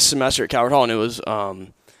I did a semester at Calvert Hall, and it was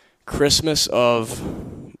Christmas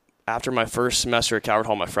of after my first semester at Calvert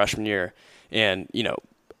Hall, my freshman year, and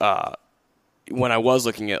when I was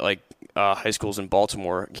looking at like high schools in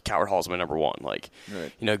Baltimore, Calvert Hall is my number one. Like,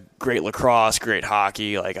 right. Great lacrosse, great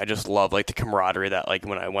hockey. Like, I just love like the camaraderie that like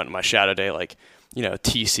when I went on my shadow day, like,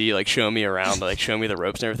 TC like show me around, like show me the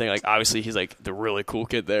ropes and everything. Like, obviously he's like the really cool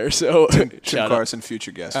kid there. So Tim Carson,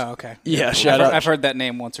 future guest. Oh, okay. Yeah, I've heard that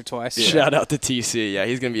name once or twice. Yeah. Shout out to TC. Yeah,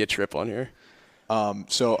 he's gonna be a trip on here.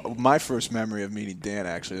 So my first memory of meeting Dan,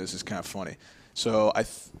 actually, this is kind of funny. So I'm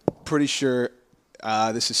pretty sure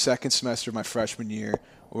this is second semester of my freshman year.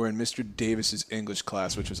 We're in Mr. Davis's English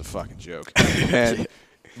class, which was a fucking joke. And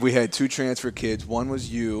we had two transfer kids. One was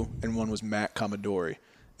you, and one was Matt Commodore.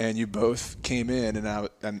 And you both came in, and I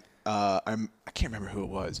can't remember who it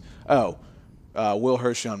was. Oh, Will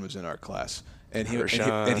Hershon was in our class, and he was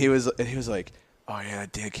like, "Oh yeah,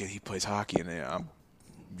 that Dan kid, he plays hockey." And I'm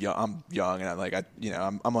young, and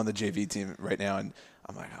I'm on the JV team right now, and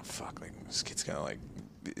I'm like, "Oh fuck, like this kid's gonna like."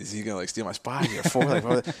 Is he gonna like steal my spot? Is he a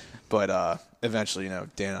forward? But eventually, Dan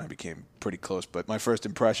and I became pretty close. But my first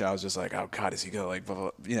impression, I was just like, oh god, is he gonna like? Blah,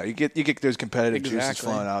 blah, blah. You get those competitive juices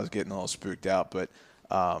flowing. I was getting all spooked out. But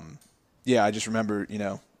I just remember,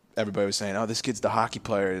 everybody was saying, oh, this kid's the hockey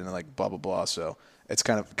player, and like blah blah blah. So it's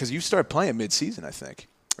kind of because you started playing mid-season, I think.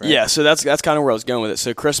 Right? Yeah, so that's kind of where I was going with it.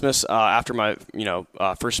 So Christmas after my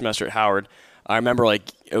first semester at Howard. I remember like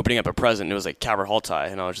opening up a present, and it was like Calvert Hall tie,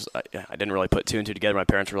 and I was just I didn't really put two and two together. My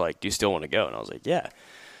parents were like, "Do you still want to go?" And I was like, "Yeah."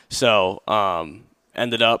 So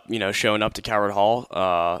ended up showing up to Calvert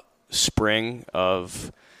Hall spring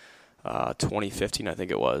of 2015, I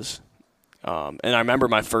think it was, and I remember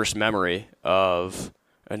my first memory of.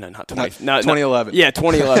 No, not 2011. Yeah,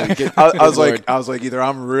 2011. I was like, either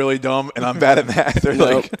I'm really dumb and I'm bad at math, or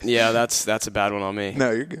nope. Yeah, that's a bad one on me.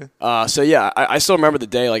 No, you're good. So yeah, I still remember the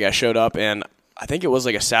day. Like I showed up, and I think it was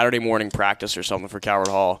like a Saturday morning practice or something for Calvert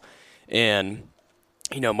Hall, and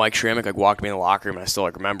Mike Schrammick like walked me in the locker room, and I still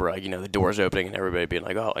like remember like the doors opening and everybody being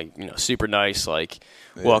like, oh, like super nice, like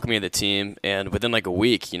welcoming to the team. And within like a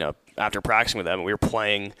week, after practicing with them, we were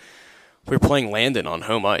playing Landon on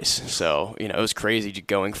home ice. So it was crazy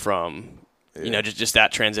going from just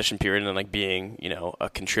that transition period and then like being a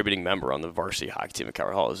contributing member on the varsity hockey team at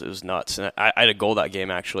Calvert Hall. It was nuts. And I had a goal that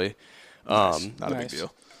game actually. Nice. Not a big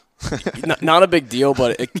deal. Not a big deal,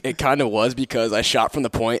 but it kind of was because I shot from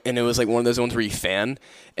the point, and it was like one of those ones where you fan,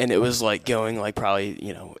 and it was like going like probably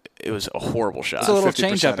it was a horrible shot. It's a little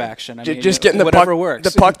change-up action. I mean, just getting the whatever puck,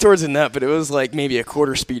 works. the puck towards the net, but it was like maybe a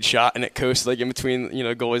quarter speed shot, and it coasted like in between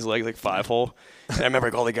goalie's legs, like 5-hole. And I remember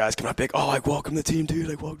like all the guys coming up big, oh, like welcome the team, dude,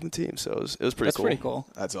 like welcome the team. So it was pretty That's cool. pretty cool.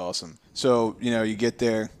 That's awesome. So you get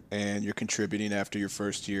there and you're contributing after your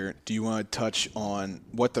first year. Do you want to touch on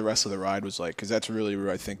what the rest of the ride was like? Because that's really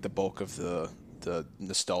where I think the bulk of the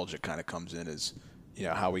nostalgia kind of comes in, is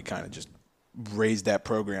how we kind of just raised that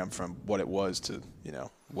program from what it was to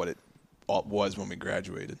what it was when we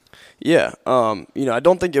graduated. Yeah, I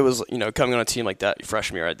don't think it was coming on a team like that your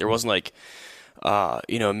freshman year. Right? There wasn't like a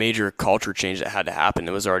major culture change that had to happen.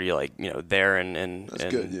 It was already like there and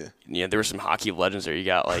good, yeah. There were some hockey legends there. You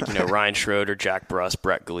got like Ryan Schroeder, Jack Bruss,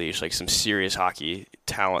 Brett Gleish, like some serious hockey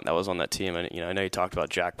talent that was on that team. And I know you talked about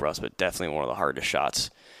Jack Bruss, but definitely one of the hardest shots.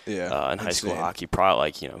 Yeah, in high school hockey,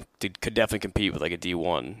 probably could definitely compete with like a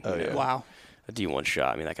D1. Oh yeah, wow, a D1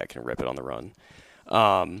 shot. I mean, that guy can rip it on the run.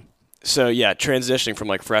 So yeah, transitioning from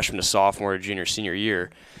like freshman to sophomore, junior, senior year,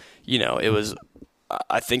 it was.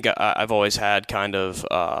 I think I've always had kind of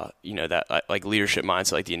that like leadership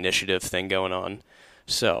mindset, like the initiative thing going on.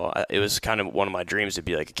 So it was kind of one of my dreams to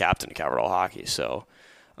be like a captain of Calvert Hall hockey. So.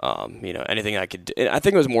 Anything I could do. I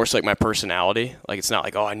think it was more so like my personality. Like, it's not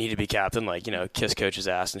like, oh, I need to be captain, like, kiss coach's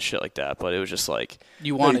ass and shit like that. But it was just like,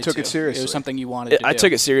 you took it seriously. It was something you wanted to do. I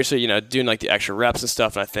took it seriously, doing like the extra reps and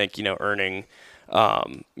stuff. And I think, earning,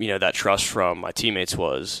 that trust from my teammates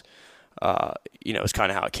was kind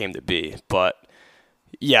of how it came to be. But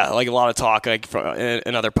yeah, like a lot of talk, like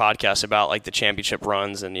in other podcasts about like the championship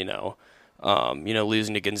runs and,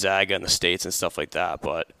 losing to Gonzaga in the States and stuff like that.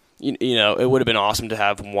 But, it would have been awesome to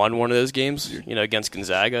have won one of those games, against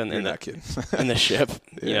Gonzaga and You're not kidding. in the ship.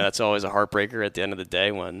 Yeah. That's always a heartbreaker at the end of the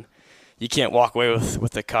day when you can't walk away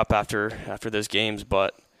with the cup after those games.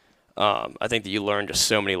 But I think that you learn just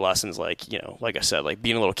so many lessons, like, like I said, like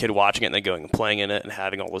being a little kid watching it and then going and playing in it and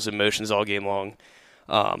having all those emotions all game long.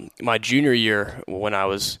 My junior year, that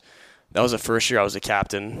was the first year I was a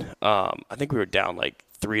captain. I think we were down like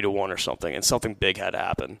 3-1 or something, and something big had to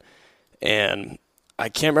happen. And I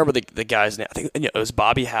can't remember the guy's name. I think it was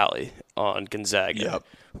Bobby Halley on Gonzaga. Yep.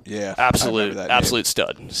 Yeah. Absolute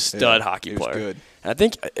stud hockey player. Good. And I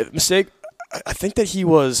think I think that he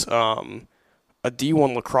was a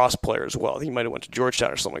D1 lacrosse player as well. I think he might have went to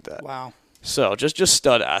Georgetown or something like that. Wow. So just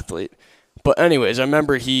stud athlete. But anyways, I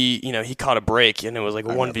remember he caught a break and it was like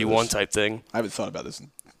a 1v1 type thing. I haven't thought about this in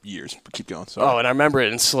years, but keep going. Sorry. Oh, and I remember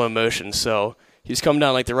it in slow motion. So he was coming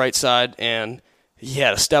down like the right side and he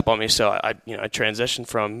had a step on me, so I transitioned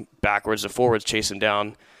from backwards to forwards, chase him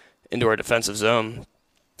down into our defensive zone,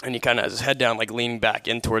 and he kind of has his head down, like leaning back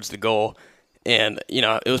in towards the goal, and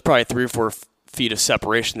it was probably 3 or 4 feet of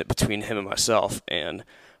separation between him and myself, and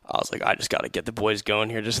I was like, I just got to get the boys going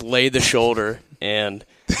here. Just laid the shoulder, and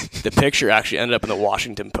the picture actually ended up in the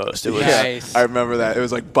Washington Post. It was Nice. I remember that. It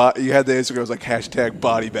was like you had the Instagram. It was like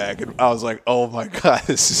 #bodybag, and I was like, oh my god,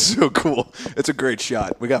 this is so cool. It's a great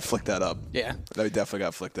shot. We got to flick that up. Yeah. We definitely got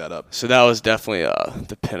to flick that up. So that was definitely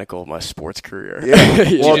the pinnacle of my sports career. Yeah.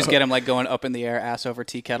 Did you just get him like going up in the air, ass over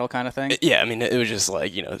tea kettle kind of thing? Yeah, I mean, it was just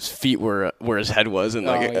like, his feet were where his head was in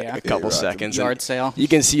like a couple seconds. Yard sale. You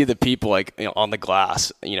can see the people like on the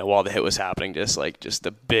glass, while the hit was happening, just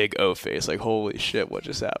the big O face, like, holy shit, what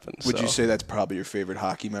just happened? Would you say that's probably your favorite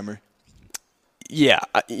hockey memory? Yeah,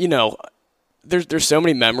 there's so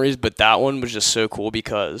many memories, but that one was just so cool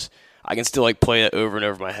because I can still like play it over and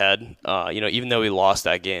over my head. Even though we lost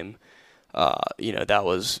that game, that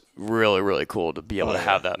was really, really cool to be able to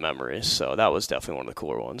have that memory. So that was definitely one of the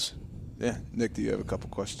cooler ones. Yeah. Nick, do you have a couple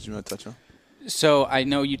questions you want to touch on? So I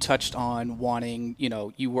know you touched on wanting,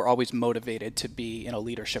 you were always motivated to be in a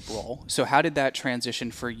leadership role. So how did that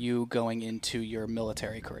transition for you going into your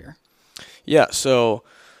military career? Yeah, so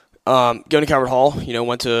going to Calvert Hall,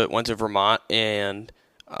 went to Vermont and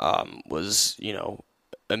was,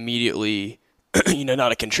 immediately,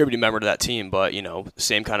 not a contributing member to that team, but,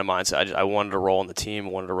 same kind of mindset. I wanted a role in the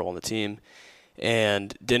team,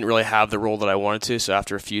 and didn't really have the role that I wanted to. So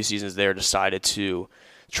after a few seasons there, decided to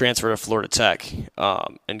transfer to Florida Tech,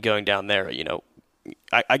 and going down there,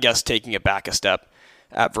 I guess taking it back a step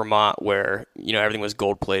at Vermont, where everything was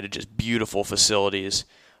gold plated, just beautiful facilities,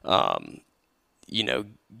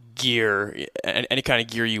 gear, any kind of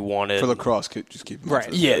gear you wanted For lacrosse. Just keep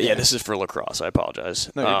Right. Yeah. This is for lacrosse. I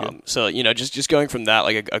apologize. No, you're good. So just going from that,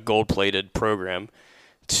 like a gold plated program,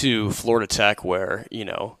 to Florida Tech, where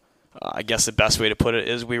I guess the best way to put it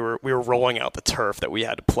is we were rolling out the turf that we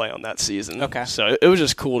had to play on that season. Okay. So it was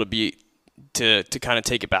just cool to kind of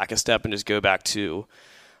take it back a step and just go back to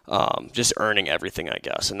just earning everything, I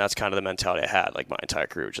guess. And that's kind of the mentality I had, like my entire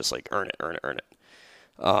career, was just like earn it.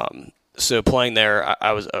 So playing there,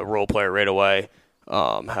 I was a role player right away.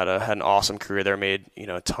 Had an awesome career there. Made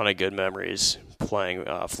a ton of good memories playing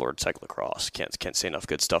Florida Tech lacrosse. Can't say enough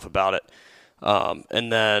good stuff about it.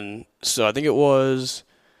 And then so I think it was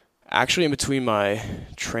actually in between my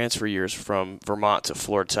transfer years from Vermont to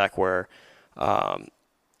Florida Tech where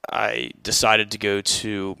I decided to go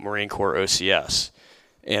to Marine Corps OCS.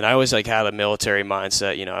 And I always had a military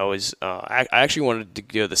mindset. I actually wanted to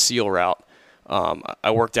go the SEAL route.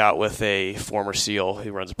 I worked out with a former SEAL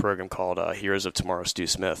who runs a program called Heroes of Tomorrow, Stu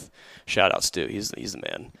Smith. Shout out Stu, he's the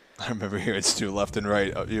man. I remember hearing Stu left and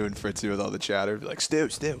right, you and Fritzy with all the chatter, be like, Stu.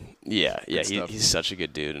 Yeah, he's such a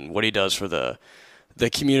good dude, and what he does for the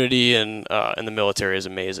community and the military is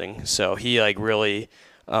amazing. So he really,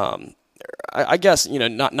 I guess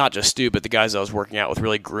not just Stu, but the guys I was working out with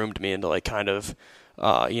really groomed me into kind of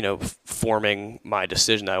forming my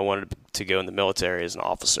decision that I wanted to go in the military as an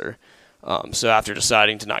officer. So after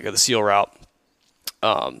deciding to not go the SEAL route,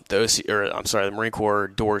 the Marine Corps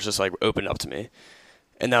doors just opened up to me,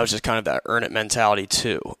 and that was just kind of that earn it mentality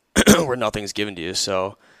too, where nothing's given to you.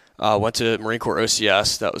 So went to Marine Corps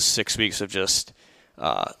OCS. That was 6 weeks of just,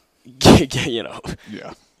 Yeah.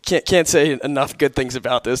 Can't say enough good things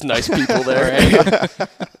about those nice people there.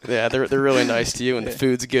 Yeah, they're really nice to you, and the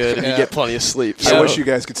food's good, and you get plenty of sleep. I wish you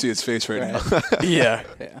guys could see his face right now. Yeah.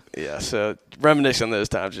 So reminiscing on those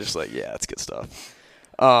times, just it's good stuff.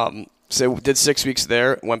 So did 6 weeks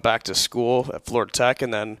there, went back to school at Florida Tech,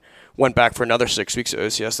 and then went back for another 6 weeks at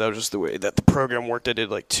OCS. That was just the way that the program worked. I did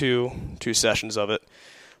two sessions of it.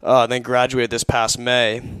 Then graduated this past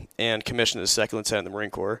May and commissioned as second lieutenant in the Marine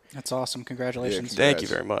Corps. That's awesome. Congratulations. Thank you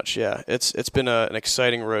very much. Yeah, it's been an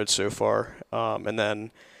exciting road so far. And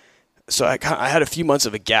then, so I had a few months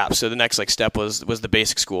of a gap. So the next step was the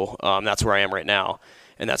basic school. That's where I am right now,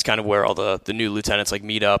 and that's kind of where all the new lieutenants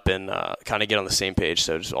meet up and kind of get on the same page.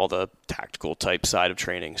 So just all the tactical type side of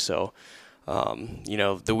training. So,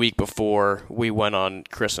 the week before we went on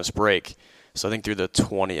Christmas break, so I think through the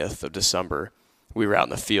 20th of December. We were out in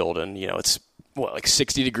the field, and it's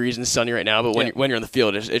 60 degrees and sunny right now. But when you're in the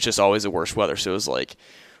field, it's just always the worst weather. So it was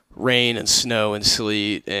rain and snow and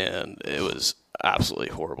sleet, and it was absolutely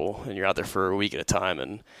horrible. And you're out there for a week at a time,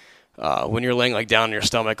 and when you're laying down on your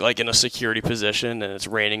stomach, in a security position, and it's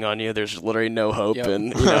raining on you, there's literally no hope. Yep.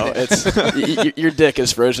 And it's your dick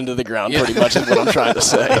is frozen to the ground. Pretty much is what I'm trying to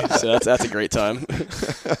say. So that's a great time.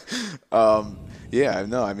 Yeah,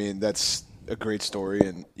 no, I mean that's a great story,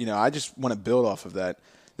 and I just want to build off of that.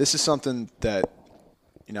 This is something that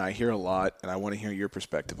I hear a lot, and I want to hear your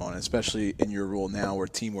perspective on it, especially in your role now where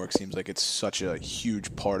teamwork seems like it's such a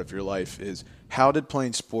huge part of your life. Is how did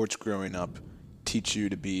playing sports growing up teach you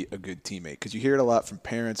to be a good teammate? Because you hear it a lot from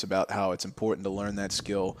parents about how it's important to learn that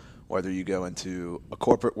skill, whether you go into a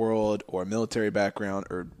corporate world or a military background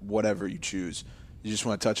or whatever you choose. You just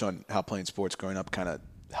want to touch on how playing sports growing up kind of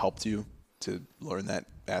helped you to learn that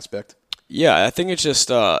aspect? Yeah, I think it's just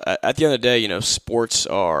at the end of the day, sports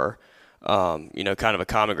are kind of a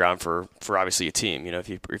common ground for obviously a team. If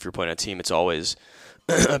you're playing a team, it's always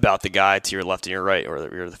about the guy to your left and your right, or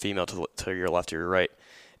you're the female to your left or your right.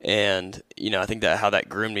 And I think that how that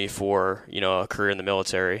groomed me for a career in the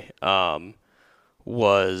military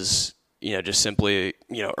was just simply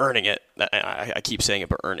earning it. I keep saying it,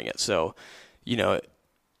 but earning it. So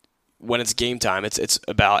when it's game time, it's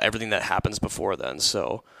about everything that happens before then.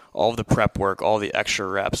 So all of the prep work, all the extra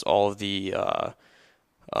reps, all of the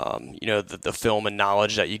the film and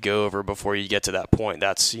knowledge that you go over before you get to that point.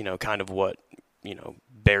 That's kind of what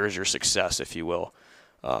bears your success, if you will,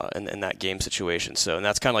 in that game situation. So, and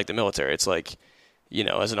that's kind of like the military. It's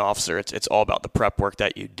as an officer, it's all about the prep work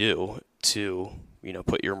that you do to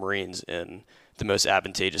put your Marines in the most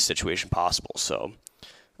advantageous situation possible. So,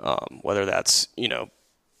 whether that's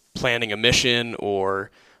planning a mission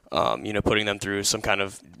or putting them through some kind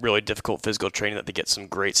of really difficult physical training that they get some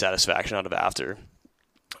great satisfaction out of after.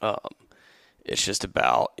 It's just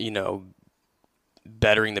about,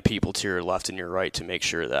 bettering the people to your left and your right to make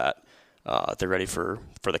sure that they're ready for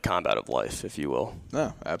the combat of life, if you will.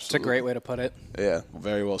 No, absolutely. It's a great way to put it. Yeah,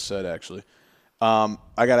 very well said, actually. I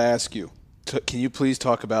got to ask you, can you please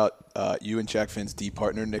talk about you and Jack Finn's D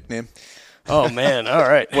partner nickname? Oh man, all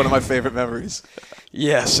right. One of my favorite memories.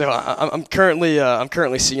 Yeah, so I'm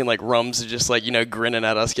currently seeing like Rumsey just like grinning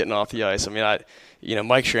at us getting off the ice. I mean,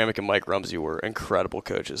 Mike Shramick and Mike Rumsey were incredible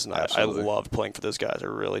coaches, and I loved playing for those guys. I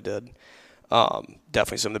really did.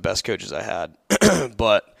 Definitely some of the best coaches I had.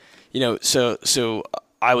 But so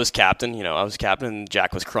I was captain. And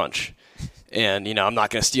Jack was crunch. And I'm not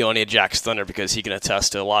going to steal any of Jack's thunder because he can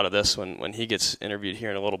attest to a lot of this when he gets interviewed here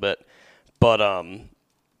in a little bit. But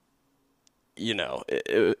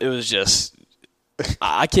it was just.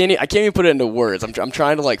 I can't even put it into words. I'm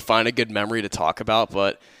trying to like find a good memory to talk about,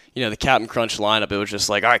 but the Captain Crunch lineup, it was just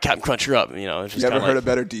like, all right, Captain Crunch, you're up. It's just you ever heard a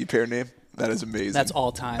better D pair name? That is amazing. That's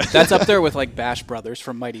all time. That's up there with like Bash Brothers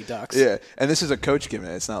from Mighty Ducks. Yeah, and this is a coach giving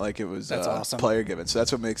it. It's not like it was awesome. Player given. So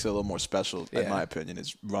that's what makes it a little more special, in my opinion.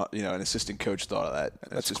 Is an assistant coach thought of that.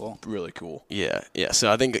 That's just cool. Really cool. Yeah.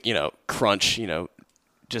 So I think Crunch,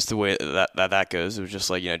 just the way that goes, it was just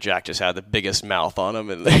like Jack just had the biggest mouth on him,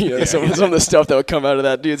 and some of the stuff that would come out of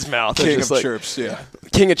that dude's mouth. King of chirps, yeah.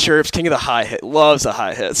 King of chirps, king of the high hit, loves the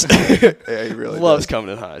high hits. Yeah, he really loves does.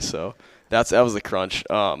 coming in high. So that was the Crunch.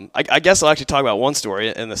 I guess I'll actually talk about one story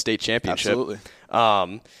in the state championship. Absolutely.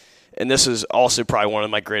 And this is also probably one of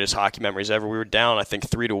my greatest hockey memories ever. We were down, I think,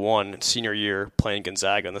 3-1 senior year playing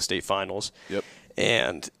Gonzaga in the state finals. Yep.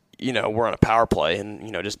 And we're on a power play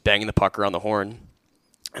and just banging the puck around the horn.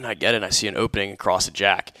 And I get it, and I see an opening across the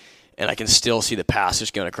Jack, and I can still see the pass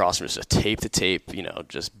just going across from just a tape to tape,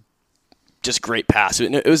 just great pass. I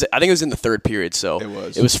think it was in the third period, so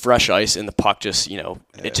it was fresh ice, and the puck just,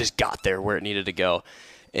 it just got there where it needed to go.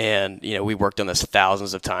 And, we worked on this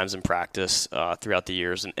thousands of times in practice throughout the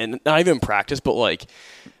years, and not even in practice, but like,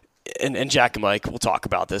 and Jack and Mike, we'll talk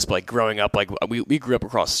about this, but like growing up, like we grew up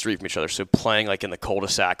across the street from each other, so playing like in the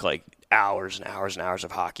cul-de-sac, like hours and hours and hours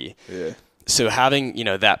of hockey. Yeah. So having,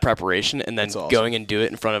 that preparation and then awesome. going and do it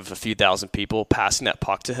in front of a few thousand people, passing that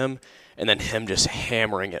puck to him, and then him just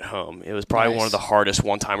hammering it home. It was probably one of the hardest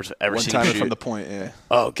one-timers I've ever seen him shoot. One-timer from the point, yeah.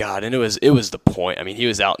 Oh, God, and it was the point. I mean, he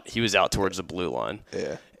was out towards the blue line.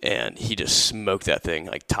 Yeah. And he just smoked that thing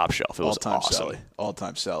like top shelf. It was awesome.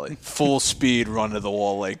 All-time Sally. Full speed run to the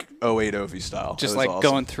wall like 08 Ovi style. Just like awesome.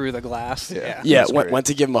 Going through the glass. Yeah, went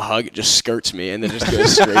to give him a hug. It just skirts me and then just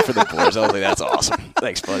goes straight for the boards. I was like, that's awesome.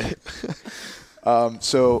 Thanks, buddy.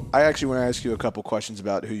 So I actually want to ask you a couple questions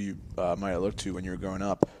about who you might have looked to when you were growing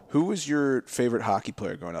up. Who was your favorite hockey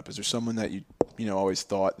player growing up? Is there someone that you always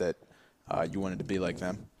thought that you wanted to be like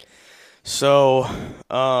them? So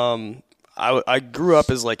I grew up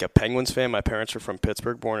as like a Penguins fan. My parents were from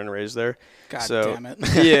Pittsburgh, born and raised there. God damn it.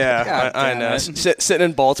 Yeah, I know. Sitting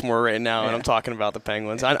in Baltimore right now, and I'm talking about the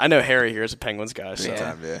Penguins. I know Harry here is a Penguins guy. So.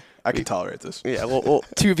 Yeah. I can tolerate this. Yeah, well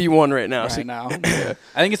 2v1 right now. Now. Yeah.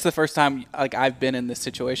 I think it's the first time like I've been in this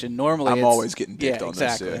situation. Normally, I'm always getting dicked on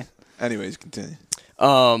exactly. this. Yeah. Anyways, continue.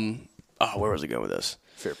 Where was I going with this?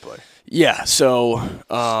 Fair play. Yeah, so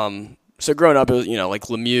growing up, it was like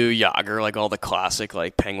Lemieux, Yager, like all the classic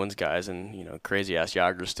like Penguins guys, and crazy ass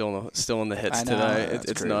Yager's still in the hits today.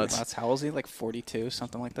 It's nuts. That's how old is he? Like 42,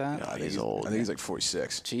 something like that. Yeah, he's old. I think he's like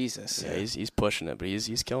 46. Jesus. Yeah, he's pushing it, but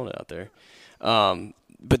he's killing it out there.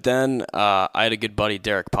 But then I had a good buddy,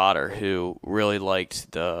 Derek Potter, who really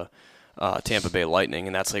liked the Tampa Bay Lightning,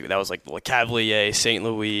 and that was like Le Cavalier, St.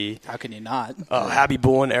 Louis. How can you not? Happy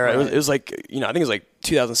Bullen era. Right. It was like I think it was like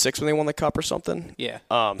 2006 when they won the Cup or something. Yeah.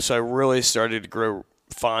 So I really started to grow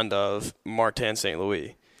fond of Martin St.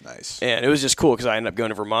 Louis. Nice. And it was just cool because I ended up going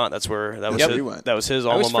to Vermont. That was his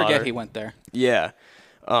alma mater. I always forget he went there. Yeah.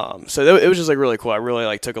 So it was just like really cool. I really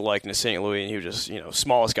like took a liking to St. Louis, and he was just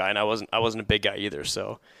smallest guy, and I wasn't a big guy either.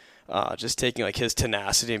 So just taking like his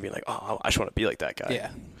tenacity and being like, oh, I just want to be like that guy.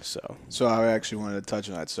 Yeah. So I actually wanted to touch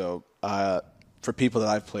on that. So for people that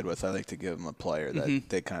I've played with, I like to give them a player that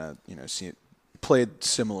they kind of played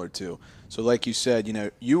similar to. So like you said,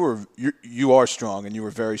 you are strong, and you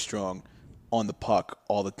were very strong on the puck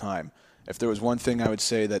all the time. If there was one thing I would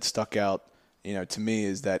say that stuck out, to me,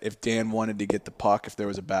 is that if Dan wanted to get the puck, if there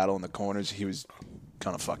was a battle in the corners, he was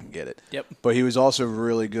gonna fucking get it. Yep. But he was also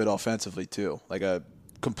really good offensively too, like a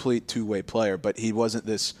complete two-way player. But he wasn't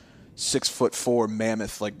this 6'4"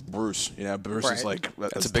 mammoth like Bruce. Bruce is like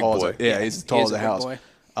that's as a big tall boy. as he's as tall as a house.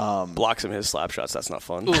 Blocks him his slap shots. That's not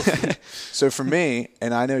fun. So for me,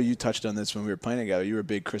 and I know you touched on this when we were playing together, you were a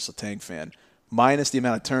big Chris Letang fan. Minus the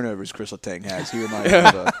amount of turnovers Chris Letang has, he reminded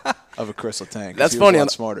me of a Chris Letang. That's he funny. Was a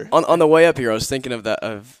lot smarter. On the way up here, I was thinking of that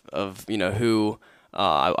of who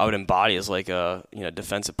I would embody as like a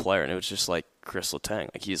defensive player, and it was just like Chris Letang.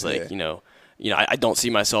 Like he's like I don't see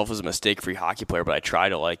myself as a mistake-free hockey player, but I try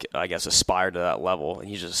to, like, I guess, aspire to that level. And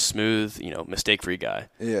he's just a smooth, mistake-free guy.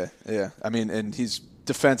 Yeah. I mean, and he's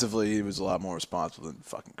defensively, he was a lot more responsible than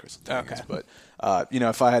fucking Chris Letang is. But,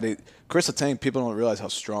 if I had to – Chris Letang, people don't realize how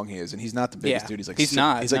strong he is. And he's not the biggest dude. He's like He's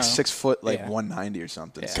like 6 foot, 190 or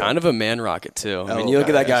something. So. Kind of a man rocket, too. I mean, you look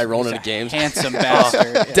at that guy rolling into games. Handsome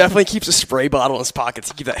bastard. Definitely keeps a spray bottle in his pocket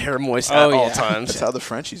to keep that hair moist at all times. That's how the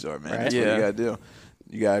Frenchies are, man. Right? That's what you got to do.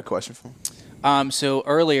 You got a question for him? So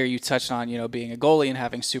earlier you touched on, being a goalie and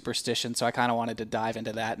having superstition. So I kind of wanted to dive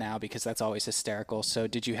into that now because that's always hysterical. So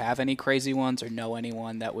did you have any crazy ones or know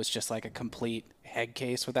anyone that was just like a complete head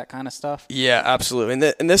case with that kind of stuff? Yeah,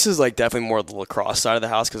 absolutely. And this is like definitely more the lacrosse side of the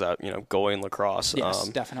house because goalie and lacrosse. Yes,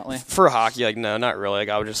 definitely. For hockey, like no, not really. Like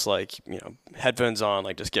I would just like headphones on,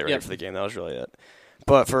 like just get ready for the game. That was really it.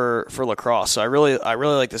 But for lacrosse, so I really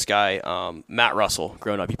like this guy, Matt Russell.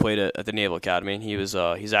 Growing up, he played at the Naval Academy, and he's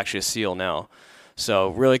actually a SEAL now. So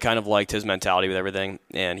really kind of liked his mentality with everything,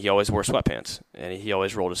 and he always wore sweatpants, and he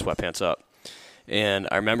always rolled his sweatpants up. And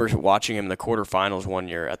I remember watching him in the quarterfinals one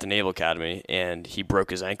year at the Naval Academy, and he broke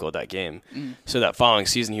his ankle at that game. So that following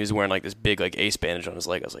season, he was wearing like this big like ace bandage on his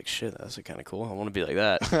leg. I was like, shit, that's kind of cool. I want to be like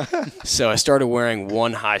that. So I started wearing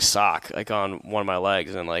one high sock like on one of my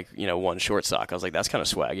legs and like one short sock. I was like, that's kind of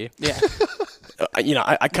swaggy. Yeah.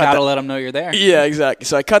 I cut gotta let them know you're there. Yeah, exactly.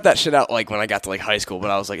 So I cut that shit out like when I got to like high school, but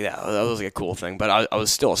I was like, yeah, that was like a cool thing. But I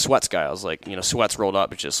was still a sweats guy. I was like, sweats rolled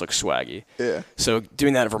up, it just looks swaggy. Yeah. So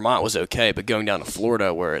doing that in Vermont was okay, but going down to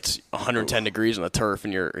Florida where it's 110 degrees on the turf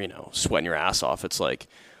and you're sweating your ass off, it's like,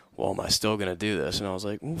 well, am I still gonna do this? And I was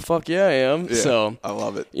like, well, fuck yeah, I am. Yeah, so I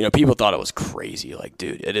love it. People thought it was crazy. Like,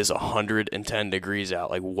 dude, it is 110 degrees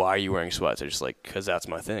out. Like, why are you wearing sweats? They're just like, because that's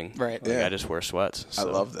my thing. Right. Like, I just wear sweats. So.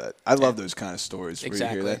 I love that. I love those kind of stories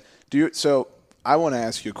Exactly. where you hear that. So I want to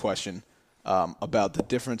ask you a question about the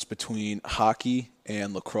difference between hockey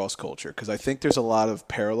and lacrosse culture, because I think there's a lot of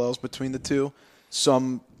parallels between the two.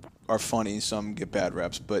 Some are funny, some get bad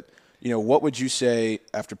reps, but what would you say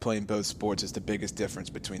after playing both sports is the biggest difference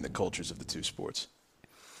between the cultures of the two sports?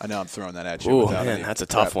 I know I'm throwing that at you. Oh man, that's a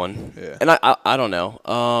tough one. Yeah. And I don't know.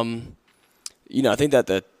 I think that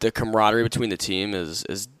the camaraderie between the team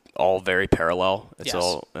is all very parallel. It's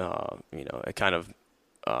all it kind of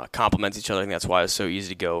complements each other. I think that's why it's so easy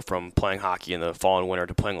to go from playing hockey in the fall and winter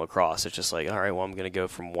to playing lacrosse. It's just like, all right, well, I'm going to go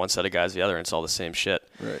from one set of guys to the other, and it's all the same shit.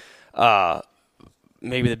 Right.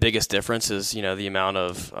 Maybe the biggest difference is the amount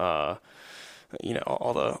of all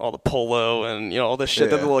the polo and all the shit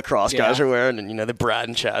that the lacrosse guys are wearing, and the Brad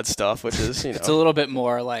and Chad stuff, which is it's a little bit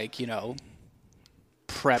more like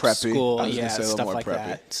prep Preppy. school, stuff more like preppy.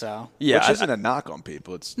 that. So which isn't a knock on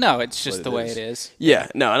people. It's just the way it is. Yeah,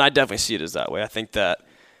 no, and I definitely see it as that way. I think that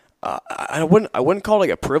I wouldn't call it like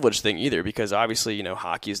a privilege thing either, because obviously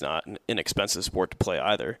hockey is not an inexpensive sport to play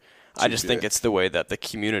either. I just think it's the way that the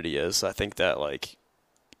community is. I think that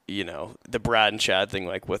the Brad and Chad thing,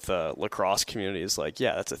 like with the lacrosse community, is like,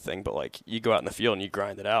 yeah, that's a thing, but like you go out in the field and you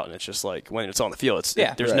grind it out, and it's just like when it's on the field,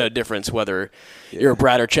 there's no difference whether you're a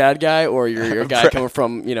Brad or Chad guy or you're a guy coming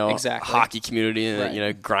from hockey community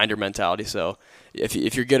and grinder mentality. So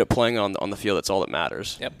if you're good at playing on the field, that's all that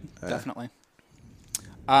matters. Yep, definitely.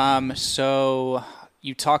 So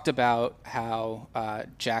you talked about how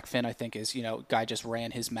Jack Finn, I think, is, guy just ran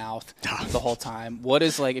his mouth the whole time. What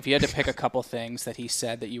is, like, if you had to pick a couple things that he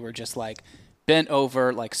said that you were just, like, bent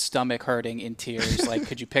over, like, stomach hurting in tears, like,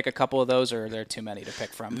 could you pick a couple of those, or are there too many to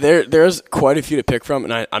pick from? There's quite a few to pick from,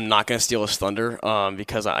 and I'm not going to steal his thunder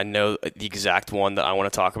because I know the exact one that I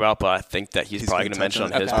want to talk about, but I think that he's probably going to mention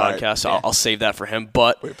on his podcast, right. So I'll save that for him.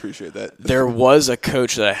 But we appreciate that. There was a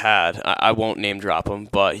coach that I had. I won't name drop him,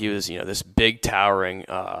 but he was this big towering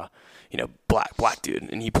black dude,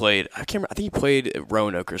 and he played. I think he played at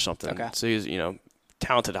Roanoke or something. Okay. So he was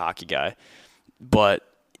talented hockey guy, but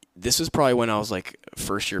this was probably when I was like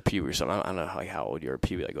first year Pee Wee or something. I don't know how old you were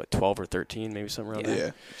Pee Wee, like what, 12 or 13, maybe something around there.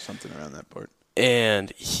 Yeah, something around that part.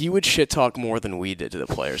 And he would shit talk more than we did to the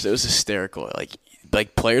players. It was hysterical.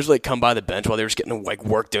 Like players would come by the bench while they were just getting like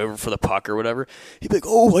worked over for the puck or whatever. He'd be like,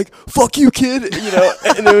 "Oh, like fuck you, kid,"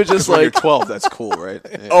 and it was just like, you're 12, that's cool, right?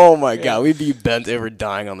 Yeah. Oh my god, we'd be bent over,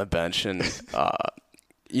 dying on the bench, and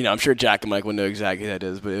I'm sure Jack and Mike will know exactly who that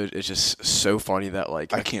is, but it's just so funny that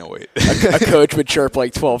like I can't wait. a coach would chirp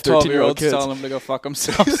like 12, 13-year-old kids, telling them to go fuck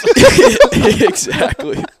themselves.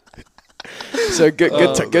 Exactly. So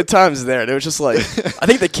good times there. And it was just like, I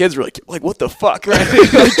think the kids were like what the fuck? Right?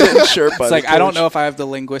 Like getting chirped by It's the like, I don't coach. know if I have the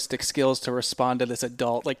linguistic skills to respond to this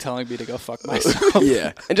adult like telling me to go fuck myself.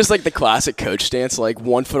 Yeah, and just like the classic coach stance, like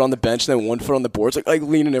 1 foot on the bench, and then 1 foot on the boards, like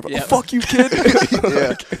leaning over. Yeah. Oh, fuck you, kid.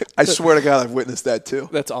 Yeah, I swear to God, I've witnessed that too.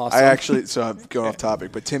 That's awesome. I actually, so I'm going off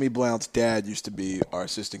topic, but Timmy Blount's dad used to be our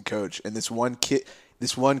assistant coach, and this one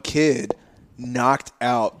kid knocked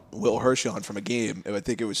out Will Hershon from a game. I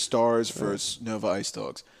think it was Stars versus Nova Ice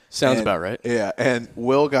Dogs. Sounds And- about right. Yeah, and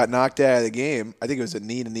Will got knocked out of the game. I think it was a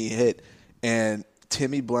knee-to-knee hit, and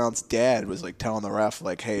Timmy Blount's dad was like telling the ref,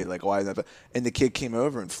 like, "Hey, like, why is that?" And the kid came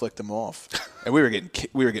over and flicked him off, and we were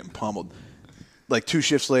getting pummeled. Like 2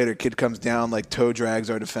 shifts later, kid comes down, like toe drags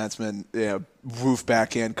our defenseman, roof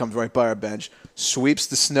backhand, comes right by our bench, sweeps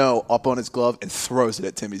the snow up on his glove, and throws it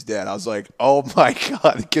at Timmy's dad. I was like, "Oh my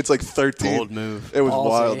God!" The kid's like 13. Bold move. It was Ballsy.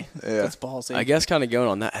 wild. Yeah. That's ballsy. I guess kind of going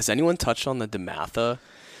on that. Has anyone touched on the DeMatha?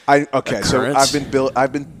 Okay, so occurrence?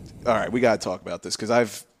 I've been. All right, we got to talk about this because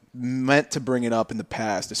I've meant to bring it up in the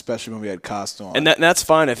past, especially when we had Costa on. And that's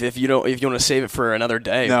fine if you want to save it for another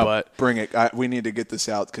day. No, But bring it. We need to get this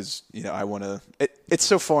out because I want to. It's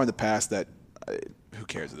so far in the past that who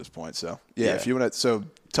cares at this point. So yeah, if you want to, so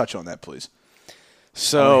touch on that, please. I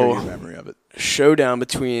so wanna hear your memory of it. showdown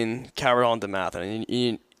between Coward Hall and DeMatha,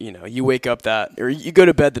 and you wake up or you go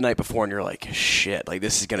to bed the night before and you're like, shit, like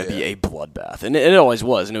this is going to be a bloodbath, and it always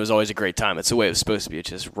was, and it was always a great time. It's the way it was supposed to be. It's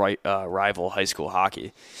just rival high school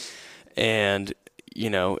hockey, and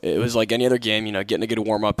it was like any other game. Getting a good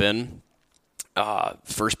warm up in.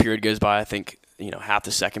 First period goes by. I think half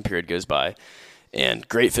the second period goes by, and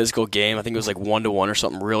great physical game. I think it was like 1-1 or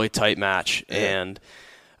something, really tight match, and.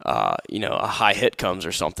 A high hit comes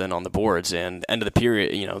or something on the boards, and end of the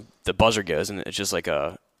period, the buzzer goes, and it's just like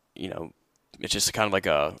it's just kind of like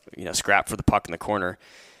a scrap for the puck in the corner,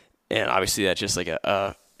 and obviously that's just like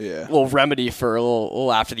a little remedy for a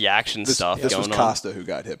little after the action stuff. This was going on. Costa who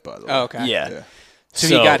got hit, by the way. Oh, okay. Yeah. So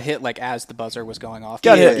he got hit like as the buzzer was going off.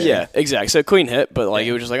 Got hit, Yeah. yeah, exactly. So clean hit, but like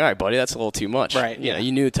it was just like, all right, buddy, that's a little too much. Right, yeah.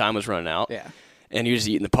 You knew time was running out. Yeah. And he was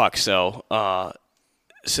eating the puck. So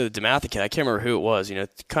the DeMatha kid, I can't remember who it was,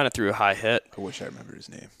 kind of threw a high hit. I wish I remembered his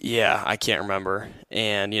name. Yeah, I can't remember.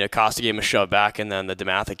 And, Costa gave him a shove back, and then the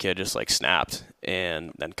DeMatha kid just, snapped.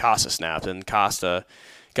 And then Costa snapped, and Costa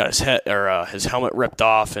got his helmet ripped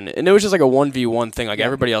off. And it was just like a 1v1 thing. Like,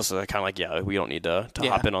 everybody else was kind of like, yeah, we don't need to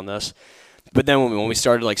hop in on this. But then when we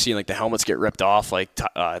started, seeing, the helmets get ripped off, I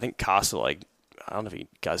think Costa, I don't know if he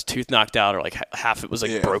got his tooth knocked out or, half it was,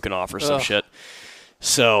 broken off or some shit.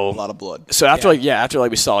 So A lot of blood. So after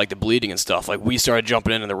we saw the bleeding and stuff, we started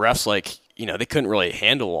jumping in, and the refs they couldn't really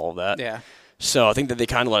handle all of that. Yeah. So I think that they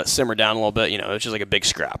kind of let it simmer down a little bit. It was just a big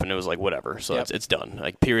scrap, and it was whatever. So it's done.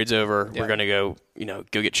 Period's over. Yeah. We're gonna go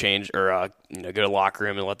go get changed or go to the locker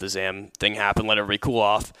room and let the Zam thing happen. Let everybody cool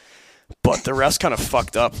off. But the refs kind of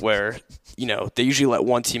fucked up where they usually let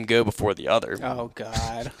one team go before the other, Oh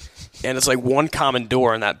God. and it's one common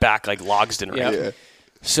door in that back Logsdon ring. Yep. Yeah.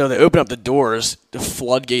 So they open up the doors, the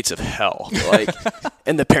floodgates of hell,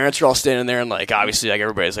 and the parents are all standing there, and obviously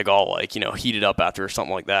everybody's all heated up after or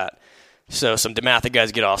something like that. So some DeMatha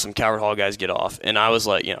guys get off, some Coward Hall guys get off, and I was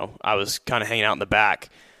I was kind of hanging out in the back,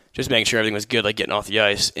 just making sure everything was good, getting off the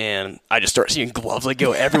ice, and I just start seeing gloves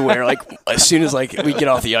go everywhere. As soon as we get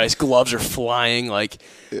off the ice, gloves are flying, and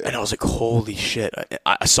I was like, holy shit!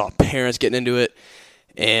 I saw parents getting into it,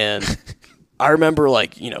 and I remember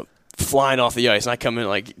flying off the ice, and I come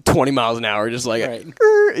in 20 miles an hour, just Right.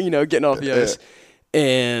 getting off the ice.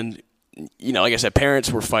 And, like I said,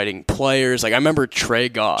 parents were fighting players. I remember Trey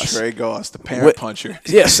Goss. Trey Goss, the parent puncher.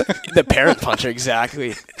 Yes, the parent puncher,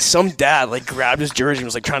 exactly. Some dad, grabbed his jersey and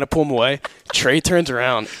was, trying to pull him away. Trey turns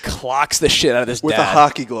around, clocks the shit out of this With dad. a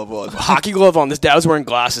hockey glove on. Hockey glove on. This dad was wearing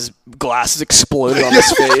glasses. Glasses exploded on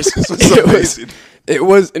his face. This was amazing. It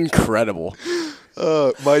was incredible.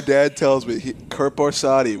 My dad tells me Kurt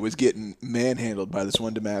Barsati was getting manhandled by this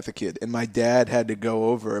one DeMatha kid, and my dad had to go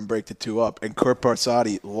over and break the two up, and Kurt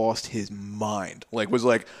Barsati lost his mind. Was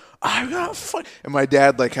I'm not fun. And my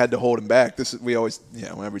dad had to hold him back. We always,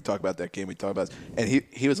 whenever we talk about that game, we talk about this. And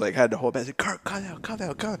he was had to hold back. I said, Kurt, cut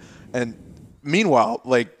out. And meanwhile,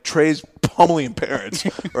 Trey's pummeling parents,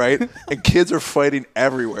 right? And kids are fighting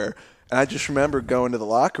everywhere. And I just remember going to the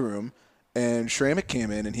locker room, and Shramick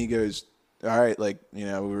came in, and he goes, all right,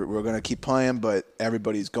 we're going to keep playing, but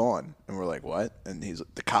everybody's gone. And we're like, what? And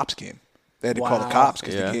the cops came. They had to call the cops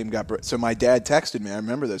because the game got so my dad texted me. I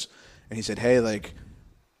remember this. And he said, hey,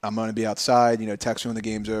 I'm going to be outside, text me when the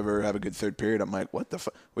game's over, have a good third period. I'm like, what the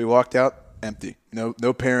fuck? We walked out, empty.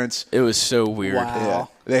 No parents. It was so weird. Wow.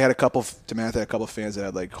 Yeah, they had a couple. Samantha had a couple of fans that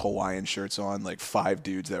had like Hawaiian shirts on, like 5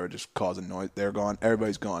 dudes that were just causing noise. They're gone.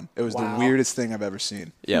 Everybody's gone. It was Wow. the weirdest thing I've ever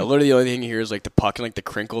seen. Yeah, literally the only thing you hear is like the puck and like the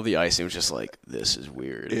crinkle of the ice. And it was just like, this is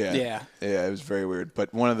weird. Yeah, it was very weird.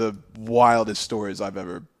 But one of the wildest stories I've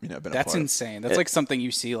ever been a That's part of. insane. That's like something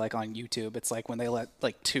you see like on YouTube. It's like when they let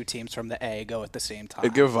like 2 teams from the A go at the same time.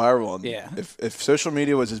 It'd go viral. And Yeah. If social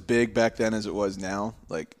media was as big back then as it was now,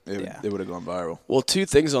 like it would have gone viral. Well, 2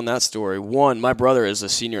 things on that story. One, my brother is a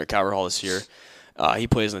senior at Calvert Hall this year. He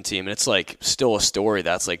plays on the team, and it's like still a story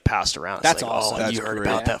that's like passed around. It's That's like, awesome. Oh, That's you heard great.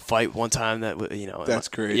 about that fight one time? That's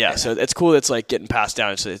great. Yeah, so it's cool. It's like getting passed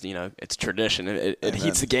down. So it's tradition. It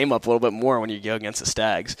heats the game up a little bit more when you go against the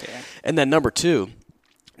Stags. Yeah. And then number 2,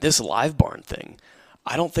 this live barn thing.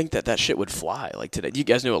 I don't think that shit would fly like today. Do you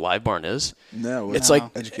guys know what live barn is? No, It's No. like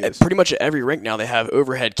Educate us. pretty much at every rink now they have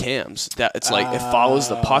overhead cams that it's like it follows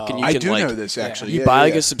the puck and you I can do like know this actually. you Yeah, buy yeah,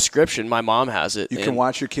 like yeah. a subscription. My mom has it. You and can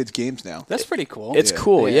watch your kids' games now. That's pretty cool. It's Yeah.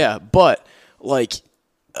 cool, Yeah. yeah. But like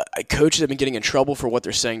coaches have been getting in trouble for what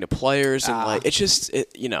they're saying to players and like it's just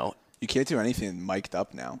You can't do anything mic'd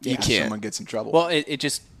up now. You If can't. Someone gets in trouble. Well, it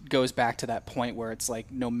just goes back to that point where it's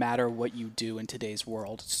like no matter what you do in today's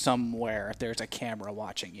world, somewhere there's a camera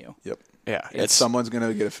watching you. yep. yeah, it's Someone's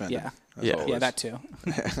gonna get offended. Yeah. That's Yeah. all it Yeah, is. that too.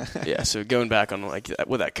 yeah. So going back on like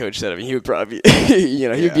what that coach said, I mean, he would probably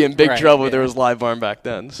he'd be in big Right, trouble if there yeah. was live barn back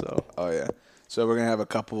then. So Oh yeah. So we're gonna have a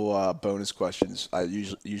couple bonus questions. I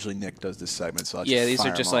usually Nick does this segment, so I'll just Yeah, these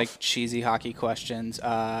fire are just 'em like off. cheesy hockey questions.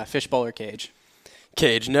 Fishbowl or cage?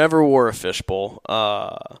 Cage never wore a fishbowl.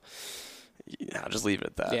 I'll just leave it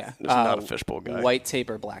at that. Yeah. Just not a fishbowl guy. White tape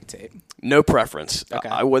or black tape? No preference. Okay.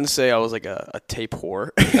 I wouldn't say I was like a tape whore,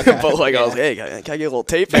 but like I was, hey, can I get a little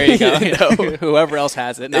tape? There you go. know? Whoever else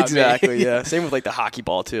has it, not Exactly. me. Yeah. Same with like the hockey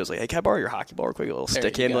ball too. It's like, hey, can I borrow your hockey ball real quick? A little There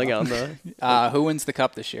stick you handling go. on the. Who wins the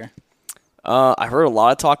cup this year? I heard a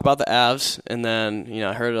lot of talk about the Avs, and then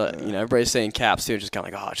I heard everybody's saying Caps too. Just kind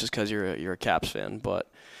of like, oh, it's just because you're a Caps fan, but.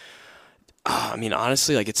 I mean,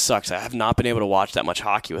 honestly, like it sucks. I have not been able to watch that much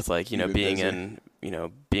hockey with like You've been being busy.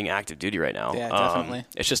 in being active duty right now. Yeah, definitely.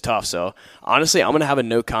 It's just tough. So honestly, I'm gonna have a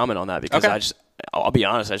no comment on that because Okay. I'll be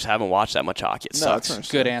honest, I just haven't watched that much hockey. It No, sucks. that's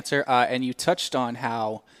understandable. Good answer. And you touched on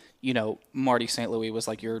how, Marty St. Louis was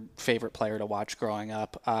like your favorite player to watch growing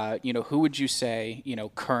up. Who would you say,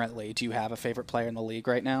 currently, do you have a favorite player in the league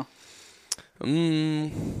right now?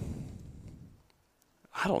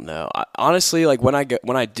 I don't know. Honestly, like when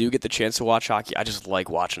I do get the chance to watch hockey, I just like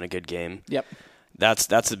watching a good game. Yep. That's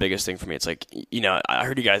the biggest thing for me. It's like, I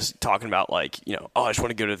heard you guys talking about like, I just want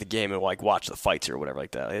to go to the game and like watch the fights or whatever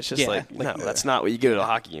like that. It's just Yeah, no, that's not what you go to a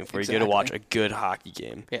hockey game for. You go to watch a Exactly. good hockey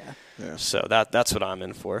game. Yeah. Yeah. So that's what I'm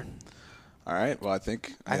in for. All right. Well, I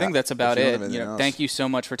think that's about if you don't it. have anything else. Thank you so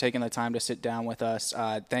much for taking the time to sit down with us.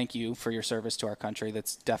 Thank you for your service to our country.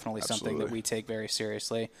 That's definitely something that Absolutely. we take very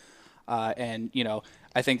seriously.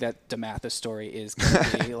 I think that DeMathis story is going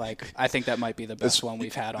to be like, I think that might be the best one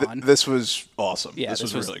we've had on. This was awesome. Yeah, this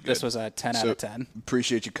was really good. This was a 10 out So, of 10.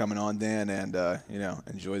 Appreciate you coming on, Dan, and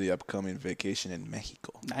enjoy the upcoming vacation in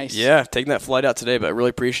Mexico. Nice. Yeah, taking that flight out today, but I really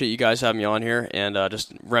appreciate you guys having me on here and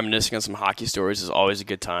just reminiscing on some hockey stories is always a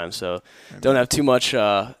good time. So don't have too much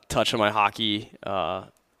touch on my hockey on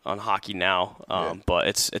hockey now, but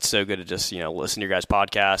it's so good to just listen to your guys'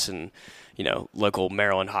 podcasts and local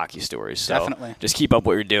Maryland hockey stories. So Definitely. just keep up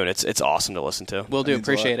what you're doing. It's awesome to listen to. Will do. Means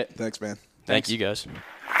a lot. Appreciate it. Thanks, man. Thank you guys.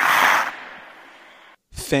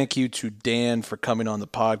 Thank you to Dan for coming on the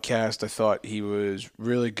podcast. I thought he was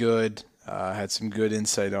really good. Had some good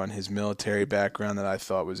insight on his military background that I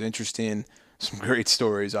thought was interesting. Some great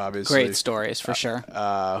stories, obviously. Great stories, for sure.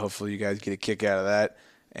 Hopefully you guys get a kick out of that.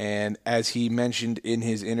 And as he mentioned in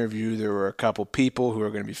his interview, there were a couple people who are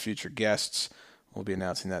going to be future guests. We'll be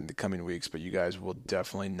announcing that in the coming weeks, but you guys will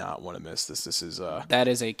definitely not want to miss this. This is That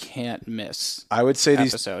is a can't miss I would say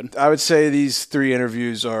episode. I would say these 3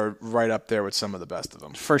 interviews are right up there with some of the best of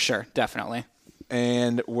them. For sure. Definitely.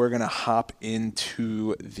 And we're going to hop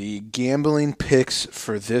into the gambling picks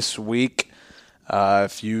for this week.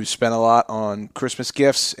 If you spent a lot on Christmas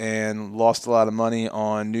gifts and lost a lot of money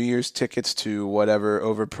on New Year's tickets to whatever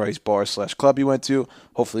overpriced bar/club you went to,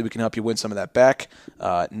 hopefully we can help you win some of that back.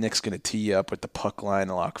 Nick's going to tee you up with the puck line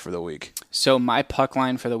lock for the week. So my puck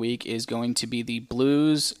line for the week is going to be the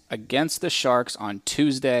Blues against the Sharks on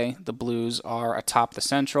Tuesday. The Blues are atop the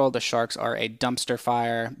Central. The Sharks are a dumpster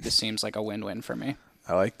fire. This seems like a win-win for me.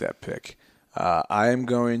 I like that pick. I am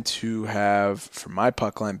going to have, for my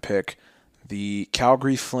puck line pick, the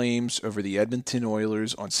Calgary Flames over the Edmonton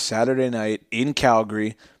Oilers on Saturday night in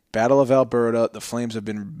Calgary. Battle of Alberta. The Flames have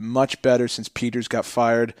been much better since Peters got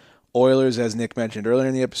fired. Oilers, as Nick mentioned earlier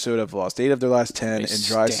in the episode, have lost 8 of their last 10, and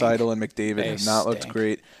stink. Draisaitl and McDavid have not looked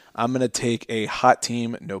great. I'm going to take a hot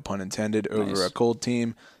team, no pun intended, over a cold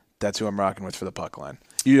team. That's who I'm rocking with for the puck line.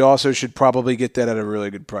 You also should probably get that at a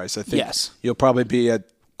really good price. I think you'll probably be at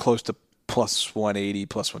close to plus 180,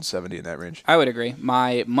 plus 170 in that range. I would agree.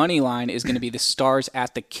 My money line is going to be the Stars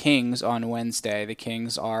at the Kings on Wednesday. The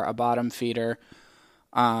Kings are a bottom feeder.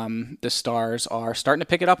 The Stars are starting to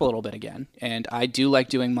pick it up a little bit again. And I do like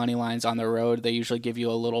doing money lines on the road. They usually give you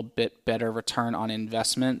a little bit better return on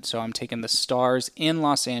investment. So I'm taking the Stars in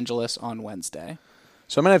Los Angeles on Wednesday.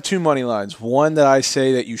 So I'm going to have 2 money lines. One that I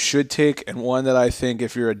say that you should take, and one that I think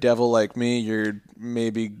if you're a devil like me, you're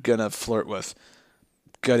maybe going to flirt with.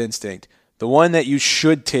 Gut instinct. The one that you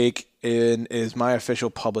should take is my official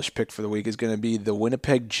published pick for the week is going to be the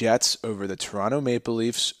Winnipeg Jets over the Toronto Maple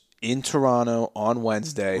Leafs in Toronto on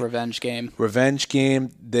Wednesday. Revenge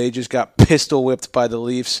game. They just got pistol whipped by the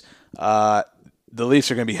Leafs. The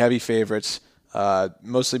Leafs are going to be heavy favorites,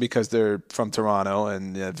 mostly because they're from Toronto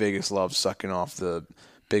and Vegas loves sucking off the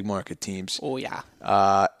big market teams. Oh, yeah.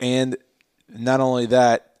 And not only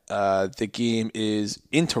that, the game is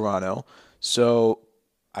in Toronto, so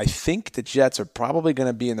I think the Jets are probably going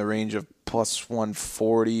to be in the range of plus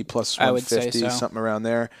 140, plus 150, something around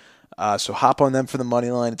there. So hop on them for the money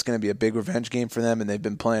line. It's going to be a big revenge game for them, and they've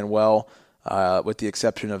been playing well, with the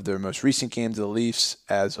exception of their most recent games, the Leafs,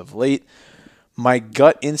 as of late. My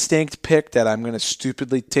gut instinct pick that I'm going to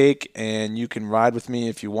stupidly take, and you can ride with me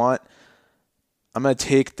if you want, I'm going to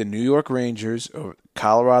take the New York Rangers over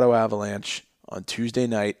Colorado Avalanche on Tuesday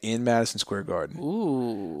night in Madison Square Garden.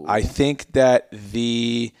 Ooh. I think that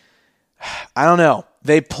I don't know.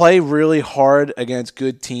 They play really hard against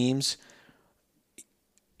good teams.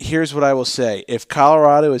 Here's what I will say. If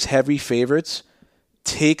Colorado is heavy favorites,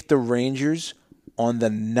 take the Rangers on the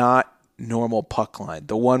not normal puck line.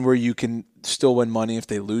 The one where you can still win money if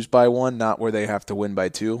they lose by 1, not where they have to win by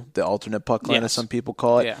 2. The alternate puck line, as some people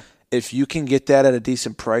call it. Yeah. If you can get that at a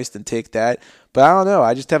decent price, then take that. But I don't know.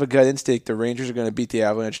 I just have a gut instinct. The Rangers are going to beat the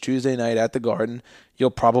Avalanche Tuesday night at the Garden. You'll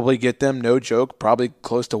probably get them, no joke, probably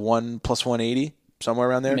close to 1 plus 180, somewhere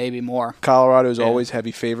around there. Maybe more. Colorado is always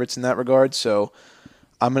heavy favorites in that regard. So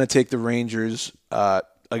I'm going to take the Rangers.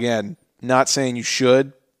 Again, not saying you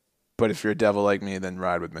should, but if you're a devil like me, then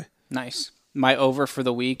ride with me. Nice. My over for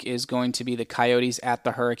the week is going to be the Coyotes at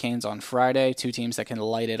the Hurricanes on Friday. 2 teams that can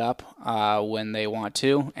light it up when they want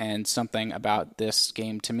to. And something about this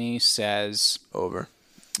game to me says over.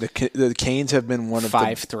 The Canes have been one of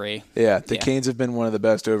 5-3. The Canes have been one of the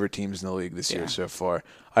best over teams in the league this year so far.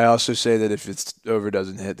 I also say that if it's over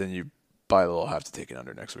doesn't hit, then you by law have to take it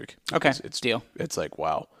under next week. Okay, deal. It's like,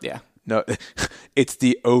 wow. Yeah. No, it's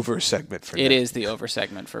the over segment for me. It is the over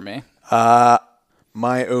segment for me.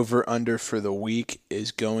 My over-under for the week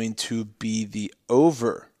is going to be the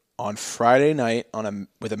over on Friday night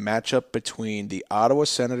with a matchup between the Ottawa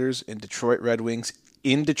Senators and Detroit Red Wings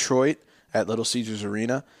in Detroit at Little Caesars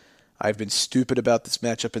Arena. I've been stupid about this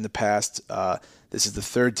matchup in the past. This is the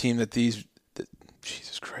third team that Jesus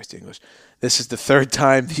Christ, English. This is the third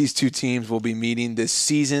time these 2 teams will be meeting this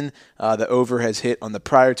season. The over has hit on the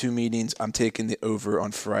prior 2 meetings. I'm taking the over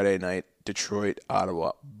on Friday night. Detroit,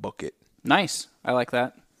 Ottawa, book it. Nice. I like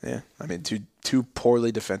that. Yeah. I mean, two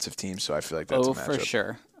poorly defensive teams, so I feel like that's a matchup. For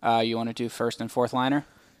sure. You want to do first and fourth liner?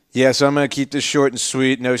 Yeah, so I'm going to keep this short and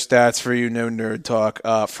sweet. No stats for you, no nerd talk.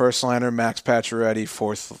 First liner, Max Pacioretty.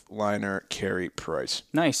 Fourth liner, Carey Price.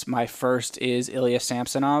 Nice. My first is Ilya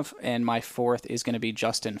Samsonov, and my fourth is going to be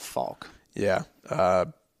Justin Falk. Yeah.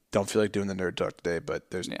 Don't feel like doing the nerd talk today, but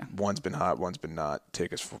one's been hot, one's been not.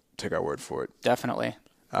 Take our word for it. Definitely.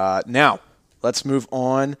 Now, let's move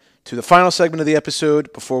on to the final segment of the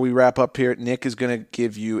episode. Before we wrap up here, Nick is going to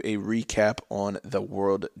give you a recap on the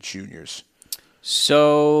World Juniors.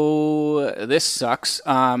 So this sucks.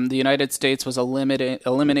 The United States was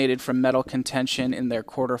eliminated from medal contention in their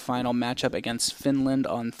quarterfinal matchup against Finland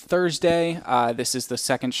on Thursday. This is the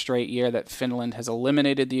second straight year that Finland has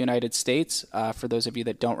eliminated the United States. For those of you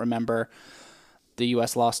that don't remember, the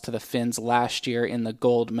U.S. lost to the Finns last year in the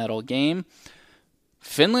gold medal game.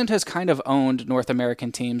 Finland has kind of owned North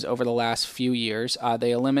American teams over the last few years. They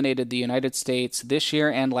eliminated the United States this year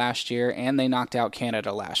and last year, and they knocked out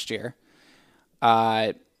Canada last year.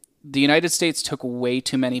 The United States took way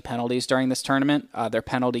too many penalties during this tournament. Their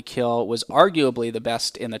penalty kill was arguably the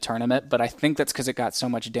best in the tournament, but I think that's because it got so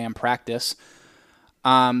much damn practice.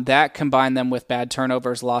 That combined them with bad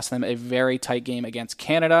turnovers lost them a very tight game against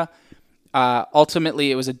Canada. Ultimately,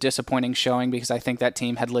 it was a disappointing showing because I think that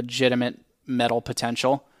team had legitimate medal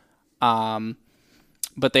potential.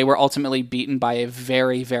 but they were ultimately beaten by a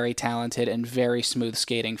very, very talented and very smooth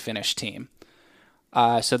skating Finnish team.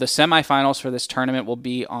 So the semifinals for this tournament will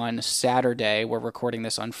be on Saturday. We're recording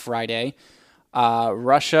this on Friday.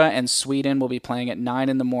 Russia and Sweden will be playing at 9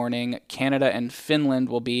 in the morning. Canada and Finland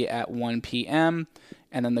will be at 1 p.m.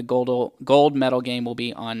 And then the gold medal game will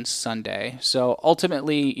be on Sunday. So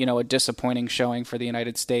ultimately, a disappointing showing for the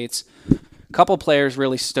United States. A couple players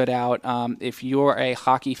really stood out. If you're a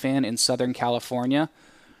hockey fan in Southern California,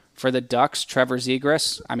 for the Ducks, Trevor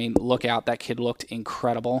Zegras, look out. That kid looked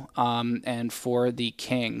incredible. And for the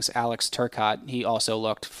Kings, Alex Turcotte, he also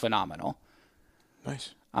looked phenomenal.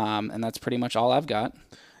 Nice. And that's pretty much all I've got.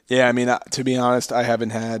 Yeah, to be honest, I haven't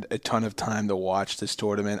had a ton of time to watch this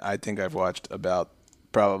tournament. I think I've watched about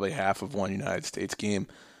probably half of one United States game.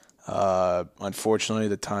 Unfortunately,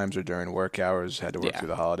 the times are during work hours. Had to work through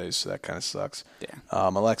the holidays, so that kind of sucks. Yeah.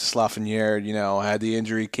 Alexis Lafreniere, had the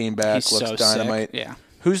injury, came back, He's looks so dynamite. sick. Yeah.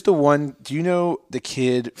 Who's the one? Do you know the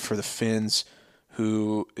kid for the Finns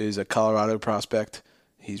who is a Colorado prospect?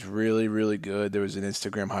 He's really, really good. There was an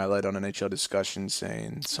Instagram highlight on NHL Discussion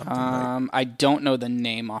saying something like... I don't know the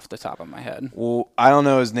name off the top of my head. Well, I don't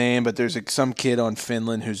know his name, but there's some kid on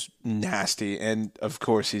Finland who's nasty, and of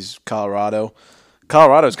course he's Colorado.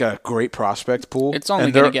 Colorado's got a great prospect pool. It's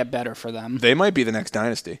only going to get better for them. They might be the next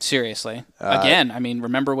dynasty. Seriously. Again,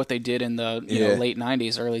 remember what they did in the late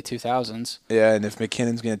 90s, early 2000s. Yeah, and if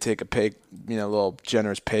McKinnon's going to take a little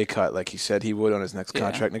generous pay cut like he said he would on his next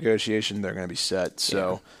contract negotiation, they're going to be set.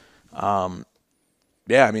 So, do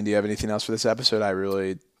you have anything else for this episode? I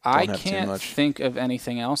really don't have too much. I can't think of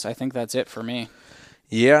anything else. I think that's it for me.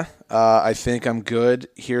 Yeah, I think I'm good.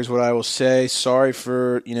 Here's what I will say. Sorry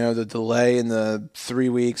for, the delay in the 3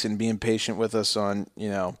 weeks and being patient with us on,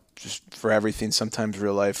 just for everything. Sometimes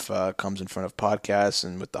real life comes in front of podcasts,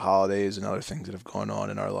 and with the holidays and other things that have gone on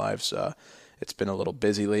in our lives, it's been a little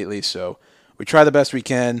busy lately. So we try the best we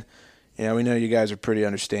can. We know you guys are pretty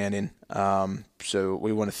understanding. So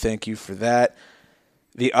we want to thank you for that.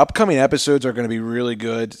 The upcoming episodes are going to be really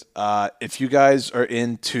good. If you guys are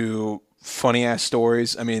into funny-ass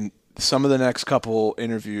stories, some of the next couple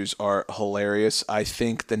interviews are hilarious. I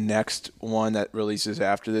think the next one that releases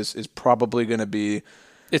after this is probably going to be...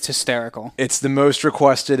 It's hysterical. It's the most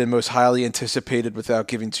requested and most highly anticipated without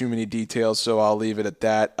giving too many details, so I'll leave it at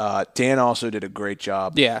that. Dan also did a great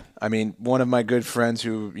job. Yeah. One of my good friends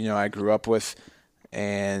who, I grew up with,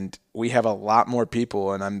 and we have a lot more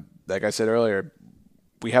people, and like I said earlier,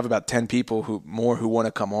 we have about 10 people who want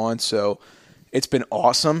to come on, so... It's been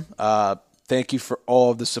awesome. Thank you for all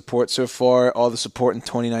of the support so far, all the support in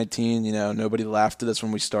 2019. Nobody laughed at us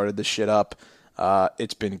when we started this shit up.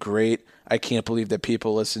 It's been great. I can't believe that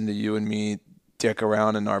people listen to you and me dick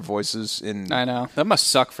around in our voices. I know. That must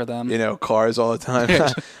suck for them. Cars all the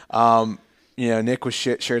time. Nick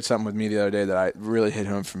shared something with me the other day that I really hit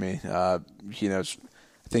home for me. I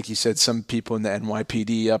think he said some people in the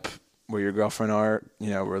NYPD up where your girlfriend are,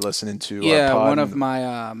 we're listening to our pod. One of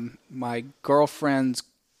my girlfriend's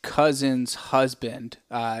cousin's husband,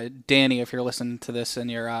 Danny, if you're listening to this in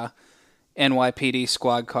your NYPD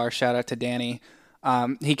squad car, shout out to Danny.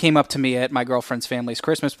 He came up to me at my girlfriend's family's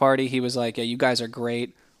Christmas party. He was like, "Yeah, you guys are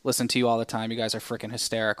great. Listen to you all the time. You guys are freaking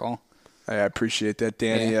hysterical." I appreciate that,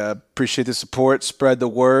 Danny. Appreciate the support. Spread the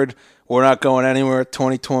word. We're not going anywhere.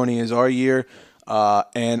 2020 is our year.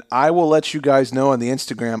 And I will let you guys know on the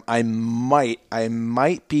Instagram, I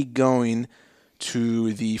might be going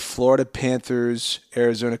to the Florida Panthers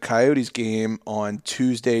Arizona Coyotes game on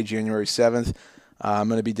Tuesday, January 7th. I'm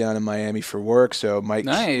going to be down in Miami for work, so might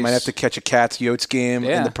have to catch a Cats Yotes game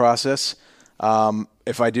in the process.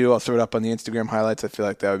 If I do, I'll throw it up on the Instagram highlights. I feel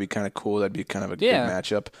like that would be kind of cool. That'd be kind of a good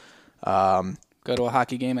matchup. Go to a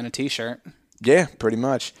hockey game in a T-shirt. Yeah, pretty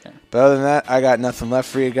much. Yeah. But other than that, I got nothing left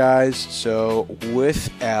for you guys. So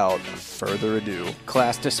without further ado,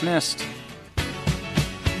 class dismissed.